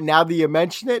you know what? Now that you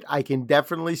mention it, I can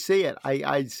definitely see it.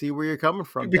 I see where you're coming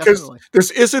from. Because definitely.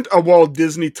 This isn't a Walt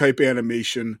Disney type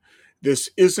animation. This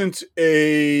isn't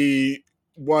a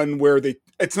one where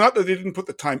it's not that they didn't put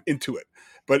the time into it,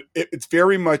 but it's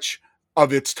very much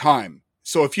of its time.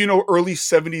 So if you know early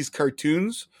 70s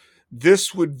cartoons,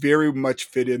 this would very much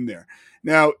fit in there.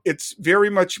 Now, it's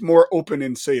very much more open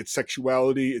in, say, its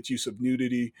sexuality, its use of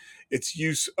nudity, its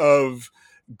use of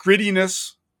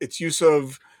grittiness, its use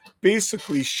of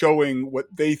basically showing what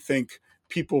they think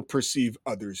people perceive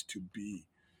others to be.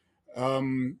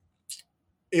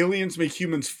 Aliens make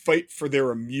humans fight for their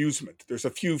amusement. There's a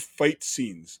few fight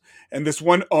scenes. And this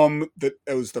one that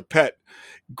was the pet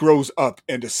grows up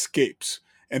and escapes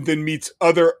and then meets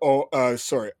other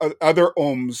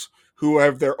Ohms who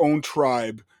have their own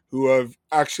tribe, who have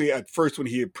actually, at first when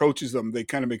he approaches them, they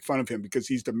kind of make fun of him because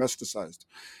he's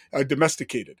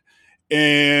domesticated.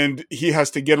 And he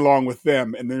has to get along with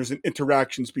them. And there's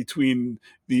interactions between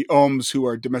the Ohms who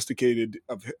are domesticated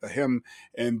of him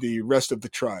and the rest of the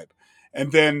tribe.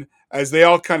 And then as they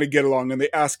all kind of get along and they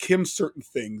ask him certain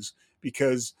things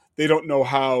because they don't know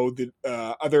how the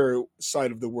other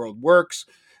side of the world works,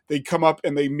 they come up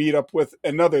and they meet up with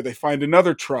they find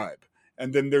another tribe.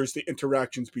 And then there's the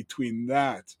interactions between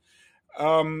that.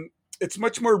 It's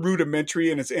much more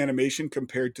rudimentary in its animation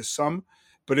compared to some,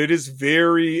 but it is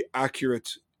very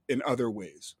accurate in other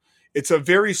ways. It's a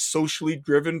very socially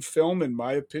driven film, in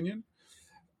my opinion.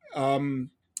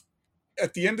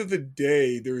 At the end of the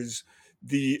day, there's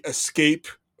the escape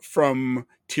from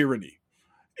tyranny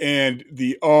and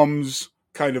the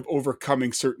kind of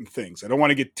overcoming certain things. I don't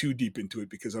want to get too deep into it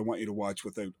because I want you to watch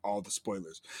without all the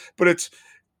spoilers. But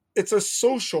it's a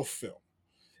social film.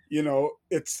 You know,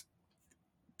 it's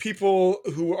people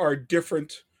who are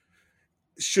different.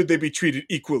 Should they be treated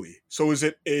equally? So is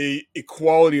it a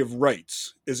equality of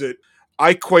rights?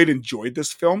 I quite enjoyed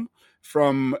this film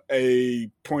from a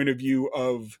point of view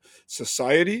of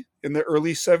society in the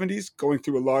early 70s, going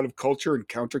through a lot of culture and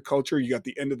counterculture. You got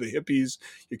the end of the hippies.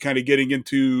 You're kind of getting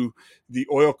into the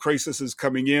oil crisis is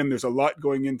coming in. There's a lot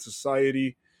going in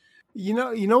society. You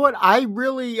know what? I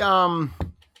really, I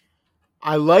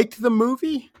liked the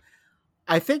movie.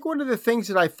 I think one of the things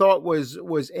that I thought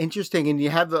was interesting, and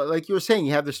you have like you were saying,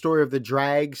 you have the story of the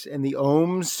Drags and the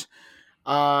Ohms,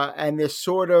 and this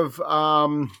sort of, the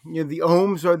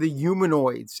Ohms are the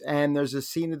humanoids, and there's a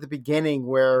scene at the beginning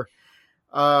where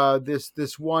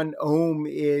this one Ohm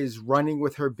is running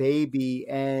with her baby,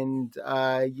 and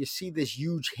you see this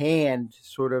huge hand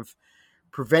sort of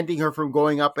preventing her from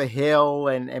going up a hill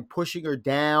and pushing her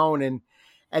down,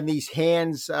 and these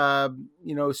hands,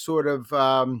 sort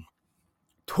of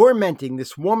tormenting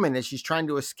this woman as she's trying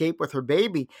to escape with her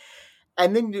baby.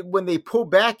 And then when they pull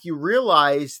back, you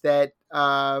realize that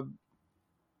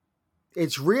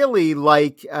it's really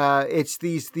like it's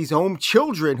these Ohm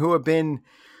children who have been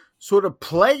sort of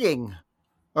playing,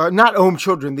 not Ohm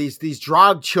children, these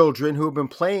Drog children who have been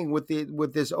playing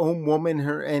with this Ohm woman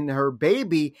and her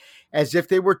baby as if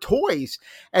they were toys,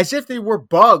 as if they were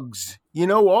bugs. You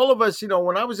know, all of us,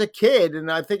 when I was a kid, and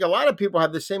I think a lot of people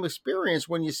have the same experience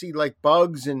when you see like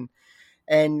bugs and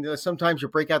sometimes you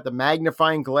break out the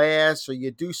magnifying glass or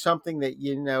you do something that,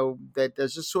 that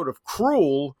is just sort of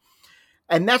cruel.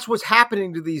 And that's what's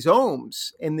happening to these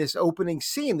Ohms in this opening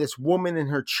scene, this woman and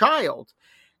her child.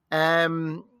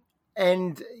 And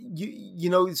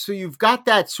so you've got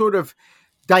that sort of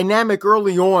dynamic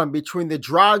early on between the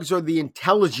Drogs are the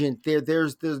intelligent.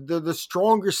 There's the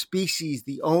stronger species.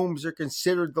 The Ohms are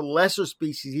considered the lesser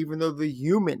species, even though the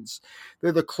humans,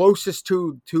 they're the closest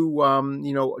to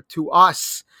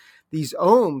us, these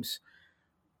Ohms.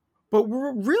 But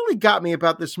what really got me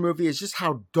about this movie is just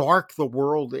how dark the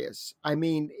world is. I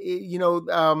mean,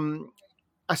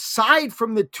 aside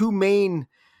from the two main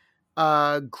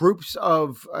groups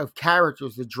of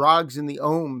characters, the Drogs and the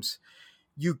Ohms,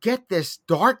 you get this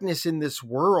darkness in this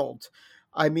world.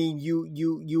 I mean,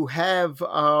 you have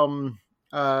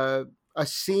a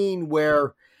scene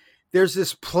where there's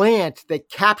this plant that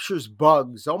captures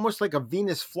bugs, almost like a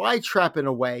Venus flytrap in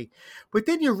a way. But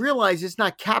then you realize it's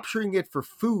not capturing it for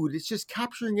food. It's just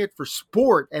capturing it for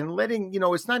sport and letting,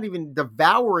 it's not even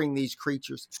devouring these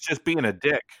creatures. It's just being a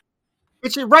dick.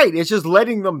 It's right. It's just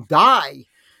letting them die.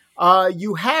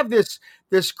 You have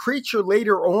this creature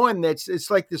later on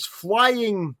it's like this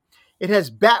flying, it has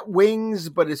bat wings,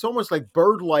 but it's almost like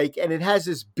bird-like, and it has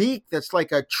this beak that's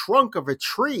like a trunk of a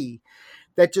tree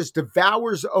that just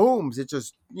devours Ohms. It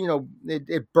just,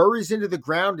 it buries into the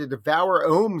ground to devour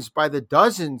Ohms by the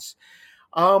dozens.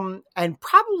 And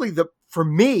probably for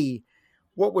me,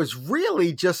 what was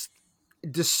really just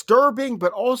disturbing,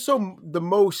 but also the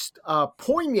most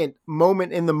poignant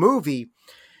moment in the movie,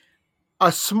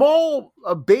 a small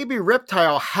baby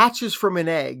reptile hatches from an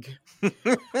egg.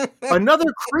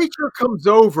 Another creature comes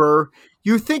over,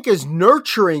 you think is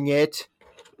nurturing it,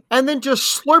 and then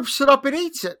just slurps it up and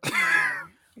eats it.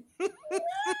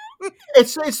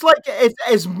 It's like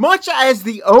as much as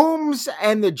the ohms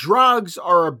and the drugs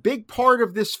are a big part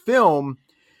of this film,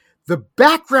 the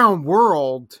background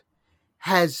world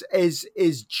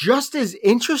is just as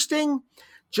interesting,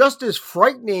 just as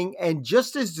frightening, and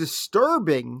just as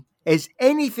disturbing as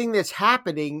anything that's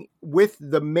happening with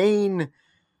the main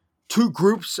two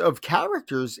groups of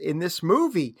characters in this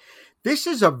movie. This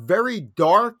is a very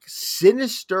dark,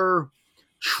 sinister,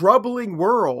 troubling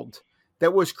world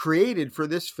that was created for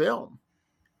this film.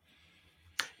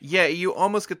 Yeah, you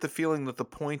almost get the feeling that the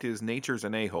point is nature's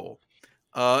an a-hole.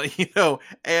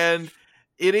 And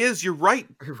it is, you're right,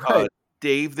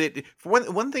 Dave, that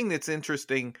one thing that's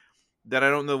interesting that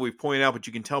I don't know we've pointed out, but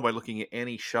you can tell by looking at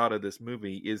any shot of this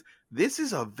movie, is this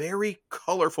is a very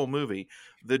colorful movie.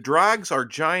 The Drogs are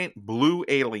giant blue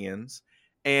aliens,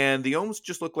 and the Ohms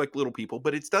just look like little people,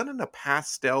 but it's done in a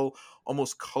pastel,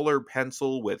 almost colored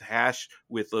pencil with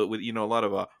with a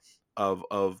lot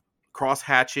of cross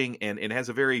hatching, and it has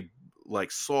a very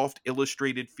like soft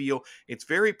illustrated feel. It's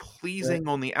very pleasing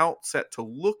on the outset to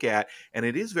look at, and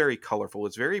it is very colorful.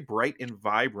 It's very bright and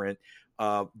vibrant.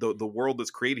 The world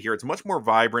that's created here, it's much more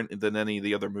vibrant than any of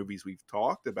the other movies we've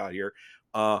talked about here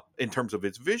in terms of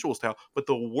its visual style, but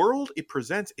the world it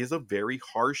presents is a very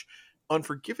harsh,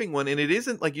 unforgiving one. And it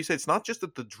isn't, like you said, it's not just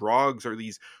that the Drogs are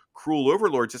these cruel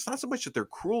overlords. It's not so much that they're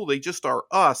cruel, they just are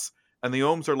us, and the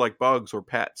Ohms are like bugs or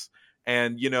pets.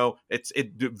 And it's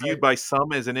viewed by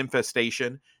some as an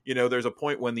infestation. There's a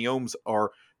point when the Ohms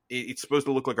it's supposed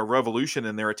to look like a revolution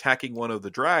and they're attacking one of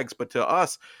the Drags, but to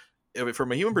us,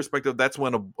 from a human perspective, that's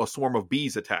when a swarm of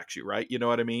bees attacks you, right? You know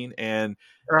what I mean? And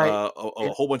a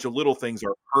whole bunch of little things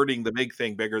are hurting the big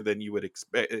thing bigger than you would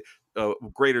expect,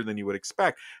 greater than you would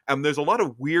expect. And there's a lot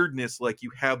of weirdness, like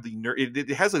you have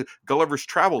it has a Gulliver's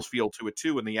Travels feel to it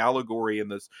too, and the allegory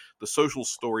and the social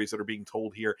stories that are being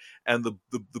told here, and the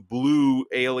blue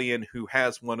alien who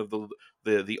has one of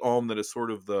the Ohm that is sort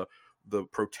of the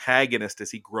protagonist as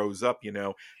he grows up,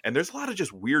 and there's a lot of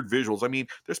just weird visuals. I mean,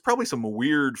 there's probably some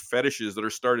weird fetishes that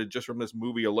are started just from this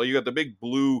movie alone. You got the big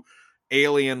blue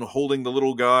alien holding the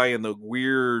little guy and the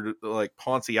weird like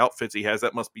Ponzi outfits he has.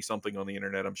 That must be something on the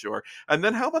internet, I'm sure. And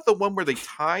then how about the one where they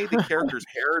tie the characters'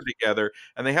 hair together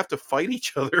and they have to fight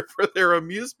each other for their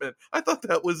amusement? I thought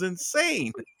that was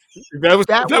insane. That was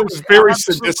very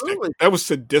sadistic. That was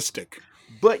sadistic.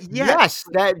 But yes,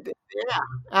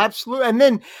 absolutely. And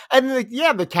then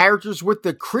the characters with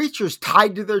the creatures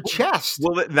tied to their chest.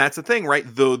 Well, that's the thing, right?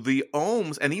 The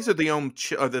Ohms, and these are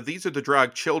these are the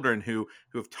Drog children who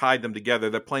have tied them together.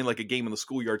 They're playing like a game in the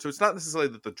schoolyard. So it's not necessarily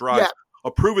that the Drogs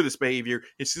approve of this behavior.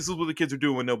 This is what the kids are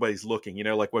doing when nobody's looking.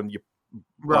 Like when you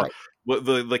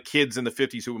the kids in the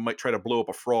 50s who might try to blow up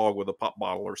a frog with a pop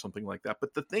bottle or something like that.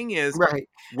 But the thing is,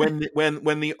 when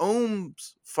the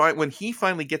Ohms when he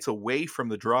finally gets away from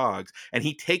the Drogs and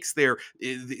he takes there's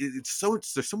so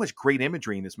much great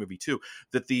imagery in this movie too,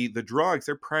 that the Drogs,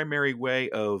 their primary way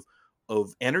of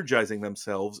energizing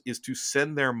themselves is to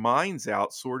send their minds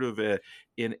out sort of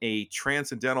in a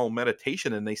transcendental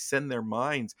meditation, and they send their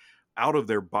minds out of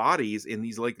their bodies in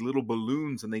these like little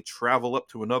balloons, and they travel up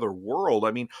to another world.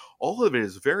 I mean, all of it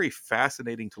is very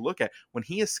fascinating to look at. When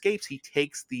he escapes, he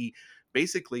takes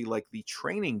basically like the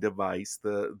training device,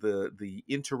 the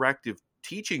interactive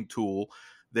teaching tool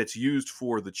that's used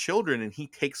for the children, and he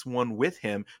takes one with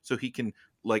him so he can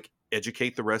like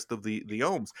educate the rest of the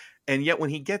Ohms. And yet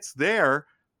when he gets there,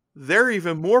 they're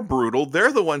even more brutal.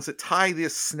 They're the ones that tie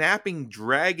this snapping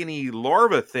dragony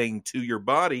larva thing to your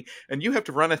body, and you have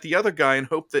to run at the other guy and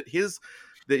hope that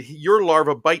your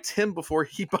larva bites him before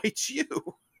he bites you.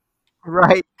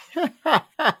 Right. But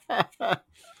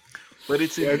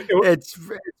it's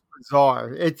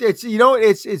bizarre.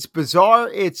 It's bizarre.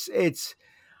 It's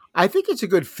I think it's a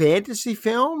good fantasy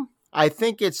film. I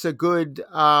think it's a good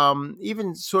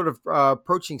even sort of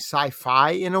approaching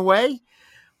sci-fi in a way.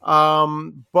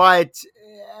 But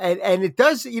it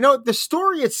does, the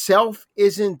story itself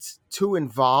isn't too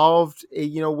involved,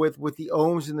 with the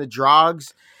Ohms and the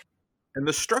Drogs. And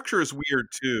the structure is weird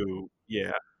too.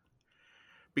 Yeah.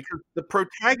 Because the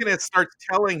protagonist starts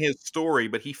telling his story,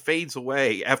 but he fades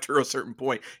away after a certain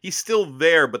point. He's still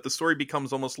there, but the story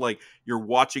becomes almost like you're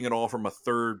watching it all from a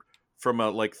third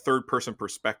person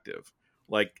perspective.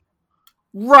 Like,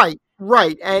 right.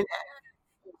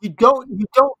 you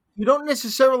don't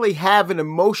necessarily have an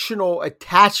emotional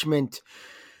attachment,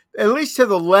 at least to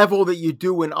the level that you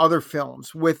do in other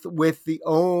films with the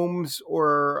Ohms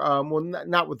or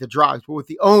not with the Drogs, but with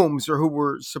the Ohms, or who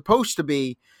we're supposed to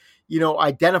be,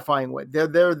 identifying with.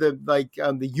 They're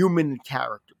the human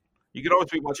character. You could always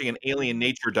be watching an alien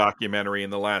nature documentary in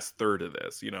the last third of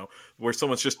this, where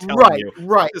someone's just telling you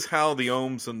this is how the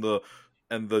Ohms and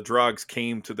the Drogs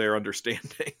came to their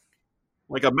understanding.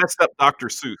 Like a messed up Dr.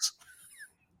 Seuss.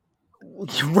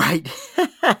 Right.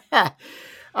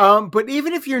 But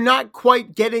even if you're not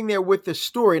quite getting there with the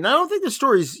story, and I don't think the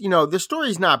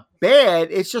story's not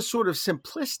bad, it's just sort of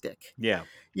simplistic. Yeah.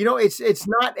 It's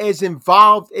not as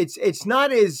involved. It's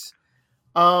not as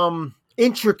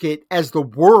intricate as the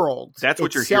world. That's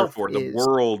what you're here for. The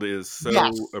world is so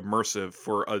immersive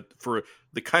for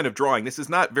the kind of drawing. This is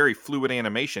not very fluid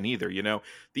animation either.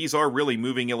 These are really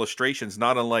moving illustrations,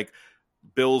 not unlike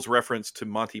Bill's reference to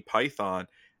Monty Python.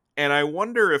 And I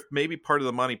wonder if maybe part of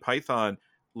the Monty Python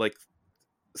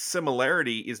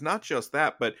similarity is not just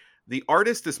that, but the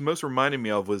artist this most reminded me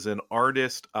of was an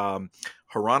artist,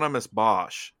 Hieronymus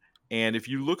Bosch. And if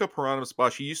you look up Hieronymus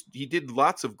Bosch, he did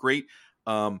lots of great,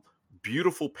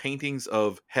 beautiful paintings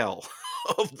of hell,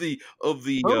 of the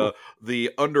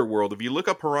underworld. If you look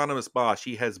up Hieronymus Bosch,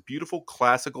 he has beautiful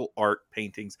classical art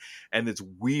paintings, and it's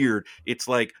weird. It's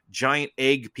like giant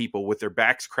egg people with their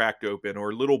backs cracked open,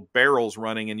 or little barrels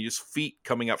running, and just feet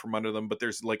coming out from under them, but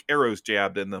there's like arrows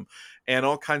jabbed in them, and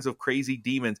all kinds of crazy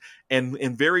demons, and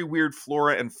very weird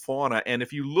flora and fauna. And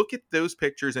if you look at those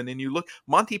pictures, and then you look,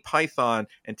 Monty Python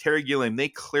and Terry Gilliam, they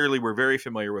clearly were very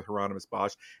familiar with Hieronymus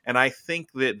Bosch, and I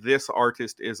think that this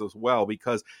artist is as well,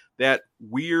 because that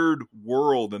weird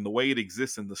world and the way it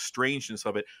exists and the strangeness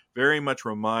of it very much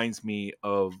reminds me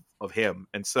of him.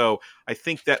 And so I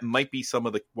think that might be some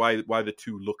of the why the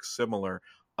two look similar.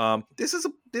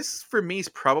 This for me is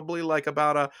probably like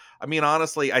about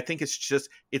honestly, I think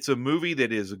it's a movie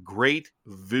that is a great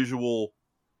visual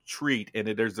treat, and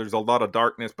there's a lot of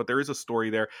darkness, but there is a story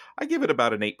there. I give it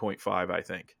about an 8.5, I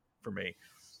think, for me.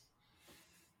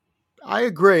 I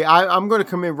agree. I'm going to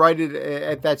come in right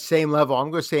at that same level. I'm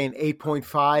going to say an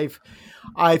 8.5.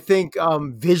 I think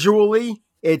visually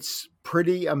it's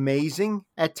pretty amazing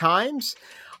at times.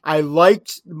 I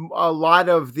liked a lot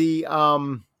of the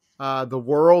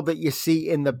world that you see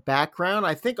in the background.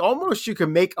 I think almost you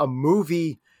can make a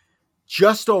movie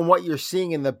just on what you're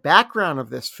seeing in the background of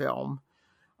this film.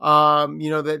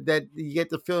 That you get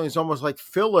the feeling it's almost like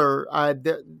filler.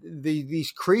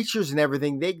 These creatures and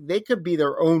everything, they could be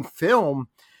their own film.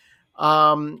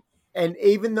 And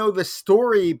even though the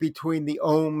story between the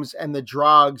Ohms and the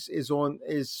Drogs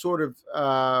is sort of,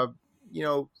 I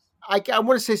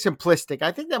want to say simplistic.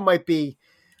 I think that might be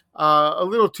a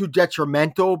little too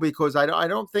detrimental, because I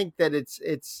don't think that it's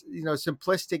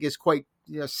simplistic is quite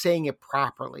saying it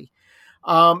properly.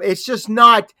 It's just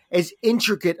not as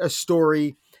intricate a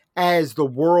story as the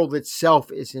world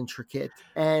itself is intricate,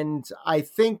 and I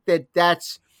think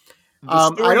that's. I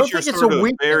don't think it's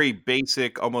a very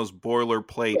basic, almost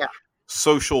boilerplate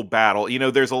social battle.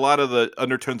 There's a lot of the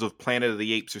undertones of Planet of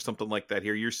the Apes or something like that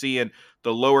here. You're seeing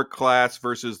the lower class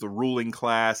versus the ruling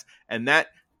class, and that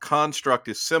construct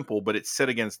is simple, but it's set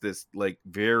against this like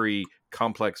very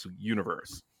complex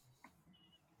universe.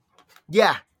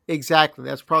 Yeah. Exactly.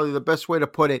 That's probably the best way to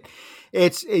put it.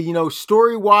 It's,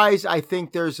 story wise, I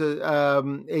think there's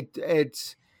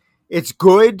it's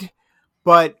good,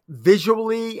 but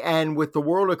visually and with the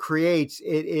world it creates,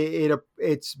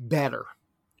 it's better.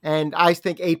 And I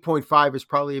think 8.5 is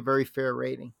probably a very fair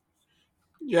rating.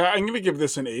 Yeah, I'm going to give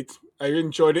this an 8. I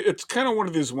enjoyed it. It's kind of one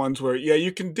of these ones where,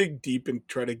 you can dig deep and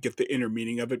try to get the inner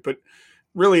meaning of it, but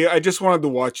really, I just wanted to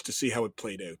watch to see how it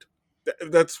played out.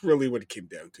 That's really what it came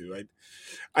down to.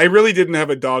 I really didn't have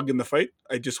a dog in the fight.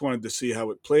 I just wanted to see how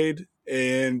it played,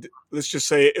 and let's just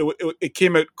say it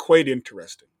came out quite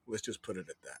interesting. Let's just put it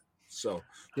at that. So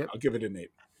I'll give it an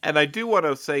 8. And I do want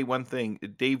to say one thing,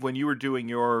 Dave, when you were doing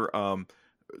your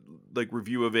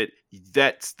review of it,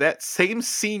 that same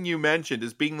scene you mentioned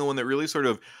as being the one that really sort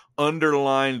of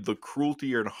underlined the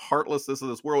cruelty and heartlessness of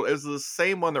this world is the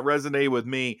same one that resonated with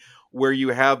me, where you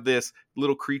have this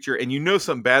little creature and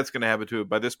something bad's going to happen to it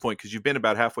by this point because you've been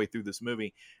about halfway through this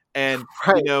movie, and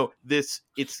it's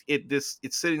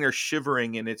sitting there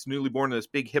shivering, and it's newly born, and this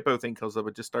big hippo thing comes up,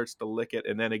 it just starts to lick it,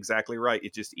 and then exactly right,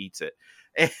 it just eats it.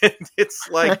 And it's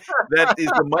like that's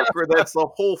the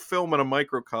whole film in a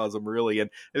microcosm, really. And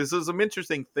there's some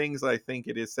interesting things I think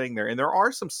it is saying there, and there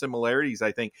are some similarities.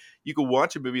 I think you could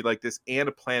watch a movie like this and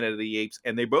A Planet of the Apes,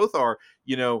 and they both are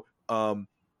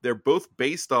they're both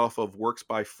based off of works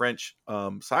by French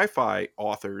sci-fi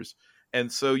authors,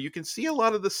 And so you can see a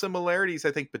lot of the similarities,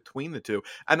 I think, between the two.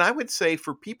 And I would say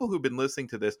for people who've been listening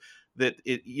to this, that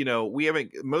we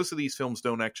haven't, most of these films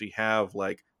don't actually have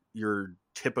like your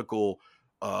typical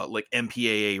like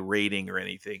MPAA rating or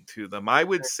anything to them. I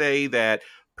would say that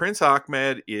Prince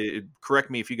Ahmed, correct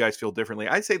me if you guys feel differently,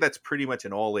 I'd say that's pretty much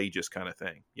an all ages kind of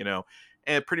thing,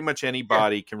 and pretty much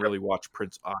anybody can really watch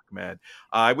Prince Ahmed.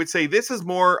 I would say this is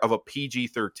more of a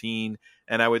PG-13,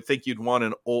 and I would think you'd want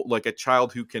a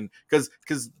child who can,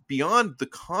 because beyond the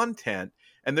content,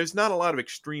 and there's not a lot of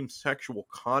extreme sexual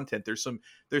content. There's some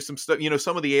stuff,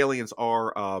 some of the aliens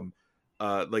are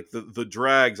like the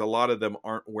drags, a lot of them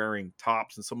aren't wearing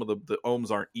tops, and some of the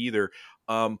ohms aren't either.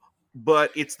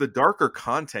 But it's the darker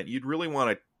content. You'd really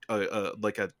want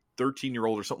like a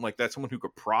 13-year-old or something like that, someone who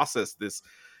could process this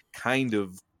kind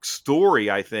of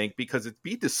story, I think, because it'd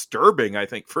be disturbing, I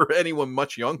think, for anyone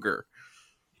much younger.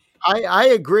 I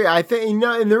agree. I think,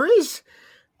 and there is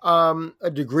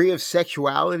a degree of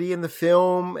sexuality in the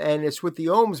film, and it's with the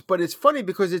ohms, but it's funny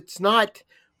because it's not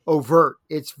overt.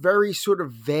 It's very sort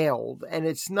of veiled, and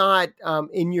it's not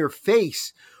in your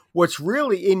face. What's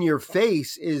really in your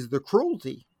face is the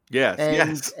cruelty.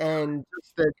 Yes, and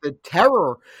the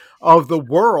terror of the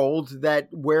world in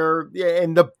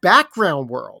the background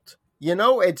world.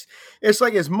 It's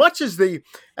like as much as the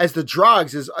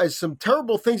drugs, as some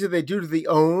terrible things that they do to the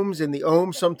ohms, and the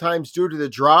ohms sometimes do to the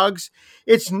drugs,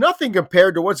 it's nothing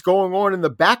compared to what's going on in the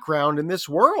background in this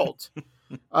world.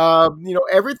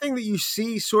 Everything that you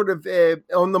see sort of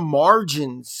on the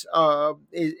margins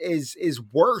is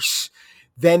worse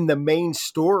than the main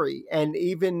story, and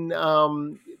even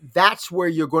that's where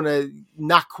you're going to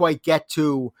not quite get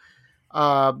to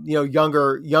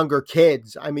younger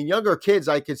kids. I mean, younger kids,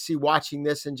 I could see watching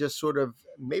this and just sort of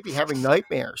maybe having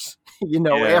nightmares,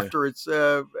 after it's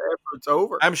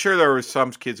over. I'm sure there were some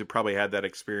kids who probably had that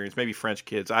experience. Maybe French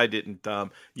kids. I didn't.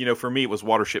 For me, it was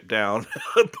Watership Down,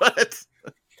 but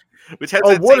which had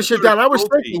Watership Down. I was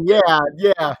thinking,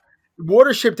 yeah,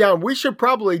 Watership Down. We should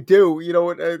probably do,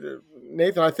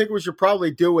 Nathan, I think we should probably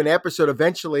do an episode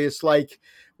eventually. It's like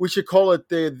we should call it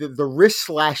the wrist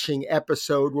slashing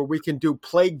episode, where we can do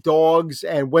Plague Dogs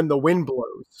and When the Wind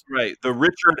Blows. Right, the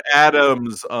Richard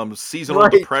Adams seasonal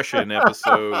depression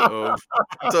episode of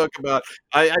talk about.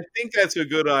 I think that's a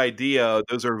good idea.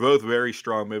 Those are both very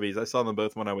strong movies. I saw them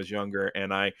both when I was younger,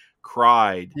 and I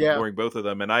cried during both of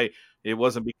them. And it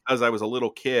wasn't because I was a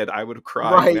little kid. I would have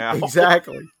cried. Right, now.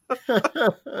 Exactly.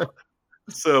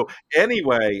 So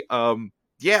anyway,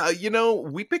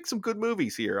 we picked some good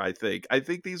movies here. I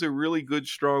think these are really good,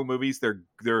 strong movies. They're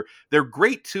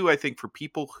great too. I think for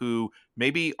people who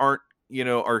maybe aren't,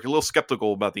 are a little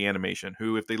skeptical about the animation,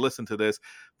 who, if they listen to this,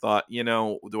 thought,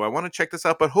 do I want to check this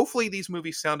out? But hopefully these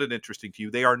movies sounded interesting to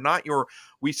you. They are not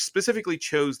we specifically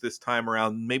chose this time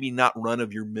around, maybe not run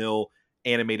of your mill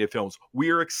animated films.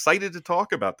 We are excited to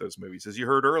talk about those movies, as you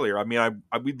heard earlier. I mean,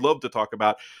 we'd love to talk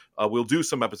about. We'll do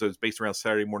some episodes based around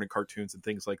Saturday morning cartoons and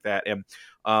things like that. And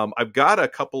I've got a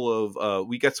couple of.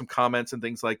 We got some comments and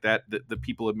things like that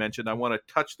people have mentioned. I want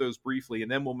to touch those briefly,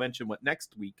 and then we'll mention what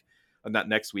next week. Not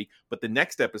next week, but the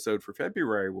next episode for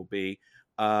February will be.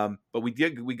 But we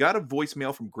got a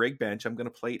voicemail from Greg Bench. I'm going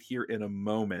to play it here in a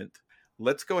moment.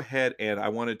 Let's go ahead, and I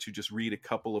wanted to just read a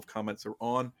couple of comments that are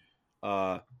on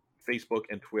Facebook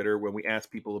and Twitter when we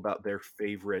asked people about their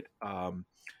favorite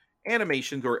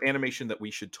animations or animation that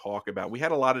we should talk about. We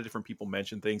had a lot of different people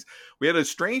mention things. We had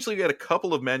a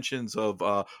couple of mentions of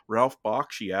Ralph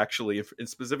Bakshi, actually, and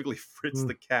specifically Fritz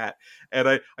the Cat. And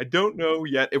I don't know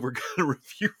yet if we're going to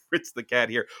review Fritz the Cat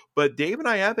here, but Dave and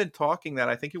I have been talking that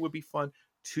I think it would be fun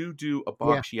to do a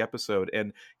Bakshi episode.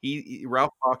 And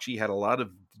Ralph Bakshi had a lot of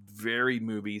varied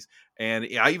movies, and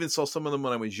I even saw some of them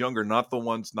when I was younger, not the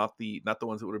ones that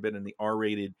would have been in the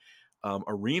R-rated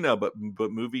arena, but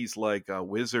movies like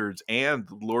Wizards and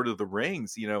Lord of the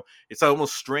Rings. It's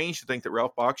almost strange to think that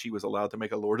Ralph Bakshi was allowed to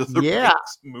make a Lord of the Rings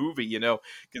movie,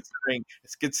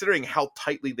 considering how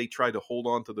tightly they tried to hold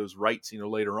on to those rights,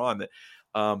 later on. That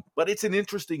but it's an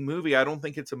interesting movie. I don't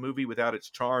think it's a movie without its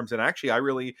charms. And actually,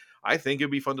 I think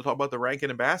it'd be fun to talk about the Rankin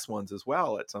and Bass ones as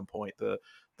well at some point. The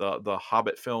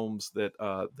Hobbit films that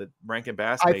Rankin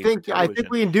Bass made. I think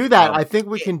we can do that. I think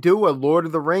we can do a Lord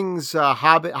of the Rings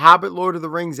Hobbit Lord of the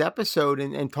Rings episode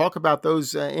and talk about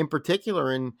those in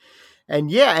particular. And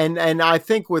I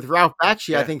think with Ralph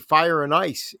Bakshi, I think Fire and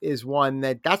Ice is one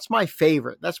that's my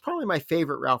favorite. That's probably my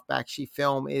favorite Ralph Bakshi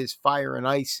film is Fire and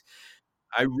Ice.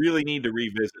 I really need to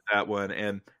revisit that one.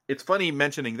 And it's funny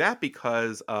mentioning that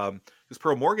because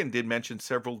Pearl Morgan did mention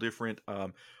several different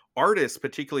artists,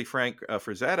 particularly Frank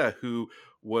Frazetta, who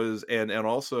was and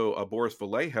also Boris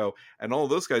Vallejo and all of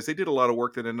those guys. They did a lot of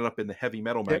work that ended up in the heavy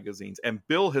metal magazines. And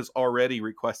Bill has already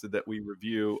requested that we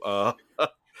review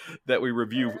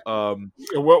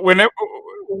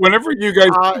whenever you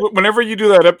guys whenever you do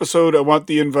that episode, I want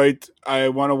the invite. I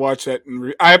want to watch that,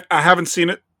 and I haven't seen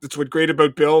it. That's what's great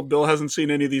about Bill. Bill hasn't seen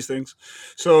any of these things,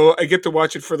 so I get to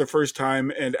watch it for the first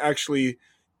time and actually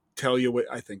tell you what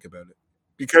I think about it.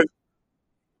 Because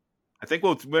I think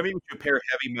maybe we should pair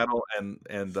heavy metal and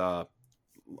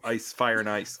ice, fire and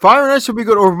ice. Fire and ice would be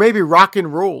good, or maybe rock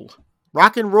and roll.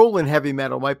 Rock and roll and heavy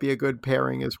metal might be a good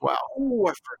pairing as well. Oh,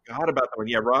 I forgot about that one.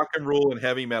 Yeah, rock and roll and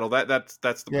heavy metal. That's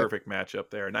the perfect matchup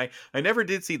there. And I never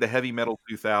did see the Heavy Metal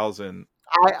 2000.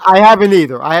 I haven't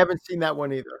either. I haven't seen that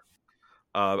one either.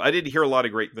 I did hear a lot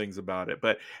of great things about it.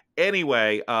 But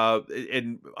anyway,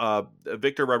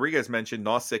 Victor Rodriguez mentioned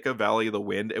Nausicaa, Valley of the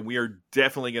Wind, and we are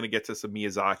definitely going to get to some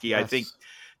Miyazaki. Yes. I think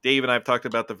Dave and I have talked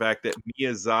about the fact that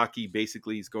Miyazaki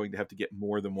basically is going to have to get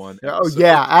more than one episode. Oh,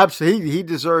 yeah, absolutely. He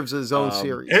deserves his own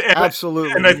series.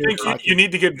 Absolutely. And I think you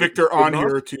need to get Victor on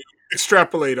here to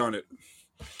extrapolate on it.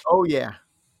 Oh, yeah.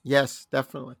 Yes,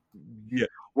 definitely. Yeah.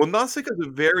 Well, Nausicaa is a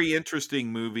very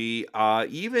interesting movie,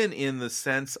 even in the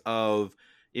sense of,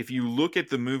 if you look at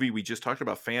the movie, we just talked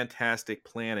about Fantastic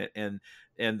Planet and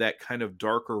that kind of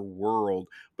darker world.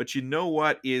 But you know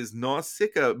what is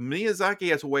Nausicaa? Miyazaki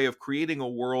has a way of creating a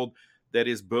world that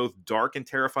is both dark and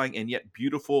terrifying, and yet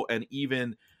beautiful, and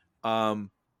even and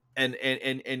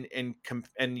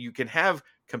you can have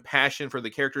compassion for the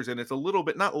characters, and it's a little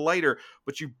bit not lighter,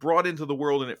 but you brought into the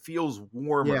world and it feels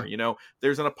warmer. Yeah. You know,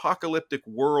 there's an apocalyptic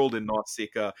world in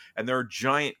Nausicaa, and there are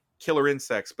giant killer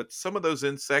insects, but some of those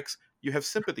insects you have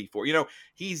sympathy for. You know,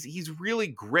 he's really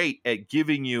great at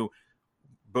giving you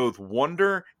both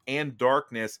wonder and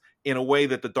darkness in a way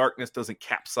that the darkness doesn't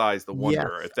capsize the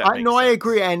wonder. Yes. If that makes sense. I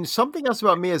agree. And something else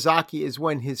about Miyazaki is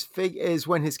when his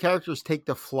characters take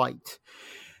to flight.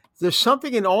 There's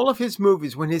something in all of his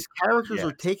movies when his characters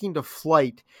are taking to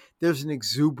flight. There's an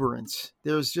exuberance.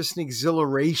 There's just an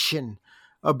exhilaration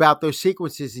about those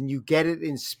sequences, and you get it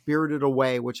in Spirited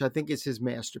Away, which I think is his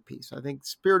masterpiece. I think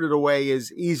Spirited Away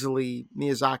is easily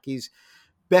Miyazaki's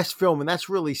best film, and that's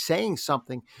really saying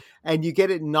something. And you get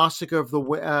it in Nausicaa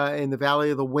in the Valley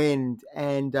of the Wind,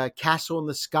 and Castle in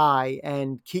the Sky,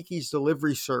 and Kiki's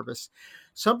Delivery Service.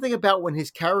 Something about when his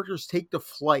characters take to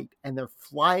flight and they're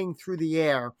flying through the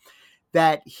air,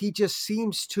 that he just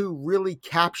seems to really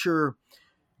capture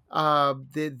the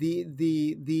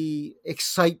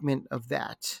excitement of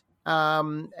that.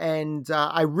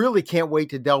 I really can't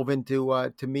wait to delve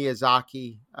into to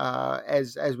Miyazaki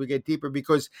as we get deeper,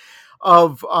 because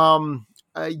of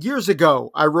years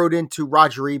ago I wrote into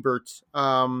Roger Ebert.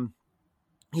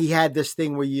 He had this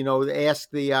thing where, they ask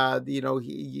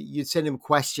you'd send him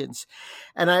questions.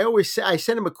 And I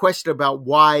sent him a question about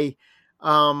why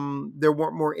there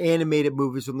weren't more animated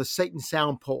movies on the Sight and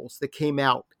Sound polls that came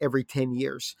out every 10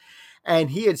 years.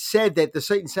 And he had said that the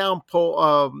Sight and Sound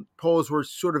polls were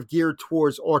sort of geared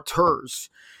towards auteurs,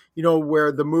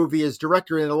 where the movie is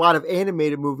director, and a lot of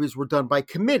animated movies were done by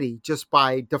committee just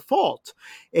by default,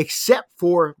 except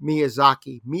for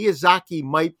Miyazaki. Miyazaki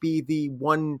might be the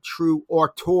one true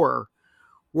auteur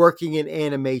working in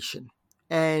animation.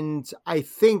 And I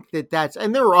think that's,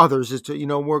 and there are others,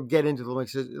 we'll get into the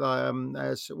links,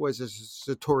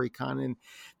 Satori Kon and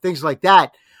things like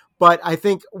that. But I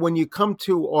think when you come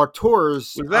to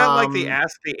auteurs... Was that like the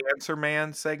Ask the Answer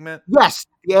Man segment? Yes,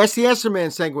 the Ask the Answer Man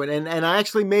segment. And I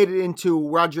actually made it into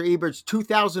Roger Ebert's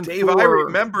 2004... Dave, I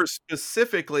remember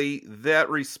specifically that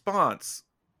response.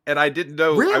 And I didn't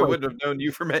know, really? I wouldn't have known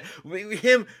you from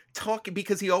him talking,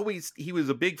 because he was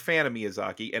a big fan of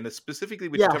Miyazaki. And specifically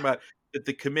when you talk about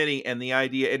the committee and the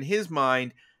idea in his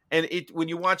mind... And when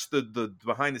you watch the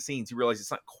behind the scenes, you realize it's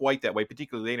not quite that way,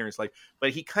 particularly later in his life.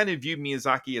 But he kind of viewed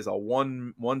Miyazaki as a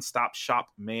one-stop shop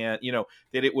man,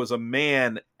 that it was a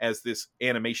man as this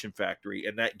animation factory,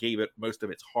 and that gave it most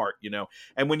of its heart,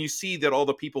 And when you see that all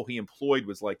the people he employed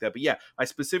was like that. But yeah, I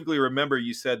specifically remember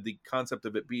you said the concept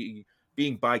of it being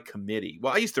by committee.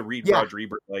 Well, I used to read Roger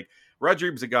Ebert. Like, Roger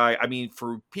Ebert's a guy,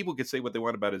 for people could say what they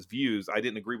want about his views. I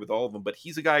didn't agree with all of them, but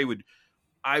he's a guy who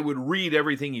I would read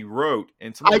everything he wrote,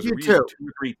 and sometimes read it 2 or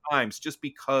 3 times just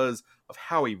because of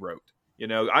how he wrote.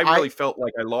 I really felt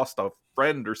like I lost a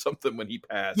friend or something when he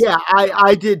passed. Yeah,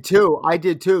 I did too.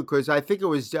 Because I think it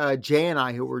was Jay and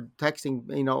I who were texting,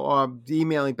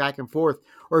 emailing back and forth,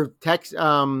 or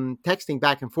texting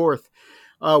back and forth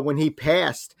when he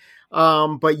passed.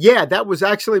 But yeah, that was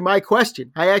actually my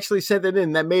question. I actually sent it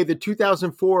in. That made the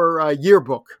 2004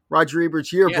 yearbook, Roger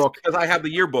Ebert's yearbook. Yes, because I have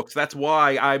the yearbooks. That's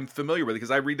why I'm familiar with it,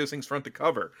 because I read those things front to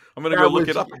cover. I'm going to go look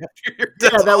it up.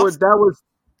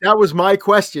 That was my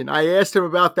question. I asked him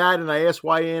about that, and I asked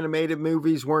why animated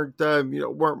movies weren't there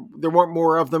weren't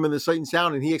more of them in the Sight and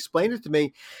Sound, and he explained it to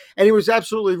me, and he was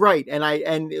absolutely right.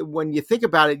 And when you think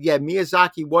about it, yeah,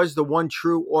 Miyazaki was the one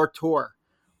true auteur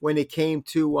when it came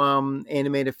to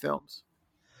animated films.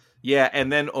 Yeah,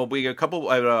 and then we a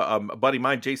couple. A buddy of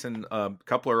mine, Jason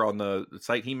Coupler, on the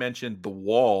site, he mentioned The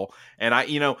Wall, and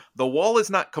The Wall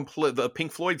is not complete. The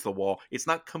Pink Floyd's The Wall. It's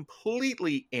not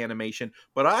completely animation,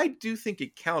 but I do think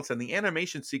it counts, and the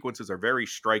animation sequences are very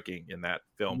striking in that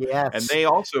film. Yes, and they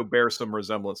also bear some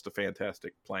resemblance to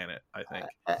Fantastic Planet, I think.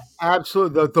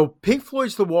 Absolutely, the Pink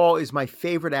Floyd's The Wall is my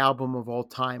favorite album of all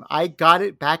time. I got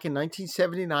it back in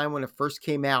 1979 when it first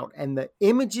came out, and the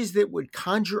images that would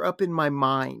conjure up in my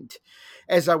mind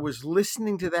as I was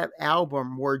listening to that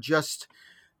album were just,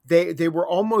 they were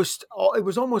almost, it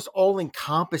was almost all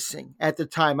encompassing at the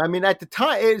time. I mean, at the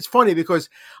time, it's funny because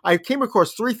I came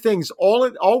across three things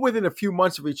all within a few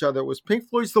months of each other. It was Pink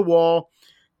Floyd's The Wall,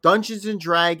 Dungeons and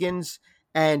Dragons,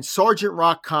 and Sergeant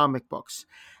Rock comic books.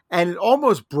 And it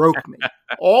almost broke me.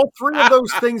 All three of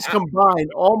those things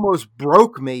combined almost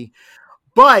broke me.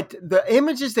 But the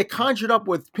images that conjured up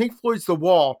with Pink Floyd's The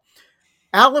Wall,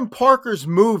 Alan Parker's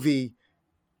movie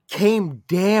came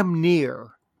damn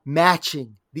near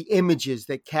matching the images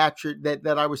that captured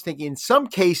that I was thinking. In some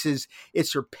cases, it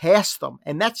surpassed them,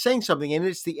 and that's saying something. And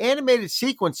it's the animated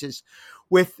sequences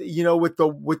with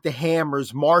the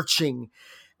hammers marching,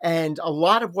 and a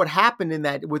lot of what happened in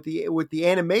that with the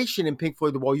animation in Pink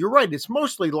Floyd The Wall. You're right; it's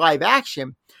mostly live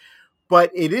action. But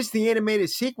it is the animated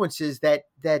sequences that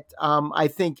I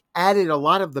think added a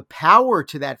lot of the power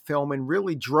to that film and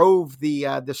really drove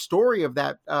the story of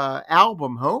that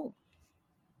album home.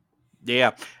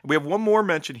 Yeah, we have one more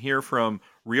mention here from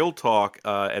Real Talk,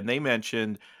 and they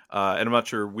mentioned, and I'm not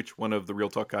sure which one of the Real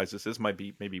Talk guys this is. Might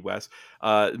be maybe Wes.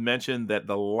 Mentioned that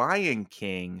The Lion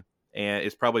King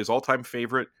is probably his all-time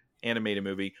favorite animated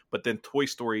movie, but then Toy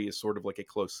Story is sort of like a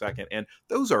close second, and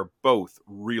those are both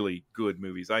really good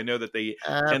movies. I know that they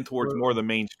tend towards more of the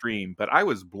mainstream, but I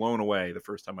was blown away the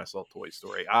first time I saw Toy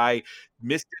Story. I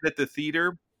missed it at the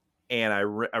theater, and I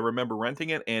remember renting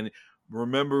it and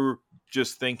remember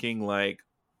just thinking like,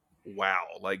 wow,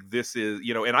 like this is,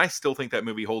 and I still think that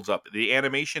movie holds up. The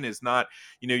animation is not,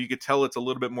 you could tell it's a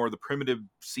little bit more of the primitive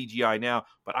CGI now,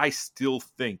 but I still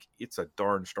think it's a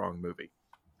darn strong movie.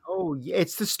 Oh, yeah,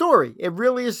 it's the story. It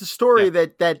really is the story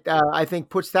that I think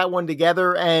puts that one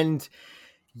together. And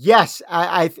yes,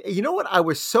 I you know what? I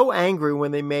was so angry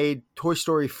when they made Toy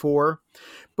Story 4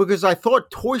 because I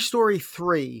thought Toy Story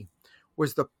 3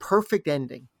 was the perfect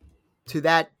ending to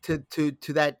that to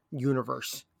that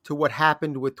universe, to what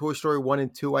happened with Toy Story 1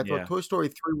 and 2. I thought Toy Story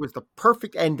 3 was the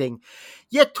perfect ending.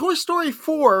 Yet Toy Story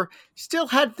 4 still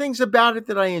had things about it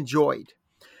that I enjoyed.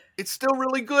 It's still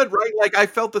really good, right? Like I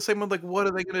felt the same one. Like, what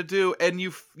are they going to do? And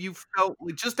you felt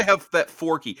like, just to have that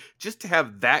Forky, just to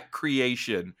have that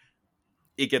creation,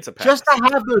 it gets a pass. Just to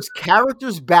have those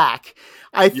characters back,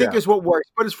 I think is what works.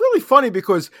 But it's really funny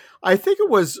because I think it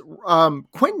was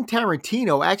Quentin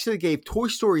Tarantino actually gave Toy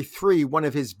Story 3 one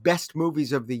of his best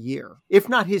movies of the year, if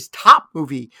not his top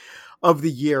movie of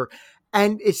the year.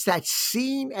 And it's that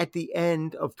scene at the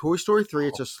end of Toy Story 3.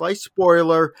 It's a slight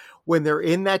spoiler when they're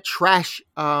in that trash.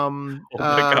 Oh my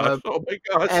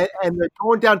gosh. And they're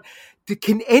going down.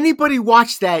 Can anybody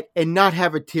watch that and not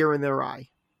have a tear in their eye?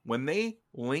 When they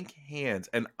link hands,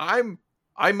 and I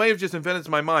might have just invented it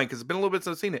in my mind because it's been a little bit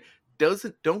since I've seen it.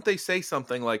 Don't they say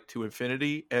something like to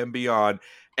infinity and beyond?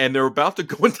 And they're about to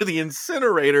go into the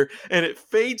incinerator and it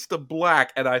fades to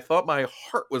black. And I thought my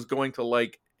heart was going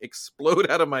to explode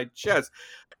out of my chest.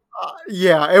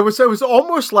 It was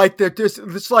almost like that.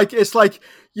 It's like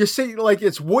you see, like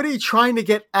it's Woody trying to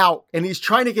get out, and he's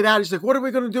trying to get out. He's like, "What are we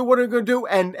going to do? What are we going to do?"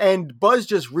 And Buzz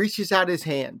just reaches out his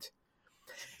hand,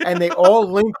 and they all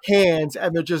link hands,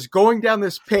 and they're just going down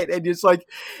this pit. And it's like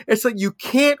you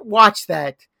can't watch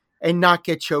that and not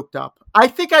get choked up. I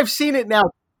think I've seen it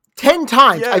now 10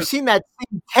 times. Yes. I've seen that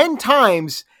scene 10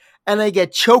 times, and I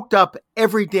get choked up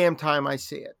every damn time I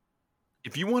see it.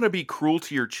 If you want to be cruel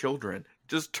to your children,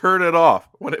 just turn it off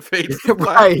when it fades to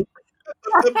black. Right.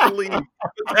 I believe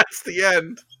that's the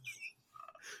end.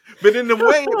 But in a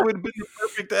way, it would have been the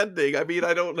perfect ending. I mean,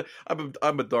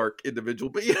 I'm a dark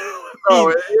individual, but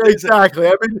exactly.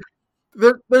 I mean,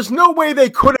 there's no way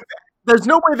they could have. There's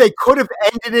no way they could have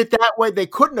ended it that way. They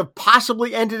couldn't have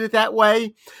possibly ended it that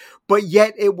way. but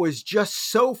yet it was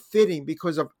just so fitting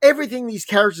because of everything these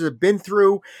characters have been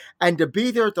through, and to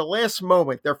be there at the last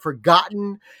moment. They're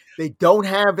forgotten. They don't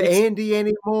have Andy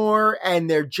anymore, and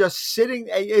they're just sitting.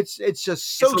 It's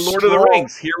just so. It's the Lord of the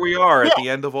Rings. Here we are at the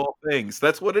end of all things.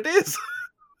 That's what it is.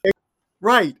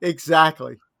 Right.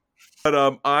 Exactly.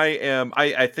 But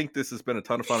I think this has been a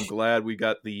ton of fun. I'm glad we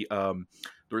got the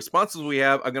responses we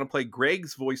have. I'm going to play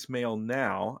Greg's voicemail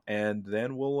now, and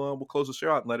then we'll close the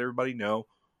show out and let everybody know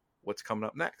what's coming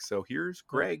up next. So here's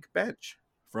Greg Bench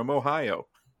from Ohio.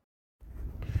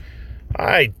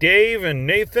 Hi, Dave and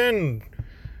Nathan.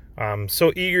 I'm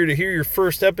so eager to hear your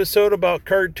first episode about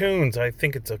cartoons. I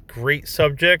think it's a great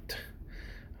subject.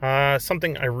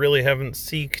 Something I really haven't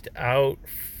seeked out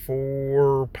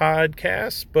for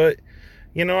podcasts, but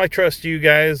I trust you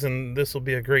guys, and this will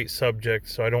be a great subject,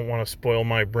 so I don't want to spoil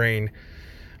my brain.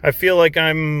 I feel like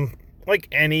I'm like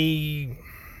any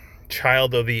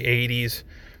child of the 80s,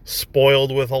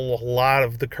 spoiled with a lot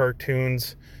of the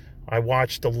cartoons. I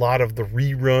watched a lot of the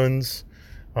reruns.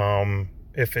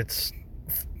 If it's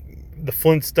the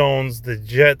Flintstones, the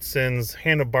Jetsons,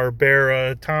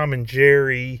 Hanna-Barbera, Tom and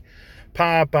Jerry,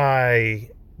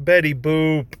 Popeye, Betty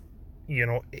Boop,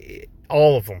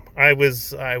 all of them. It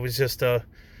was just a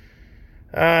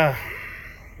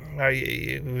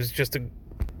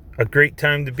great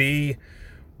time to be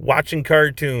watching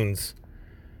cartoons.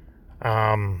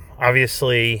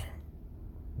 Obviously,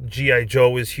 G.I. Joe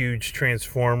was huge,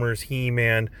 Transformers,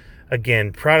 He-Man,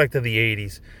 again, product of the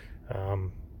 80s.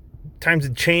 Times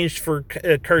had changed for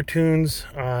cartoons,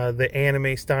 the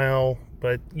anime style,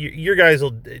 but your guys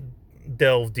will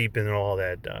delve deep into all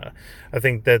that. I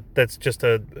think that's just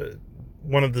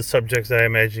one of the subjects that I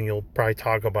imagine you'll probably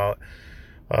talk about.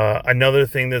 Another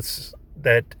thing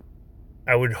that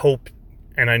I would hope,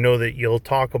 and I know that you'll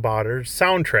talk about, are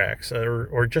soundtracks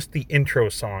or just the intro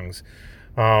songs.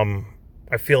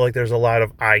 I feel like there's a lot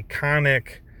of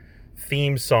iconic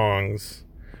theme songs,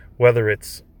 whether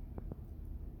it's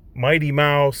Mighty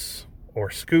Mouse or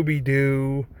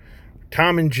Scooby-Doo,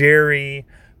 Tom and Jerry,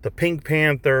 the Pink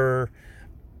Panther,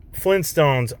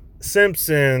 Flintstones,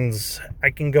 Simpsons. I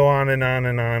can go on and on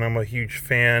and on. I'm a huge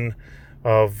fan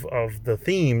of the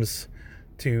themes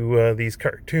to these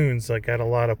cartoons. I got a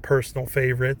lot of personal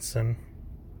favorites. And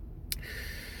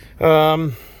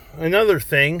another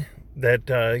thing that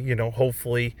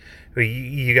hopefully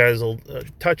you guys will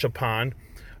touch upon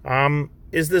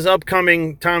is this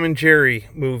upcoming Tom and Jerry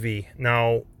movie.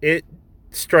 Now, it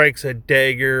strikes a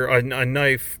dagger, a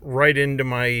knife right into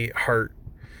my heart.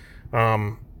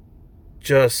 I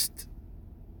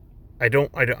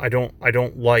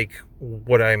don't like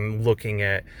what I'm looking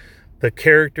at. The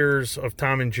characters of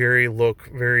Tom and Jerry look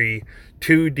very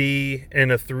 2D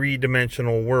in a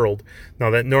 3-dimensional world. Now,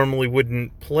 that normally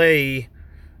wouldn't play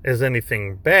as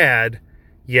anything bad,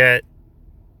 yet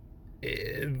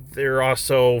they're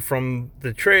also, from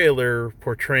the trailer,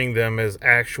 portraying them as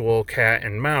actual cat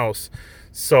and mouse.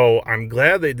 So I'm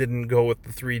glad they didn't go with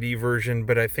the 3D version,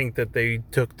 but I think that they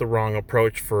took the wrong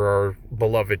approach for our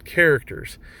beloved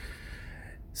characters.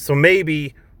 So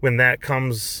maybe when that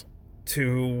comes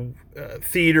to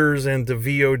theaters and to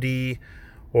VOD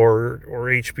or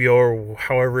HBO or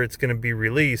however it's going to be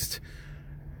released,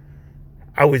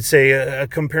 I would say a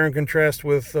compare and contrast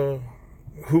with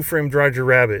Who Framed Roger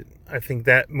Rabbit. I think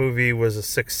that movie was a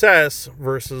success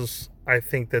versus I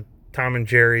think that Tom and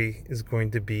Jerry is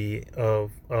going to be a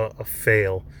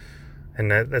fail.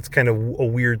 And that's kind of a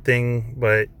weird thing,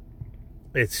 but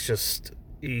it's just,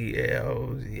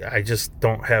 I just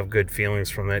don't have good feelings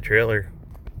from that trailer.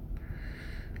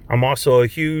 I'm also a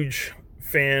huge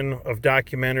fan of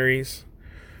documentaries.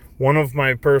 One of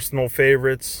my personal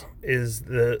favorites is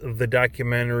the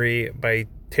documentary by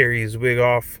Terry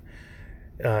Zwigoff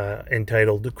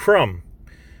entitled Crumb,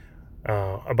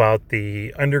 about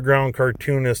the underground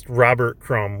cartoonist Robert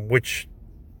Crumb, which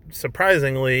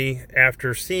surprisingly,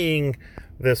 after seeing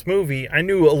this movie, I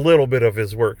knew a little bit of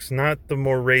his works, not the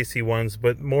more racy ones,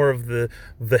 but more of the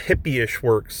hippie-ish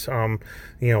works.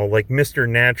 Like Mr.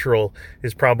 Natural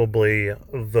is probably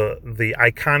the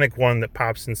iconic one that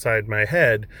pops inside my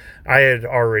head. I had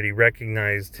already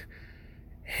recognized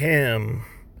him.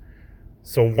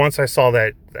 So once I saw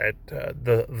the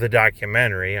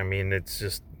documentary, I mean, it's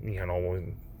just,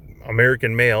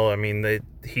 American Male. I mean,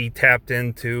 he tapped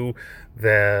into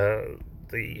the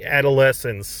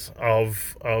adolescence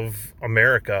of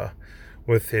America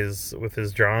with his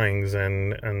drawings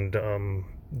and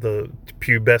the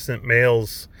pubescent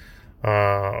males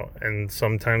and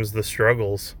sometimes the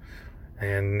struggles.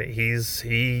 And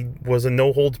he was a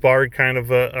no holds barred kind of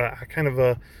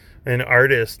an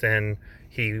artist, and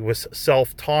he was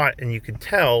self-taught, and you could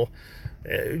tell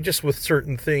just with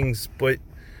certain things. But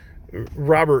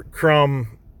Robert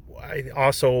Crumb, I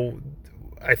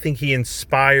think he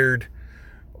inspired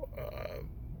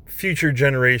future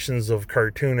generations of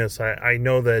cartoonists. I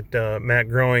know that Matt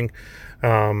Groening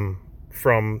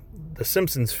from The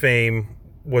Simpsons fame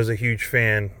was a huge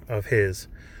fan of his.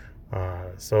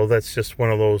 So that's just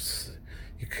one of those.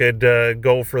 You could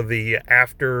go for the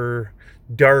After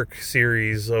Dark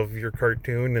series of your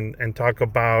cartoon and talk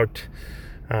about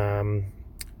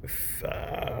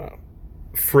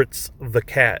Fritz the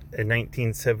Cat, a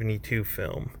 1972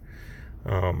 film.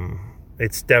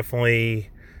 It's definitely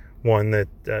one that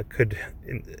could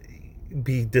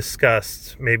be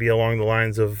discussed, maybe along the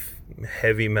lines of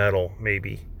Heavy Metal,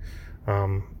 maybe.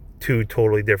 Two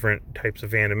totally different types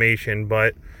of animation,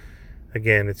 but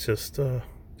again, it's just a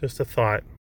thought.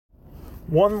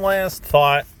 One last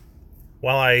thought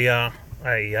while I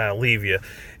leave you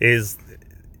is,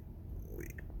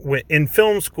 in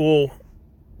film school,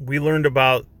 we learned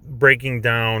about breaking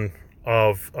down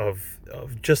of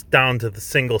just down to the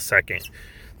single second.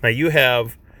 Now you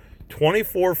have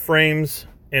 24 frames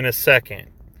in a second.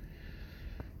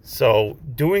 So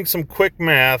doing some quick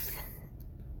math,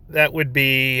 that would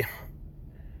be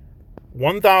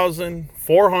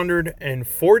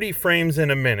 1,440 frames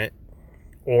in a minute,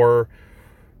 or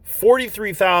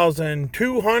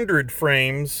 43,200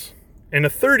 frames in a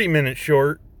 30-minute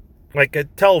short, like a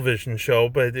television show,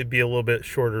 but it'd be a little bit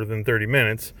shorter than 30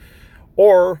 minutes,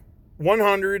 or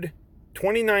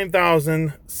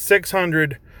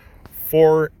 129,600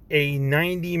 for a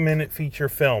 90-minute feature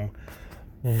film.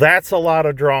 That's a lot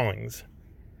of drawings.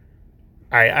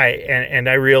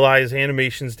 I realize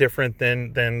animation's different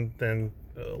than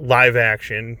live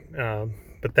action,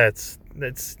 but that's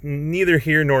neither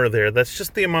here nor there. That's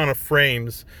just the amount of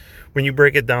frames when you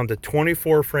break it down to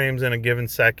 24 frames in a given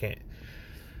second.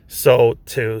 So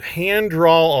to hand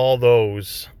draw all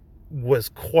those was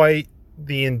quite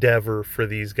the endeavor for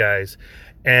these guys.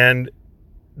 And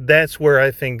that's where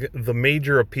I think the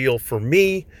major appeal for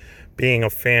me, being a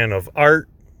fan of art,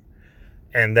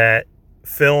 and that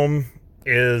film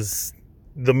is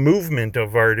the movement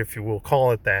of art, if you will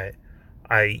call it that.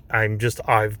 I've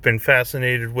been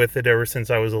fascinated with it ever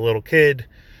since I was a little kid.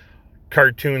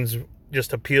 Cartoons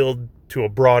just appealed to a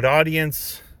broad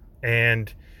audience,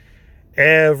 and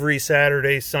every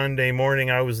Saturday, Sunday morning,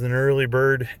 I was an early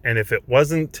bird. And if it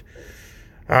wasn't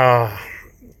the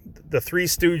Three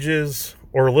Stooges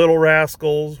or Little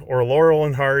Rascals or Laurel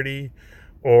and Hardy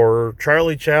or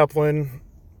Charlie Chaplin,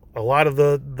 a lot of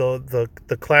the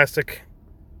classic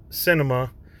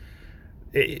cinema,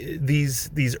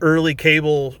 these early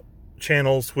cable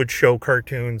channels would show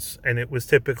cartoons, and it was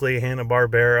typically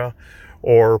Hanna-Barbera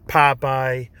or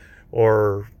Popeye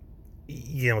or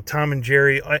Tom and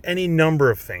Jerry, any number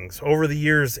of things. Over the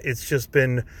years, it's just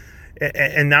been,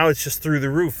 and now it's just through the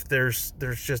roof. There's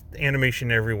just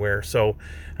animation everywhere. So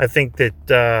I think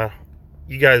that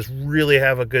you guys really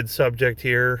have a good subject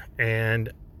here,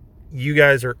 and you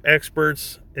guys are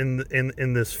experts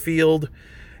in this field,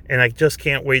 and I just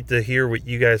can't wait to hear what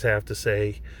you guys have to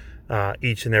say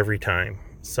each and every time.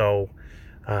 So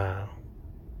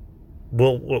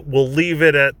we'll leave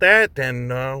it at that, and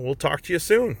we'll talk to you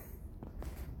soon.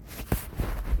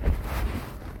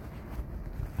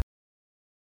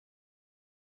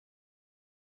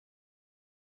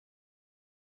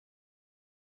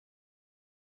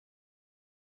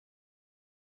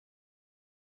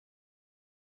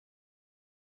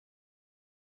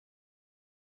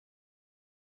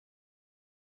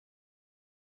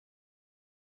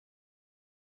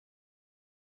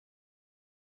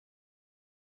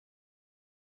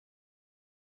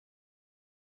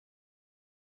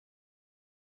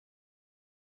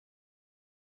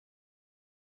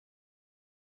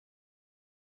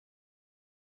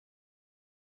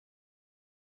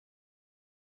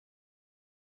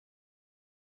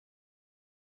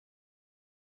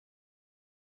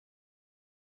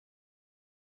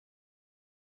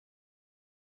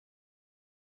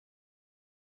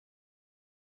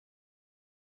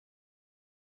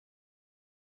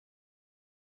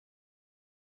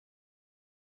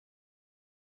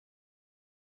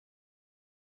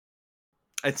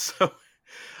 And so,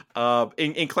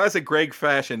 in classic Greg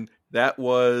fashion, that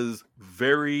was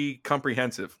very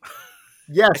comprehensive.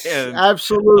 Yes, and,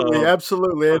 absolutely.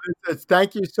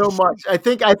 Thank you so much. I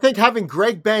think having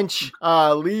Greg Bench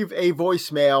leave a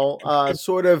voicemail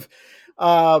sort of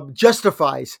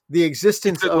justifies the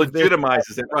existence of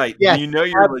legitimizes it, right? Yes, you know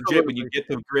you're legit when you get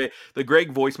the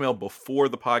Greg voicemail before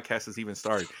the podcast has even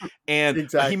started. And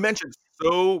exactly. He mentioned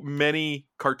so many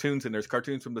cartoons, and there's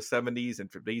cartoons from the 70s and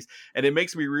 50s, and it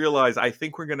makes me realize I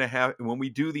think we're going to have, when we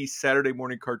do these Saturday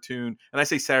morning cartoon, and I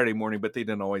say Saturday morning, but they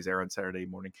didn't always air on Saturday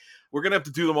morning, we're going to have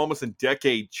to do them almost in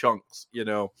decade chunks,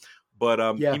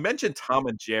 But He mentioned Tom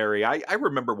and Jerry. I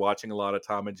remember watching a lot of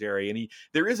Tom and Jerry, and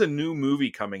there is a new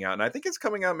movie coming out, and I think it's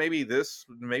coming out maybe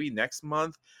next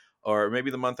month, or maybe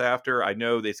the month after. I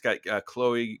know it's got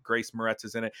Chloe Grace Moretz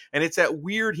is in it, and it's that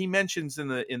weird. He mentions in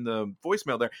the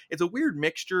voicemail there, it's a weird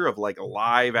mixture of like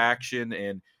live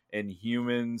action and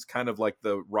humans, kind of like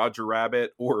the Roger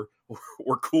Rabbit or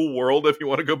Cool World, if you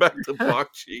want to go back to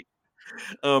Bakshi.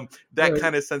 That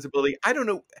kind of sensibility. I don't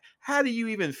know. How do you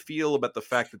even feel about the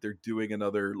fact that they're doing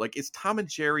another, like, is Tom and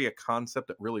Jerry a concept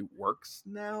that really works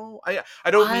now? I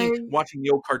don't mean watching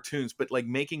the old cartoons, but like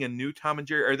making a new Tom and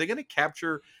Jerry. Are they going to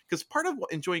capture, because part of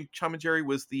enjoying Tom and Jerry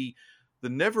was the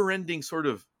never ending sort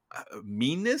of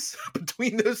meanness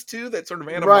between those two, that sort of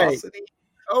animosity. Right.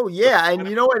 Oh yeah. And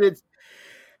you know what?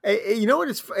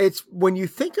 It's when you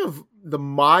think of the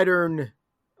modern,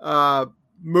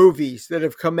 movies that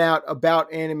have come out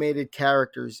about animated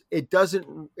characters, it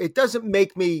doesn't instill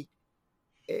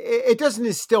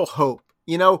hope,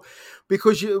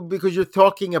 because you're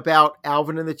talking about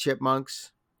Alvin and the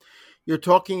Chipmunks, you're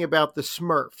talking about the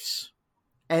Smurfs,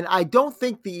 and I don't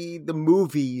think the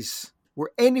movies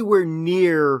were anywhere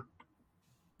near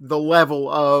the level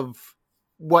of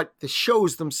what the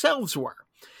shows themselves were.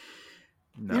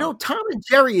 No. Tom and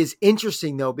Jerry is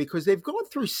interesting though, because they've gone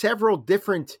through several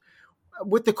different,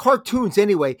 with the cartoons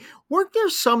anyway, weren't there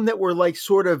some that were like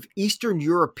sort of Eastern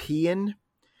European?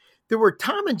 There were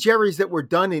Tom and Jerry's that were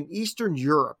done in Eastern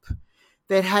Europe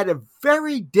that had a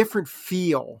very different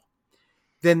feel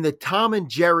than the Tom and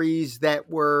Jerry's that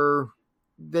were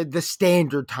the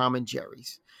standard Tom and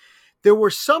Jerry's. There were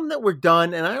some that were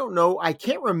done, and I don't know, I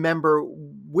can't remember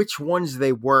which ones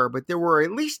they were, but there were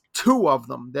at least two of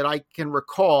them that I can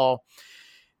recall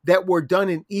that were done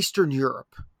in Eastern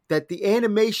Europe, that the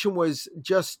animation was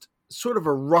just sort of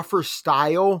a rougher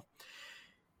style.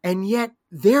 And yet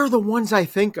they're the ones I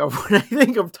think of when I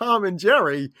think of Tom and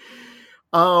Jerry.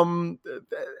 I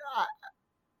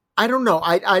don't know.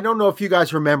 I don't know if you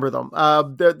guys remember them.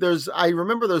 I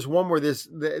remember there's one where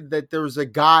there was a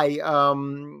guy,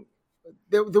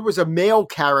 there was a male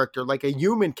character, like a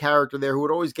human character there, who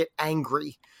would always get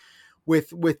angry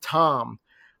with Tom.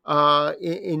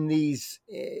 In these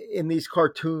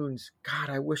cartoons. God,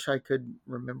 I wish I could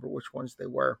remember which ones they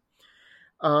were.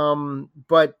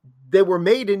 But they were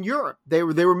made in Europe. They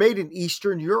were made in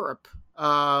Eastern Europe.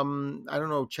 I don't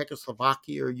know,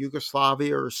 Czechoslovakia or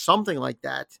Yugoslavia or something like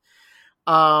that.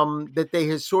 That they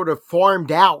had sort of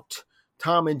farmed out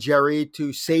Tom and Jerry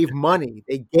to save money.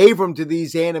 They gave them to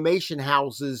these animation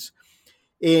houses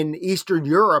in Eastern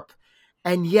Europe,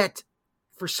 and yet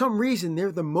for some reason,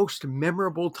 they're the most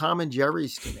memorable Tom and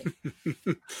Jerry's to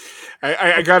me.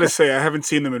 I got to say, I haven't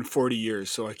seen them in 40 years,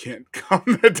 so I can't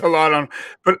comment a lot on.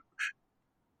 But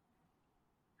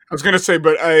I was going to say,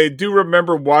 but I do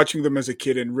remember watching them as a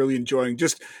kid and really enjoying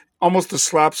just almost the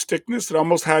slapstickness. It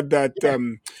almost had that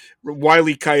Wile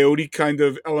E. Coyote kind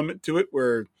of element to it,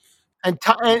 where. And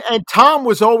Tom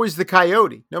was always the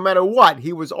coyote. No matter what,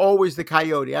 he was always the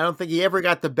coyote. I don't think he ever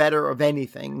got the better of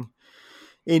anything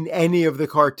in any of the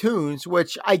cartoons,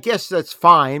 which I guess that's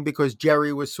fine because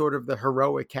Jerry was sort of the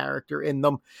heroic character in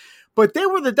them. But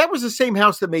that was the same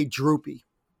house that made Droopy,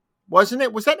 wasn't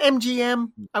it? Was that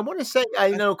MGM? I want to say,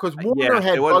 I know, because Warner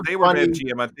had Bugs they were Bunny.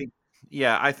 MGM, I think.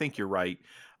 Yeah, I think you're right.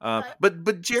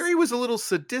 But Jerry was a little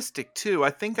sadistic too. I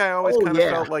think I always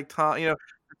felt like Tom,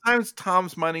 sometimes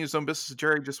Tom's minding his own business.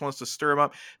 Jerry just wants to stir him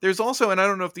up. There's also, and I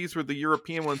don't know if these were the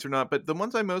European ones or not, but the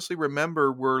ones I mostly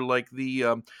remember were like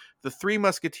the Three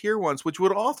Musketeer ones, which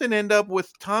would often end up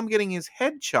with Tom getting his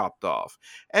head chopped off,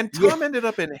 and Tom ended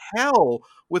up in hell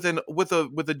with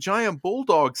a giant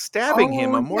bulldog stabbing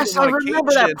him. Yes, I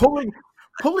remember that,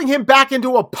 pulling him back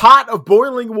into a pot of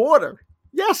boiling water.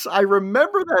 Yes, I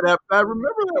remember that. I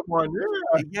remember that one.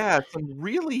 Yeah,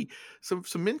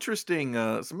 some interesting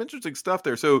stuff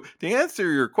there. So to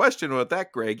answer your question about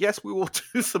that, Greg, yes, we will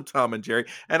do some Tom and Jerry,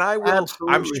 and I will.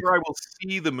 Absolutely. I'm sure I will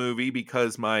see the movie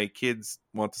because my kids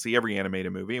want to see every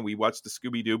animated movie, and we watched both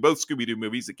Scooby-Doo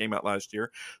movies that came out last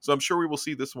year. So I'm sure we will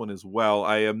see this one as well.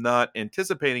 I am not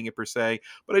anticipating it per se,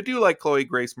 but I do like Chloe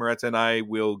Grace Moretz, and I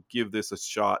will give this a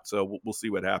shot. So we'll see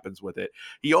what happens with it.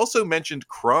 He also mentioned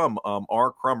Crumb,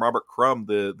 Robert Crumb,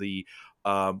 the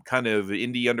kind of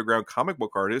indie underground comic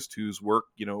book artist whose work,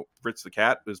 Fritz the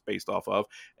Cat was based off of.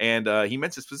 And he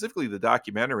mentioned specifically the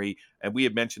documentary, and we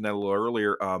had mentioned that a little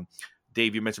earlier,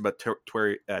 Dave, you mentioned about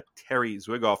Terry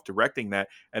Zwigoff directing that,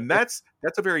 and that's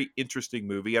a very interesting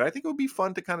movie, and I think it would be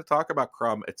fun to kind of talk about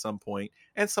Crumb at some point,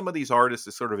 and some of these artists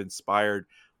that sort of inspired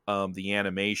the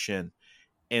animation.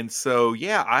 And so,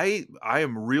 yeah, I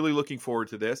am really looking forward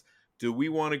to this. Do we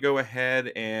want to go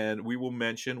ahead and we will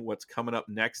mention what's coming up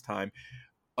next time?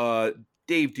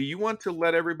 Dave, do you want to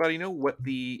let everybody know what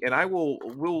and I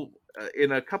will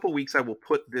in a couple weeks, I will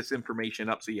put this information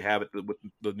up so you have it, what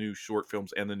the new short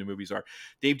films and the new movies are.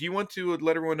 Dave, do you want to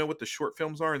let everyone know what the short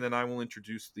films are? And then I will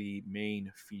introduce the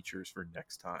main features for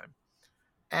next time.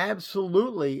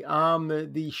 Absolutely.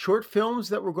 The short films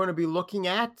that we're going to be looking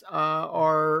at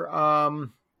are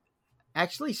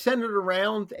actually centered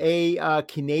around a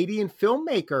Canadian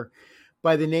filmmaker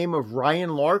by the name of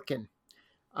Ryan Larkin.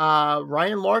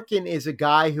 Ryan Larkin is a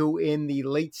guy who in the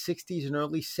late 60s and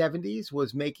early 70s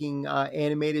was making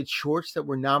animated shorts that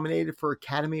were nominated for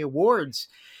Academy Awards.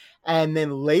 And then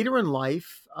later in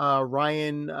life,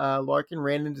 Ryan Larkin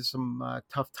ran into some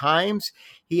tough times.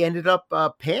 He ended up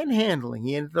panhandling.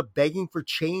 He ended up begging for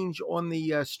change on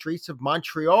the streets of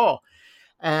Montreal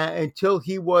until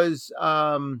he was,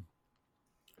 I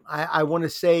want to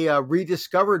say,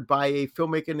 rediscovered by a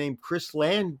filmmaker named Chris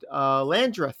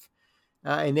Landreth.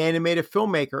 An animated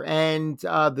filmmaker. And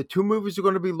the two movies we're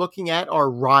going to be looking at are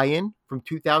Ryan from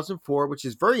 2004, which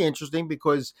is very interesting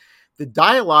because the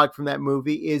dialogue from that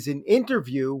movie is an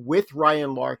interview with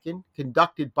Ryan Larkin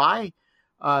conducted by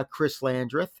Chris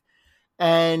Landreth.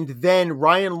 And then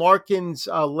Ryan Larkin's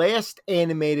last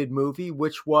animated movie,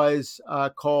 which was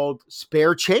called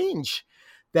Spare Change,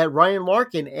 that Ryan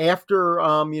Larkin, after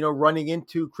running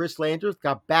into Chris Landreth,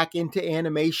 got back into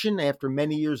animation after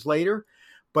many years later.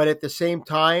 But at the same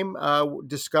time,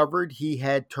 discovered he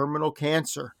had terminal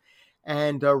cancer,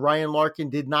 and Ryan Larkin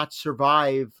did not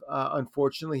survive.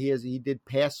 Unfortunately, he did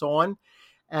pass on.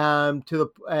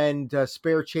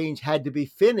 Spare Change had to be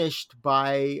finished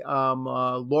by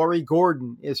Laurie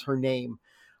Gordon is her name,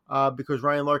 because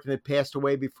Ryan Larkin had passed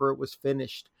away before it was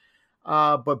finished.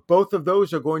 But both of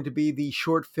those are going to be the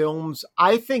short films.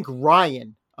 I think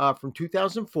Ryan from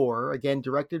 2004, again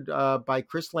directed by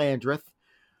Chris Landreth,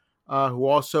 who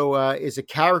also is a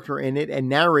character in it and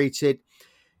narrates it,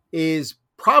 is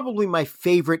probably my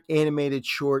favorite animated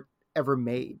short ever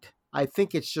made. I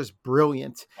think it's just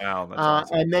brilliant. Wow, that's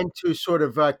awesome. And then to sort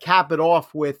of cap it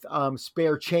off with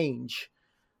Spare Change,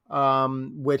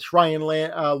 which Ryan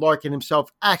Larkin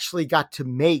himself actually got to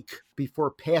make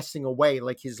before passing away,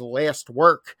 like his last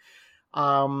work.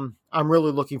 I'm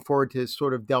really looking forward to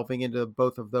sort of delving into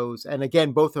both of those. And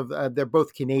again, they're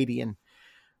both Canadian.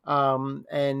 I'm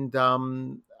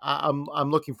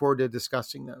looking forward to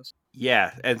discussing those.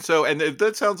 Yeah, and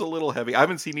that sounds a little heavy. I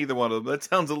haven't seen either one of them. That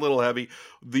sounds a little heavy.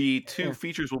 The two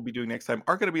features we'll be doing next time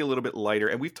are going to be a little bit lighter,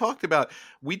 and we've talked about.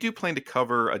 We do plan to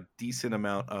cover a decent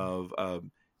amount of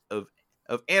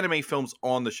anime films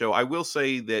on the show. I will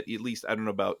say that at least I don't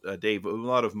know about Dave. A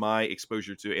lot of my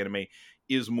exposure to anime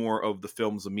is more of the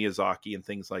films of Miyazaki and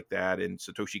things like that, and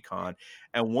Satoshi Kon.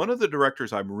 And one of the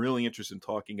directors I'm really interested in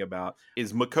talking about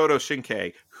is Makoto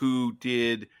Shinkai, who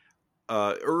did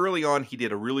early on, he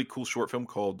did a really cool short film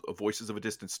called Voices of a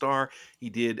Distant Star. He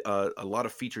did a lot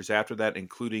of features after that,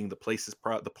 including The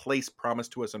Place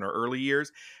Promised to Us in Our Early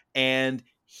Years. And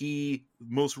he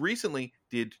most recently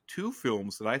did two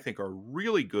films that I think are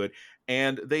really good,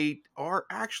 and they are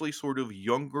actually sort of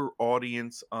younger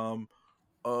audience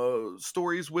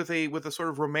stories with a sort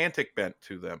of romantic bent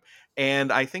to them.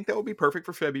 And I think that would be perfect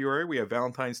for February. We have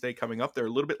Valentine's Day coming up. They're a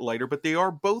little bit lighter, but they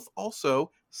are both also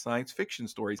science fiction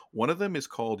stories. One of them is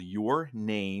called Your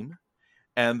Name,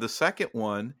 and the second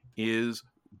one is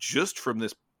just from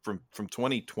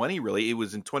 2020, really. It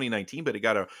was in 2019, but it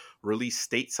got a release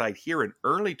stateside here in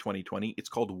early 2020. It's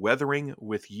called Weathering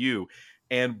with You.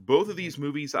 And both of these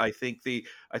movies, I think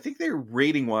they're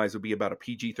rating wise would be about a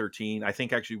PG-13. I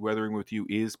think actually Weathering with You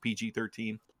is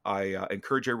PG-13. I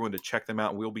encourage everyone to check them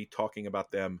out, and we'll be talking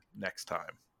about them next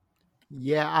time.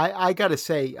 Yeah, I got to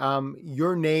say,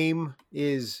 Your Name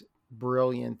is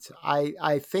brilliant.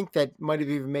 I think that might have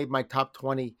even made my top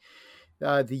 20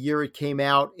 the year it came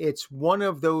out. It's one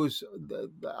of those,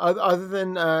 other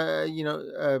than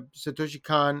Satoshi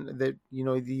Kon that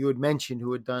you had mentioned,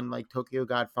 who had done like Tokyo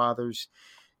Godfathers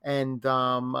and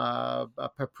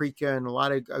Paprika and a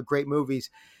lot of great movies.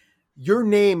 Your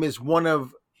Name is one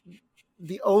of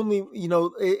the only,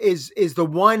 is the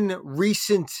one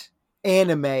recent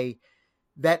anime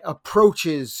that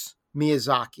approaches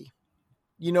Miyazaki.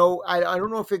 I don't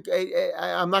know if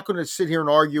I'm not going to sit here and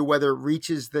argue whether it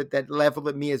reaches that level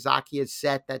that Miyazaki has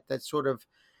set, that sort of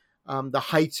the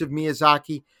heights of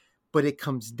Miyazaki. but it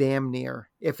comes damn near.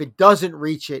 If it doesn't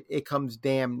reach it, it comes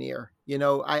damn near. You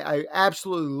know, I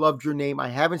absolutely loved Your Name. I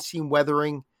haven't seen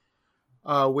Weathering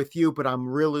with you, but I'm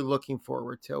really looking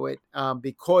forward to it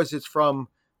because it's from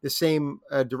the same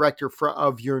director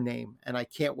of Your Name, and I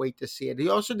can't wait to see it. He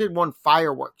also did one,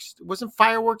 Fireworks. It wasn't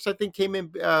Fireworks, I think, came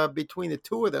in between the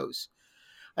two of those.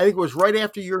 I think it was right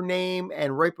after Your Name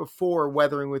and right before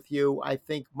Weathering with You. I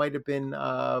think might have been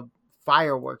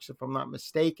Fireworks, if I'm not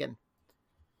mistaken.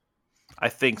 I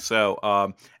think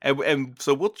so. And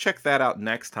so we'll check that out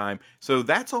next time. So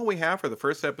that's all we have for the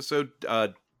first episode.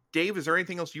 Dave, is there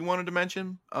anything else you wanted to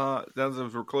mention as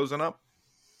we're closing up?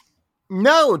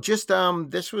 No, just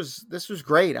this was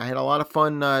great. I had a lot of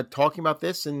fun talking about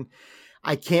this, and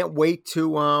I can't wait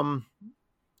to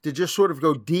just sort of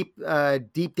go deep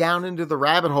down into the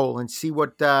rabbit hole and see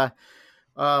what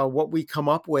we come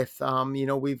up with. You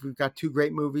know, we've got 2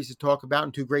 great movies to talk about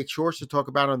and 2 great shorts to talk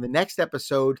about on the next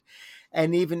episode.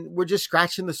 And even we're just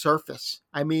scratching the surface.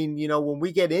 I mean, you know, when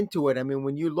we get into it, I mean,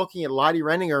 when you're looking at Lottie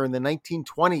Renninger in the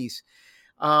 1920s,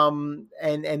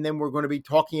 and then we're going to be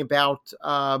talking about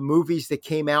movies that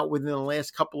came out within the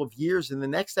last couple of years in the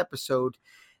next episode,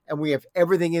 and we have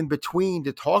everything in between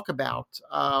to talk about.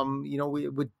 You know,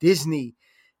 with Disney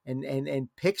and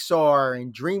Pixar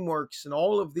and DreamWorks and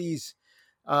all of these,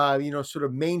 you know, sort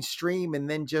of mainstream, and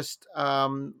then just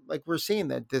like we're seeing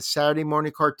that the Saturday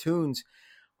morning cartoons.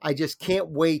 I just can't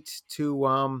wait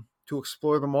to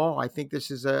explore them all. I think this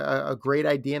is a great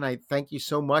idea, and I thank you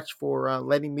so much for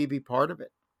letting me be part of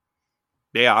it.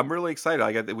 Yeah, I'm really excited.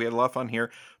 We had a lot of fun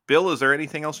here. Bill, is there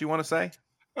anything else you want to say?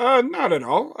 Not at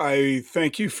all. I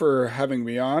thank you for having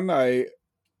me on. I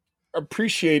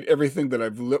appreciate everything that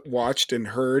I've watched and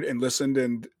heard and listened,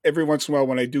 and every once in a while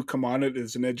when I do come on, it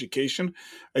is an education.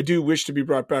 I do wish to be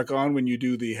brought back on when you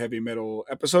do the heavy metal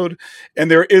episode,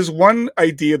 and there is one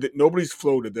idea that nobody's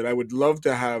floated that I would love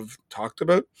to have talked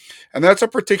about, and that's a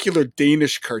particular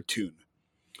Danish cartoon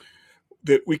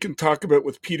that we can talk about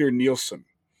with Peter Nielsen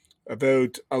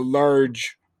about a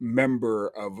large member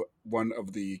of one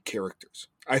of the characters.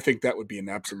 I think that would be an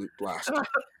absolute blast.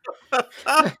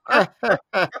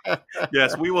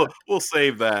 Yes, we'll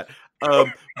save that.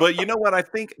 But you know what? I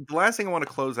think the last thing I want to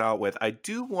close out with,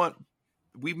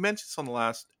 we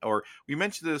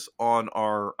mentioned this on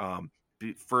our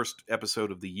first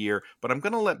episode of the year, but I'm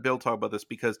going to let Bill talk about this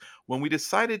because when we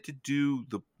decided to do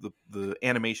the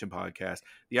animation podcast,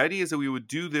 the idea is that we would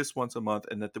do this once a month,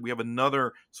 and that we have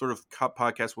another sort of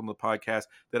podcast, one of the podcasts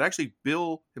that actually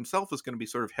Bill himself is going to be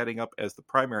sort of heading up as the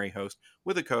primary host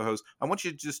with a co-host. I want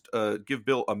you to just give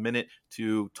Bill a minute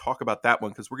to talk about that one,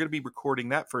 because we're going to be recording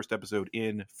that first episode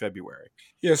in February.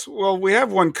 Yes, well, we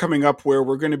have one coming up where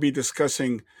we're going to be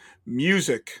discussing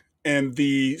music and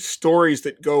the stories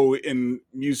that go in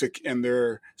music and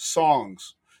their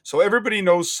songs. So everybody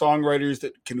knows songwriters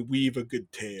that can weave a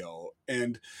good tale.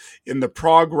 And in the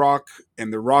prog rock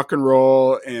and the rock and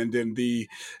roll and in the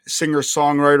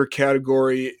singer-songwriter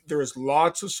category, there is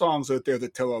lots of songs out there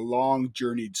that tell a long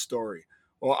journeyed story.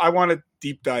 Well, I want to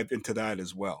deep dive into that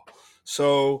as well.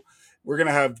 So we're going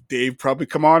to have Dave probably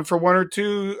come on for 1 or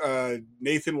 2.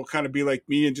 Nathan will kind of be like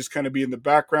me and just kind of be in the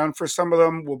background for some of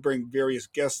them. We'll bring various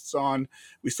guests on.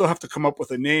 We still have to come up with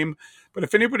a name. But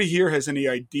if anybody here has any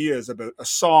ideas about a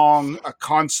song, a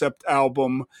concept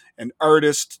album, an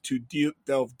artist to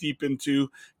delve deep into,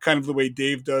 kind of the way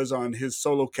Dave does on his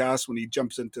solo cast when he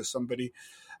jumps into somebody,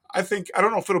 I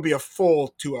don't know if it'll be a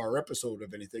full 2-hour episode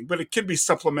of anything, but it could be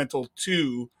supplemental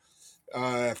to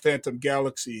Phantom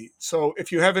Galaxy. So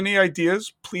if you have any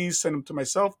ideas, please send them to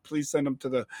myself. Please send them to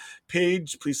the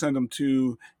page. Please send them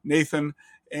to Nathan.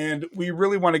 And we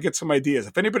really want to get some ideas.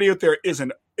 If anybody out there is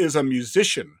a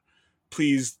musician,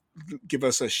 please give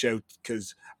us a shout,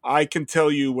 because I can tell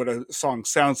you what a song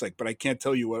sounds like, but I can't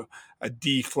tell you a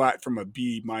D flat from a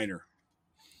B minor.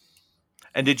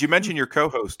 And did you mention your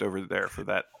co-host over there for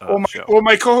that show? Well,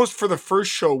 my co-host for the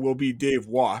first show will be Dave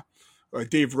Waugh.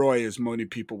 Dave Roy, as many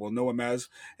people will know him as.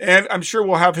 And I'm sure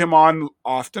we'll have him on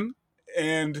often.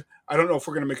 And I don't know if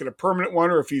we're going to make it a permanent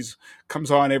one or if he comes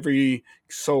on every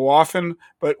so often.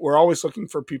 But we're always looking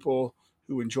for people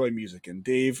who enjoy music. And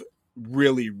Dave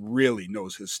really, really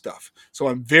knows his stuff. So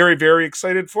I'm very, very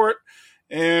excited for it.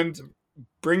 And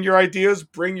bring your ideas,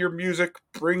 bring your music,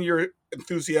 bring your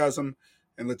enthusiasm,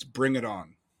 and let's bring it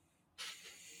on.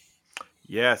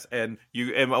 Yes, and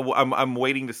I'm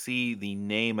waiting to see the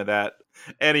name of that.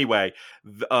 Anyway,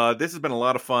 this has been a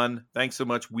lot of fun. Thanks so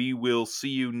much. We will see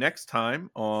you next time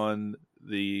on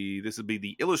this will be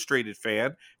the Illustrated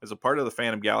Fan as a part of the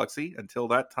Phantom Galaxy. Until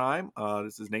that time,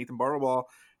 this is Nathan Bartlebaugh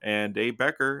and Dave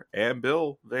Becker and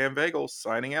Bill Van Vagel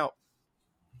signing out.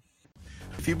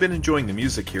 If you've been enjoying the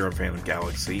music here on Phantom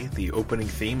Galaxy, the opening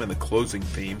theme and the closing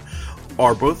theme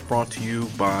are both brought to you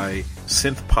by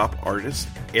synth pop artist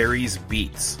Aries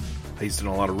Beats. He's done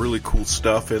a lot of really cool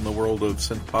stuff in the world of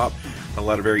synth pop, a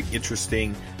lot of very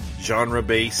interesting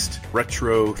genre-based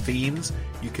retro themes.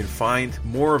 You can find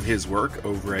more of his work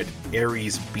over at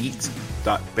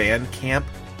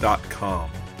ariesbeats.bandcamp.com.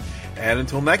 And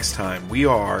until next time, we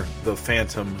are the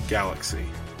Phantom Galaxy.